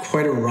had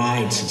quite a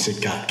ride since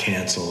it got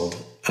canceled,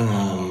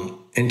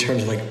 in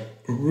terms of like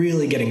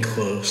really getting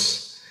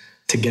close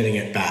to getting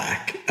it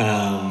back.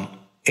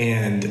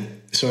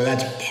 And so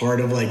that's part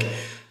of like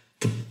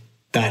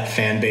that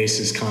fan base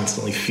is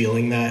constantly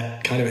feeling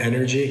that kind of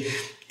energy.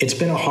 It's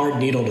been a hard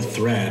needle to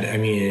thread. I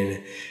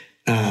mean,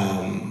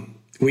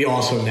 we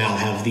also now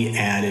have the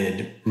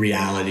added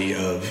reality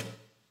of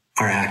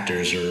our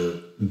actors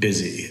are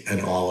busy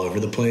and all over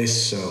the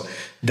place. So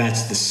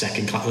that's the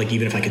second, like,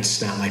 even if I could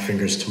snap my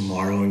fingers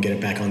tomorrow and get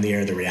it back on the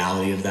air, the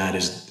reality of that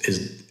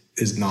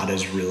is not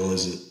as real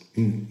as it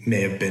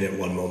may have been at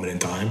one moment in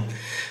time.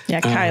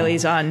 Yeah,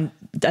 Kylie's on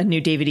a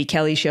new David E.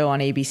 Kelly show on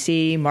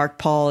ABC. Mark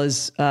Paul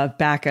is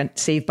back on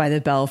Saved by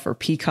the Bell for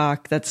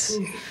Peacock. That's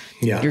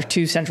your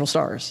two central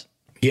stars.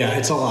 Yeah,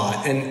 it's a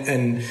lot.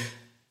 And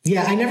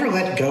yeah, I never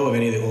let go of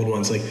any of the old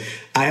ones. Like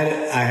I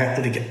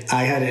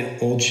had an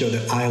old show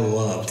that I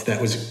loved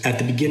that was at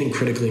the beginning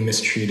critically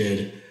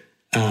mistreated,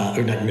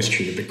 or not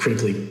mistreated, but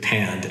critically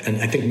panned,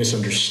 and I think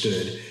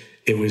misunderstood.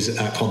 It was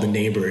called The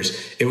Neighbors.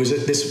 It was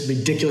this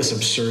ridiculous,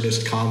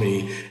 absurdist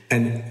comedy,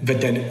 but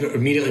then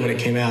immediately when it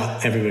came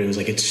out, everybody was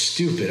like, "It's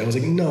stupid." I was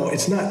like, "No,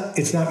 it's not.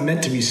 It's not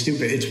meant to be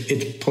stupid.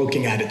 It's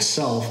poking at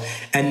itself."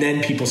 And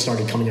then people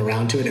started coming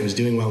around to it. It was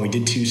doing well. We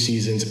did 2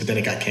 seasons, but then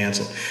it got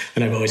canceled.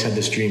 And I've always had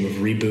this dream of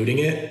rebooting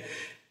it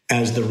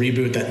as the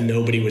reboot that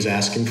nobody was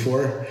asking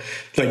for,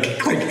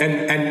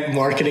 and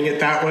marketing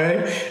it that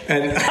way.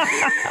 And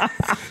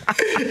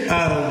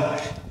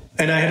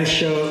and I had a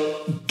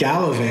show,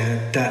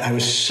 Gallivant, that I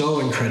was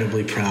so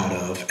incredibly proud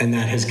of, and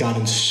that has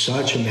gotten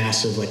such a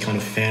massive kind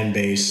of fan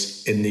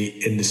base in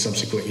the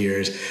subsequent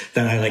years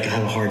that I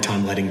have a hard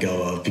time letting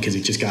go of, because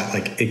it just got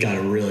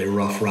a really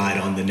rough ride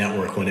on the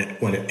network when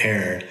it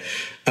aired.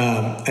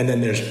 And then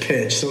there's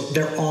Pitch, so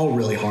they're all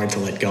really hard to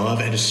let go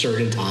of. At a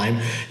certain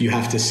time, you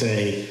have to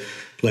say,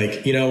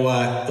 you know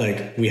what,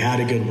 we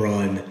had a good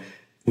run.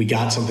 We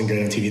got something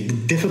great on TV.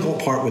 The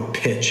difficult part with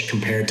Pitch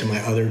compared to my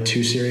other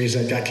 2 series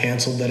that got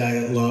canceled that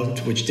I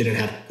loved, which didn't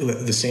have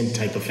the same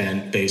type of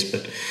fan base,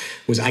 but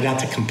was I got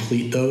to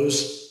complete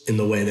those in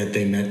the way that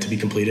they meant to be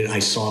completed. I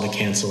saw the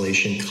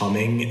cancellation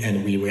coming,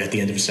 and we were at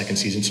the end of the 2nd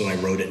season, so I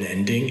wrote an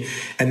ending.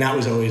 And that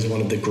was always one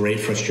of the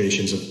great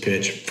frustrations of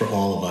Pitch for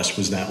all of us,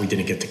 was that we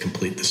didn't get to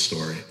complete the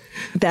story.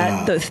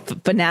 That the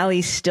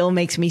finale still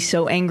makes me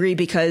so angry,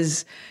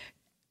 because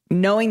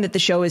knowing that the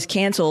show is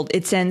canceled,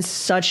 it sends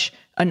such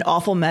an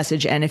awful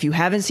message. And if you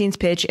haven't seen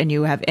Pitch and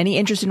you have any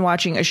interest in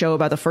watching a show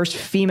about the first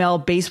female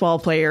baseball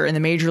player in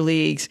the major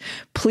leagues,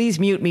 please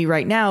mute me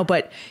right now.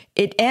 But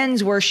it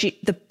ends where she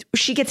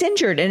gets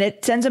injured, and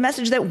it sends a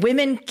message that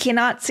women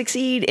cannot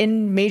succeed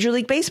in Major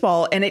League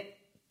Baseball. And it,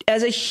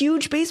 as a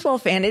huge baseball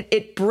fan,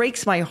 it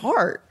breaks my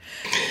heart.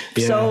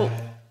 Yeah. So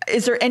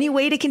is there any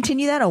way to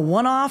continue that? A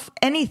one-off,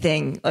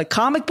 anything, a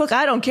comic book?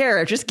 I don't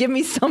care. Just give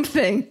me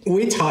something.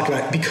 We talk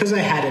about, because I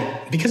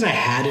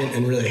hadn't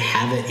and really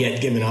haven't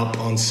yet given up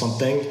on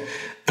something.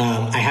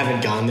 I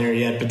haven't gone there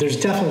yet, but there's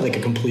definitely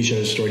a completion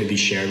of the story to be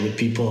shared with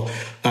people.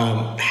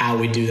 How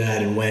we do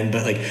that and when,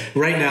 but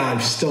right now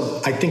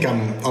I think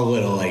I'm a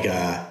little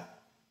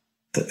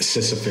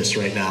Sisyphus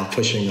right now,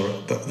 pushing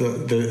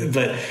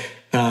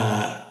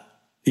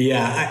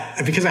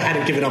because I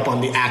hadn't given up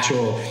on the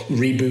actual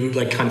reboot,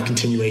 kind of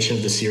continuation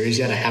of the series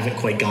yet. I haven't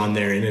quite gone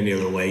there in any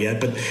other way yet,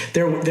 but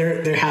there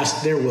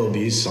will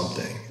be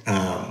something.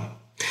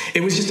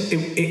 It was just,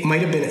 it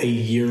might have been a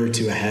year or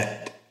 2 ahead.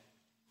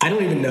 I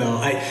don't even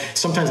know.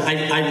 Sometimes I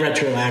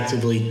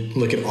retroactively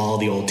look at all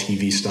the old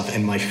TV stuff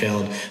and my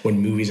failed, when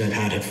movies I've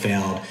had have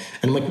failed.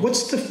 And I'm like,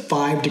 what's the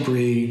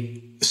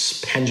 5-degree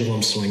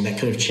pendulum swing that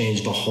could have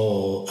changed the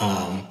whole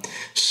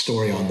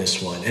story on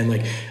this one?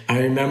 And I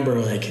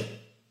remember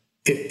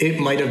it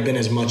might have been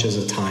as much as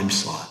a time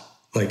slot,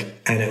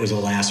 and it was a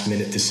last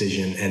minute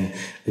decision. And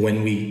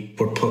when we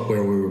were put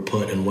where we were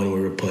put and when we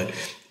were put,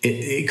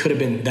 it could have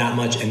been that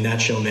much. And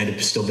that show may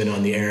have still been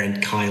on the air.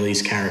 And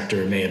Kylie's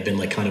character may have been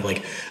a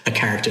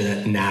character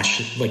that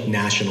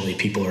nationally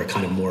people are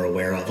kind of more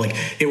aware of.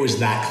 It was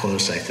that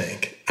close, I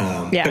think.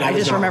 But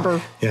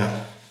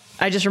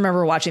I just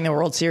remember watching the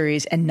World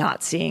Series and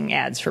not seeing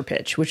ads for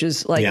Pitch, which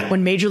is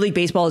when Major League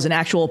Baseball is an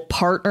actual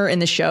partner in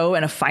the show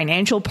and a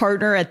financial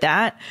partner at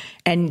that,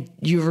 and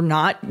you're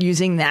not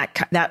using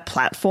that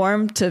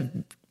platform to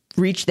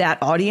reach that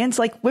audience.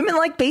 Women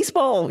like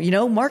baseball,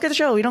 market the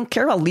show. We don't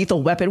care about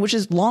Lethal Weapon, which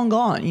is long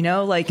gone,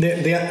 anyway.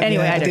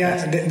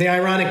 The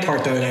ironic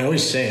part, though, and I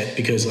always say it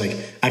because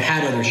I've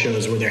had other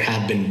shows where there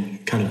have been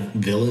kind of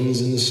villains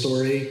in the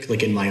story,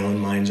 in my own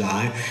mind's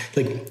eye,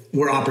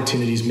 where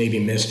opportunities may be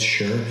missed,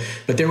 sure,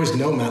 but there was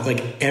no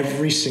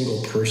every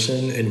single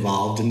person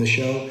involved in the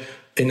show,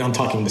 and I'm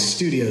talking the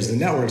studios, the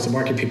networks, the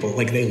market people,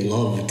 they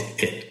loved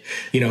it.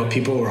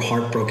 People were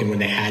heartbroken when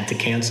they had to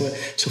cancel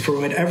it. So for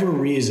whatever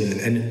reason,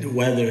 and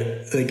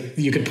whether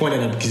you could point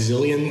out a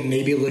gazillion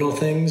maybe little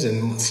things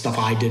and stuff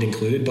I did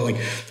included, but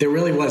there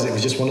really was. It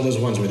was just one of those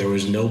ones where there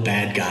was no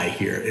bad guy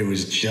here. It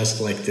was just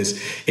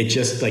this. It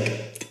just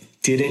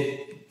didn't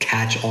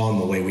catch on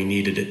the way we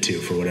needed it to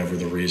for whatever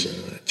the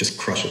reason. It just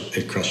crushed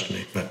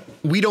me. But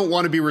we don't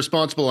want to be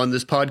responsible on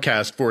this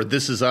podcast for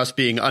This Is Us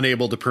being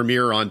unable to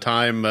premiere on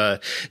time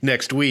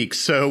next week.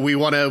 So we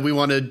want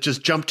to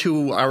just jump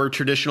to our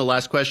traditional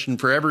last question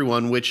for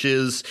everyone, which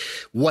is,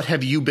 what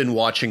have you been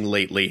watching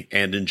lately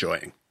and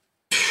enjoying?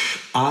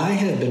 I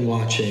have been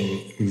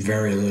watching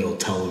very little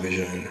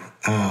television.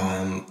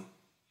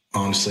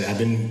 Honestly,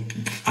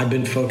 I've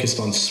been focused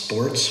on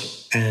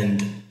sports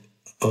and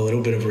a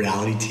little bit of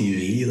reality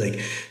TV, like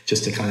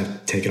just to kind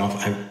of take it off.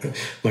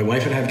 My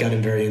wife and I have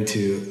gotten very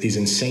into these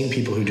insane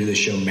people who do this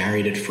show,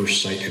 Married at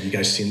First Sight. Have you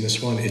guys seen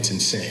this one? It's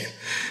insane.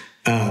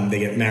 They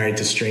get married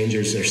to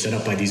strangers. They're set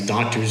up by these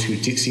doctors who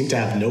seem to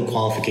have no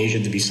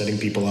qualification to be setting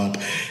people up.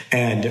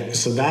 And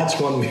so that's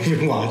one we've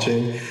been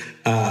watching.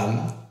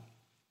 I've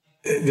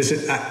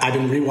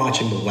been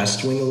rewatching The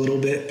West Wing a little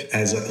bit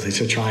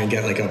to try and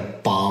get like a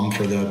balm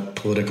for the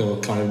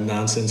political kind of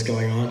nonsense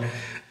going on.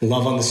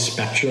 Love on the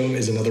Spectrum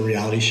is another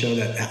reality show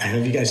that,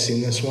 have you guys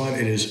seen this one?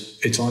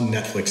 It's on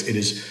Netflix. It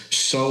is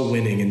so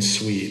winning and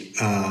sweet.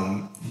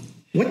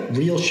 What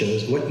real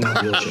shows,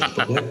 not real shows,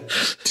 but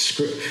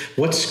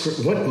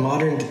what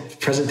modern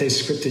present day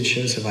scripted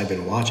shows have I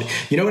been watching?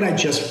 You know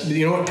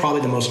what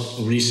probably the most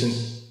recent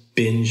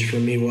binge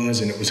for me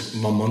was, and it was a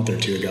month or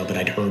two ago, but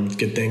I'd heard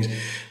good things,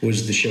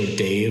 was the show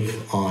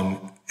Dave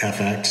on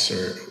FX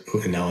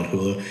or now on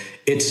Hulu.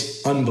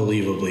 It's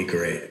unbelievably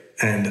great.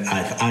 And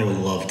I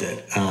loved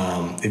it.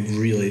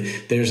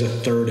 There's a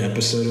third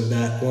episode of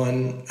that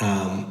one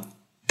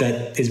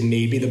that is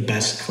maybe the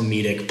best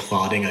comedic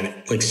plotting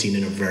I've seen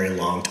in a very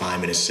long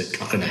time in a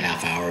sitcom, in a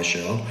half-hour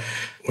show.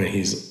 When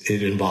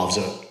it involves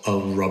a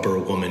rubber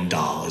woman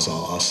doll, is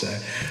all I'll say.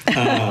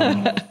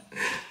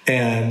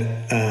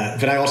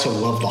 But I also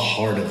love the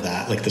heart of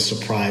that, like the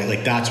surprise,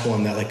 like that's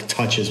one that like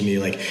touches me.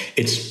 Like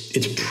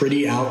it's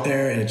pretty out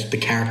there, and the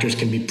characters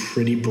can be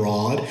pretty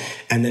broad,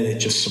 and then it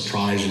just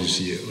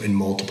surprises you in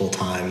multiple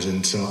times.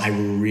 And so I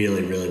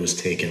really, really was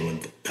taken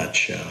with that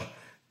show.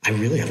 I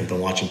really haven't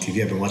been watching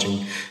TV. I've been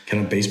watching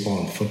kind of baseball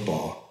and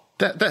football.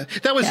 That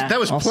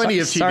was plenty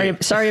of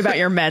TV. Sorry about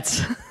your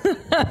Mets.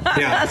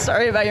 Yeah.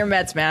 Sorry about your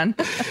Mets, man.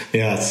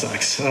 Yeah, it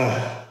sucks.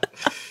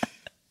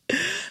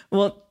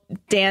 Well,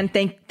 Dan,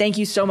 thank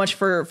you so much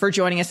for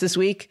joining us this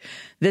week.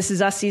 This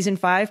Is Us Season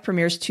 5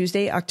 premieres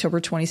Tuesday,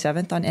 October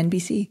 27th on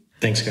NBC.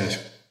 Thanks, guys.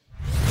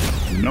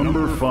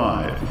 Number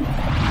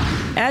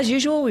 5. As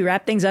usual, we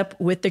wrap things up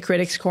with the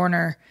Critics'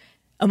 Corner.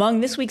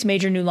 Among this week's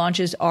major new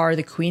launches are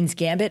The Queen's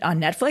Gambit on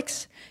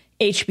Netflix.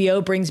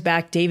 HBO brings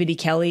back David E.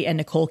 Kelley and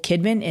Nicole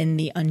Kidman in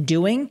The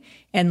Undoing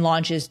and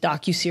launches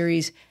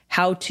docuseries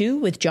How To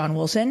with John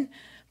Wilson.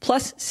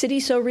 Plus, City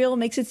So Real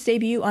makes its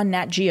debut on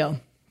Nat Geo.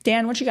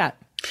 Dan, what you got?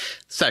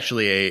 It's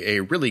actually a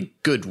really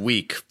good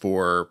week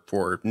for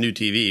new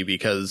TV,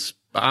 because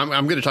I'm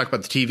going to talk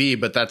about the TV,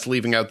 but that's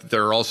leaving out that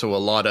there are also a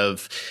lot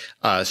of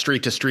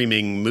straight to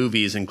streaming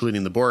movies,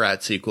 including the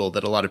Borat sequel,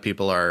 that a lot of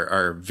people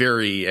are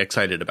very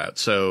excited about.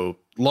 So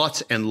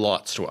lots and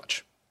lots to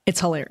watch. It's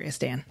hilarious,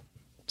 Dan.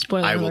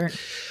 Spoiler alert.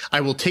 I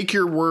will take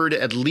your word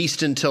at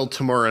least until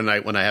tomorrow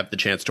night when I have the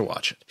chance to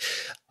watch it.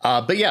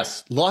 But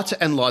yes, lots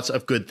and lots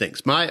of good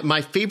things.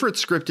 My favorite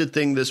scripted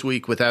thing this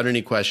week, without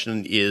any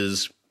question,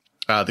 is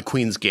The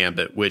Queen's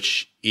Gambit,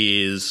 which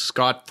is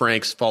Scott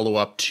Frank's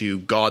follow-up to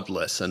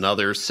Godless,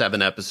 another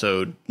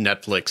 7-episode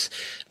Netflix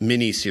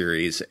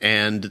miniseries.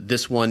 And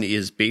this one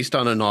is based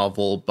on a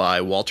novel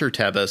by Walter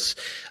Tevis,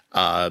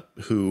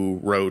 who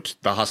wrote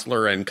The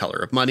Hustler and Color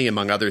of Money,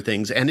 among other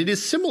things. And it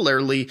is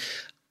similarly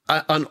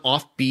an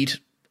offbeat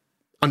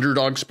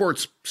underdog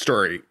sports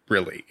story,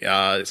 really,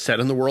 set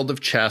in the world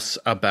of chess,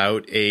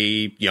 about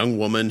a young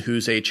woman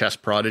who's a chess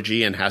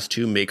prodigy and has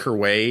to make her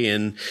way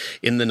in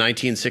the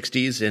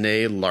 1960s in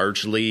a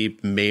largely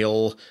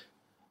male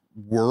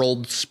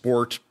world,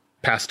 sport,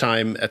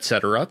 pastime,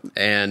 etc.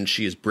 And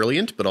she is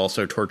brilliant, but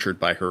also tortured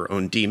by her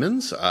own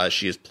demons.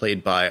 She is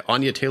played by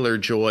Anya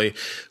Taylor-Joy,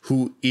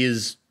 who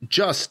is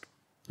just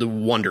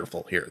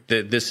wonderful here.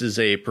 This is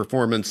a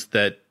performance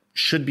that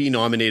should be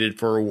nominated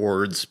for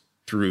awards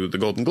through the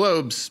Golden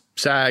Globes,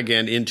 SAG,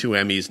 and into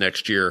Emmys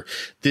next year.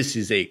 This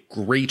is a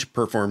great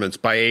performance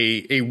by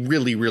a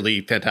really,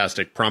 really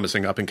fantastic,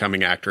 promising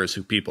up-and-coming actress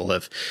who people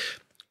have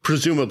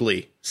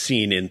presumably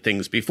seen in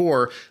things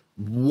before.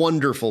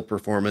 Wonderful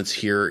performance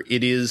here.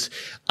 It is,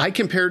 I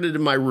compared it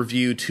in my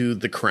review to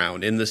The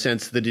Crown, in the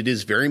sense that it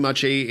is very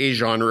much a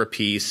genre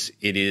piece.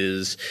 It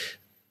is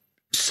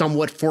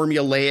somewhat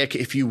formulaic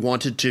if you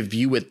wanted to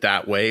view it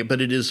that way,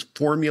 but it is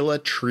formula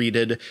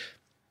treated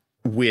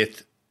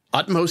with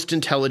utmost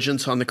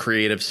intelligence on the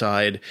creative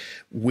side,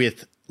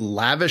 with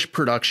lavish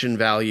production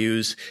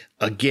values,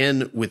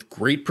 again, with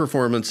great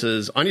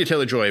performances. Anya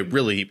Taylor-Joy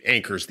really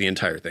anchors the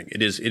entire thing.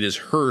 It is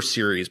her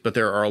series, but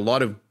there are a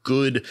lot of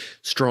good,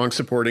 strong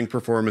supporting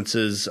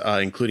performances,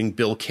 including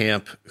Bill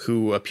Camp,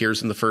 who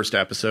appears in the first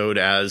episode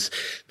as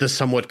the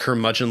somewhat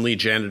curmudgeonly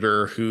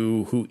janitor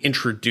who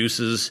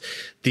introduces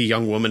the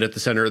young woman at the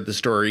center of the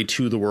story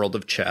to the world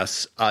of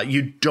chess.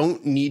 You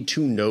don't need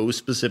to know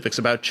specifics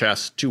about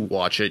chess to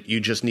watch it. You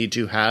just need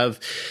to have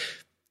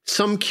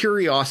some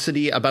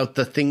curiosity about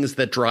the things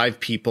that drive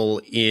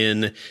people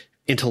in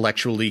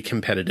intellectually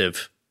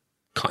competitive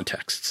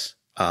contexts.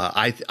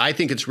 I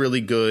think it's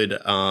really good.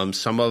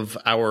 Some of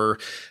our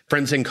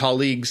friends and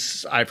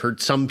colleagues, I've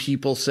heard some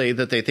people say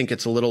that they think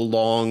it's a little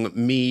long.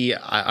 Me,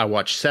 I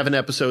watched 7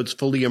 episodes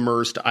fully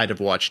immersed. I'd have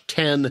watched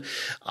 10.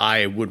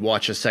 I would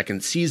watch a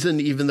second season,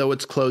 even though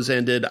it's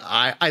close-ended.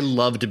 I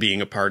loved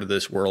being a part of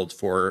this world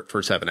for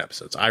 7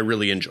 episodes. I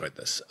really enjoyed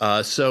this.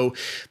 So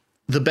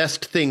the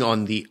best thing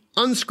on the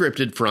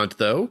unscripted front,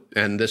 though,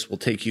 and this will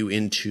take you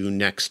into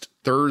next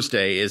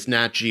Thursday, is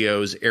Nat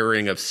Geo's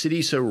airing of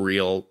City So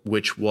Real,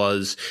 which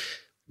was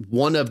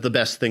one of the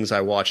best things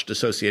I watched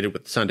associated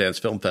with the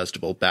Sundance Film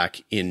Festival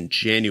back in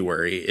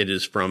January. It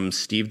is from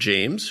Steve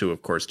James, who,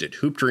 of course, did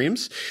Hoop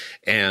Dreams,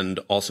 and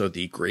also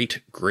the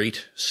great,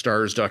 great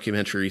Stars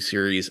documentary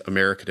series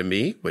America to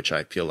Me, which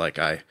I feel like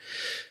I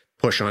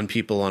push on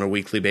people on a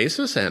weekly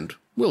basis, and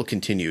will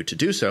continue to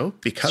do so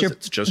because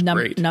it's just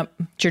great.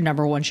 It's your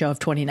number one show of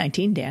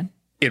 2019, Dan.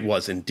 It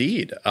was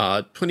indeed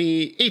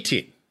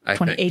 2018.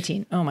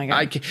 2018. Oh my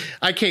God.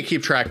 I can't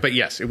keep track, but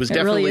yes, it was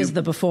definitely. It really is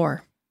the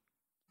before.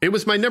 It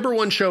was my number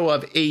one show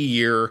of a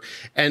year,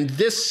 and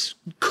this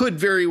could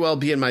very well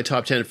be in my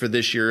top 10 for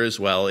this year as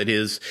well. It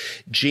is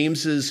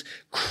James's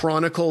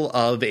chronicle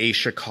of a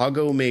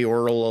Chicago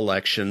mayoral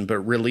election, but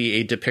really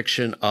a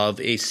depiction of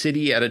a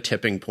city at a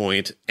tipping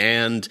point.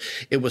 And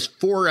it was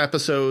 4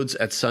 episodes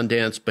at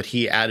Sundance, but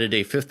he added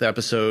a 5th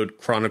episode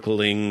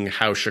chronicling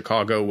how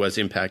Chicago was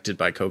impacted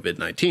by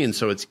COVID-19.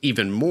 So it's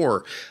even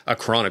more a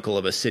chronicle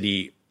of a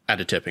city at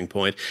a tipping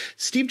point.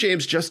 Steve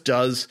James just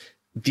does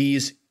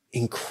these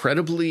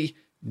incredibly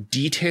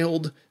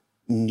detailed,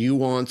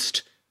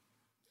 nuanced,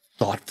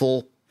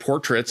 thoughtful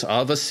portraits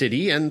of a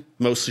city, and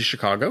mostly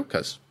Chicago,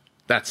 because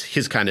that's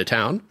his kind of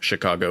town,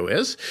 Chicago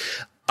is.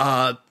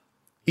 I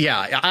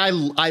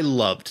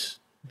loved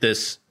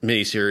this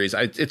miniseries.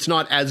 It's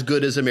not as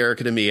good as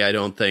America to Me, I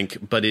don't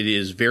think, but it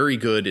is very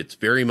good. It's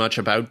very much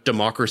about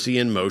democracy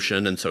in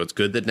motion, and so it's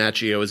good that Nat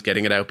Geo is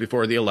getting it out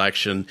before the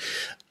election.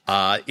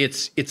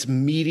 It's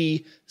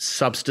meaty,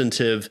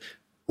 substantive,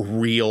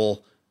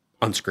 real,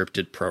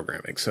 unscripted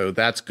programming. So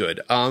that's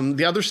good.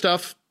 The other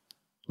stuff,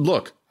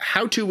 look,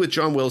 How To with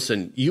John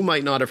Wilson, you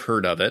might not have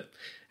heard of it.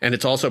 And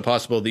it's also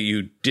possible that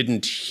you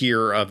didn't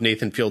hear of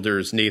Nathan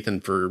Fielder's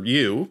Nathan for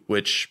You,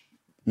 which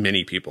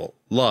many people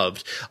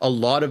loved. A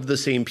lot of the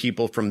same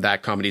people from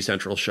that Comedy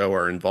Central show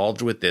are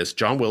involved with this.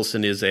 John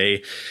Wilson is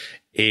a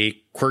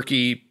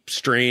quirky,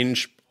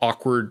 strange,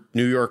 awkward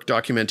New York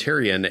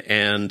documentarian.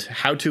 And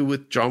How To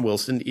with John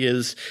Wilson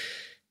is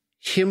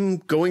him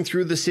going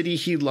through the city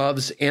he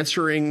loves,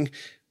 answering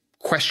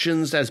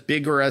questions as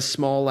big or as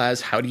small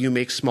as how do you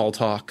make small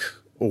talk,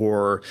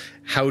 or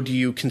how do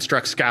you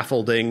construct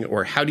scaffolding,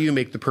 or how do you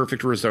make the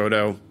perfect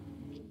risotto.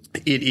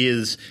 It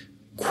is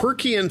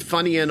quirky and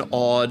funny and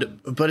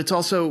odd, but it's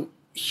also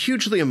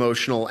hugely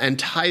emotional and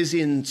ties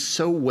in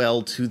so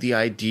well to the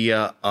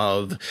idea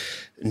of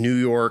New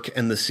York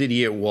and the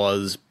city it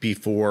was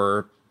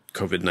before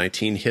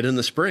COVID-19 hit in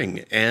the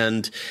spring.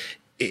 And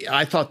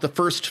I thought the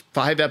first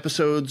 5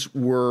 episodes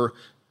were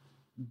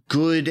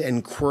good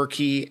and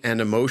quirky and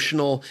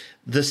emotional.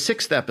 The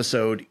 6th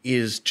episode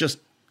is just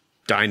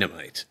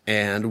dynamite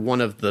and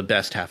one of the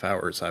best half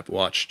hours I've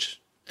watched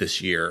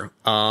this year.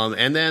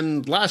 And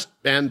then last,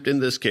 and in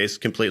this case,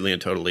 completely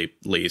and totally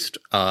least,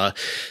 The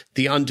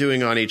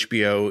Undoing on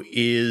HBO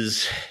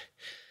is,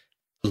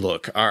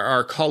 look,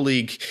 our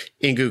colleague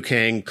Ingu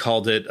Kang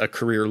called it a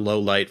career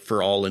lowlight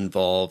for all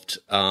involved.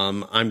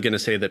 I'm going to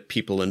say that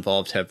people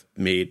involved have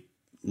made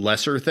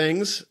lesser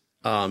things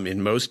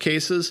in most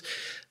cases,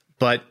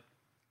 but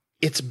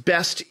it's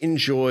best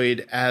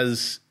enjoyed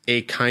as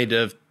a kind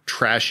of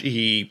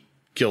trashy,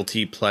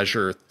 guilty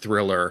pleasure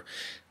thriller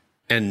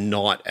and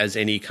not as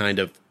any kind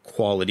of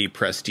quality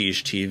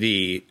prestige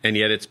TV. And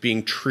yet it's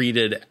being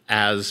treated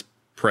as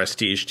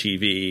prestige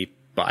TV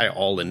by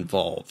all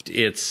involved.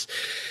 It's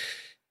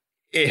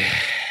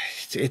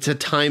at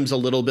times a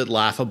little bit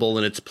laughable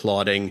in its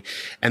plotting.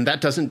 And that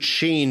doesn't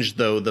change,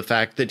 though, the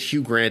fact that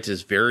Hugh Grant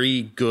is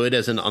very good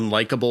as an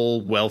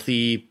unlikable,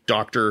 wealthy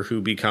doctor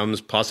who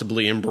becomes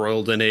possibly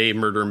embroiled in a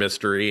murder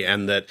mystery,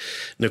 and that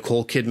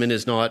Nicole Kidman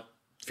is not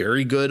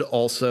very good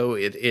also.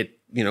 It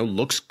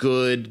looks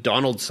good.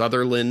 Donald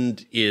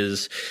Sutherland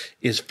is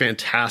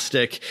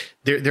fantastic.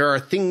 There are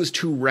things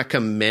to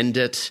recommend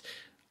it.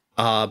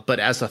 But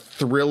as a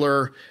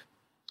thriller,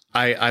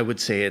 I would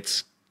say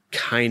it's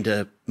kind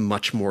of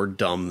much more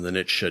dumb than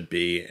it should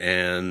be.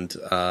 And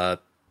there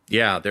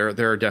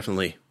are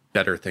definitely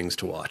better things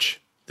to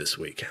watch this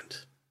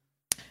weekend.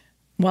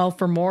 Well,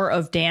 for more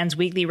of Dan's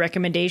weekly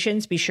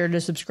recommendations, be sure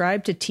to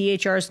subscribe to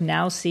THR's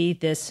Now See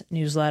This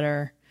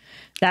newsletter.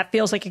 That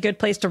feels like a good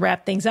place to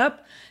wrap things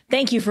up.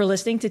 Thank you for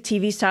listening to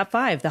TV's Top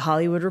 5, the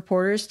Hollywood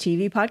Reporter's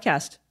TV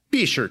podcast.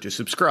 Be sure to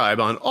subscribe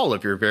on all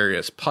of your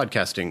various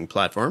podcasting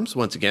platforms.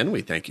 Once again,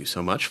 we thank you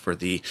so much for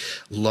the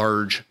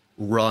large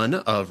run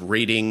of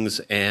ratings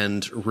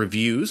and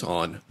reviews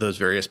on those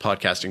various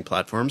podcasting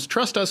platforms.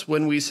 Trust us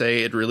when we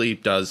say it really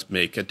does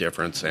make a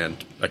difference.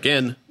 And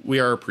again, we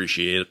are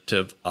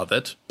appreciative of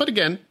it. But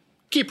again,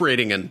 keep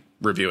rating and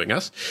reviewing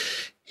us.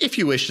 If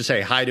you wish to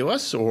say hi to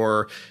us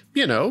or,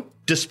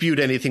 dispute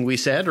anything we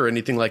said or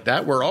anything like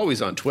that, we're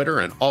always on Twitter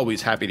and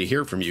always happy to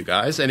hear from you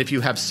guys. And if you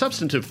have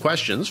substantive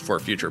questions for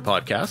future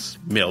podcasts,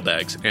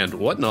 mailbags, and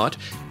whatnot,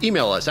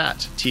 email us at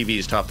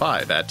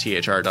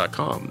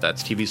tvstop5@thr.com.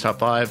 That's TV's Top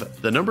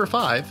 5, the number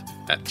 5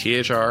 at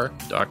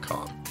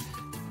thr.com.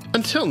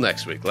 Until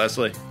next week,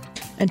 Leslie.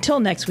 Until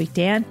next week,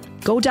 Dan.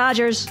 Go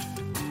Dodgers.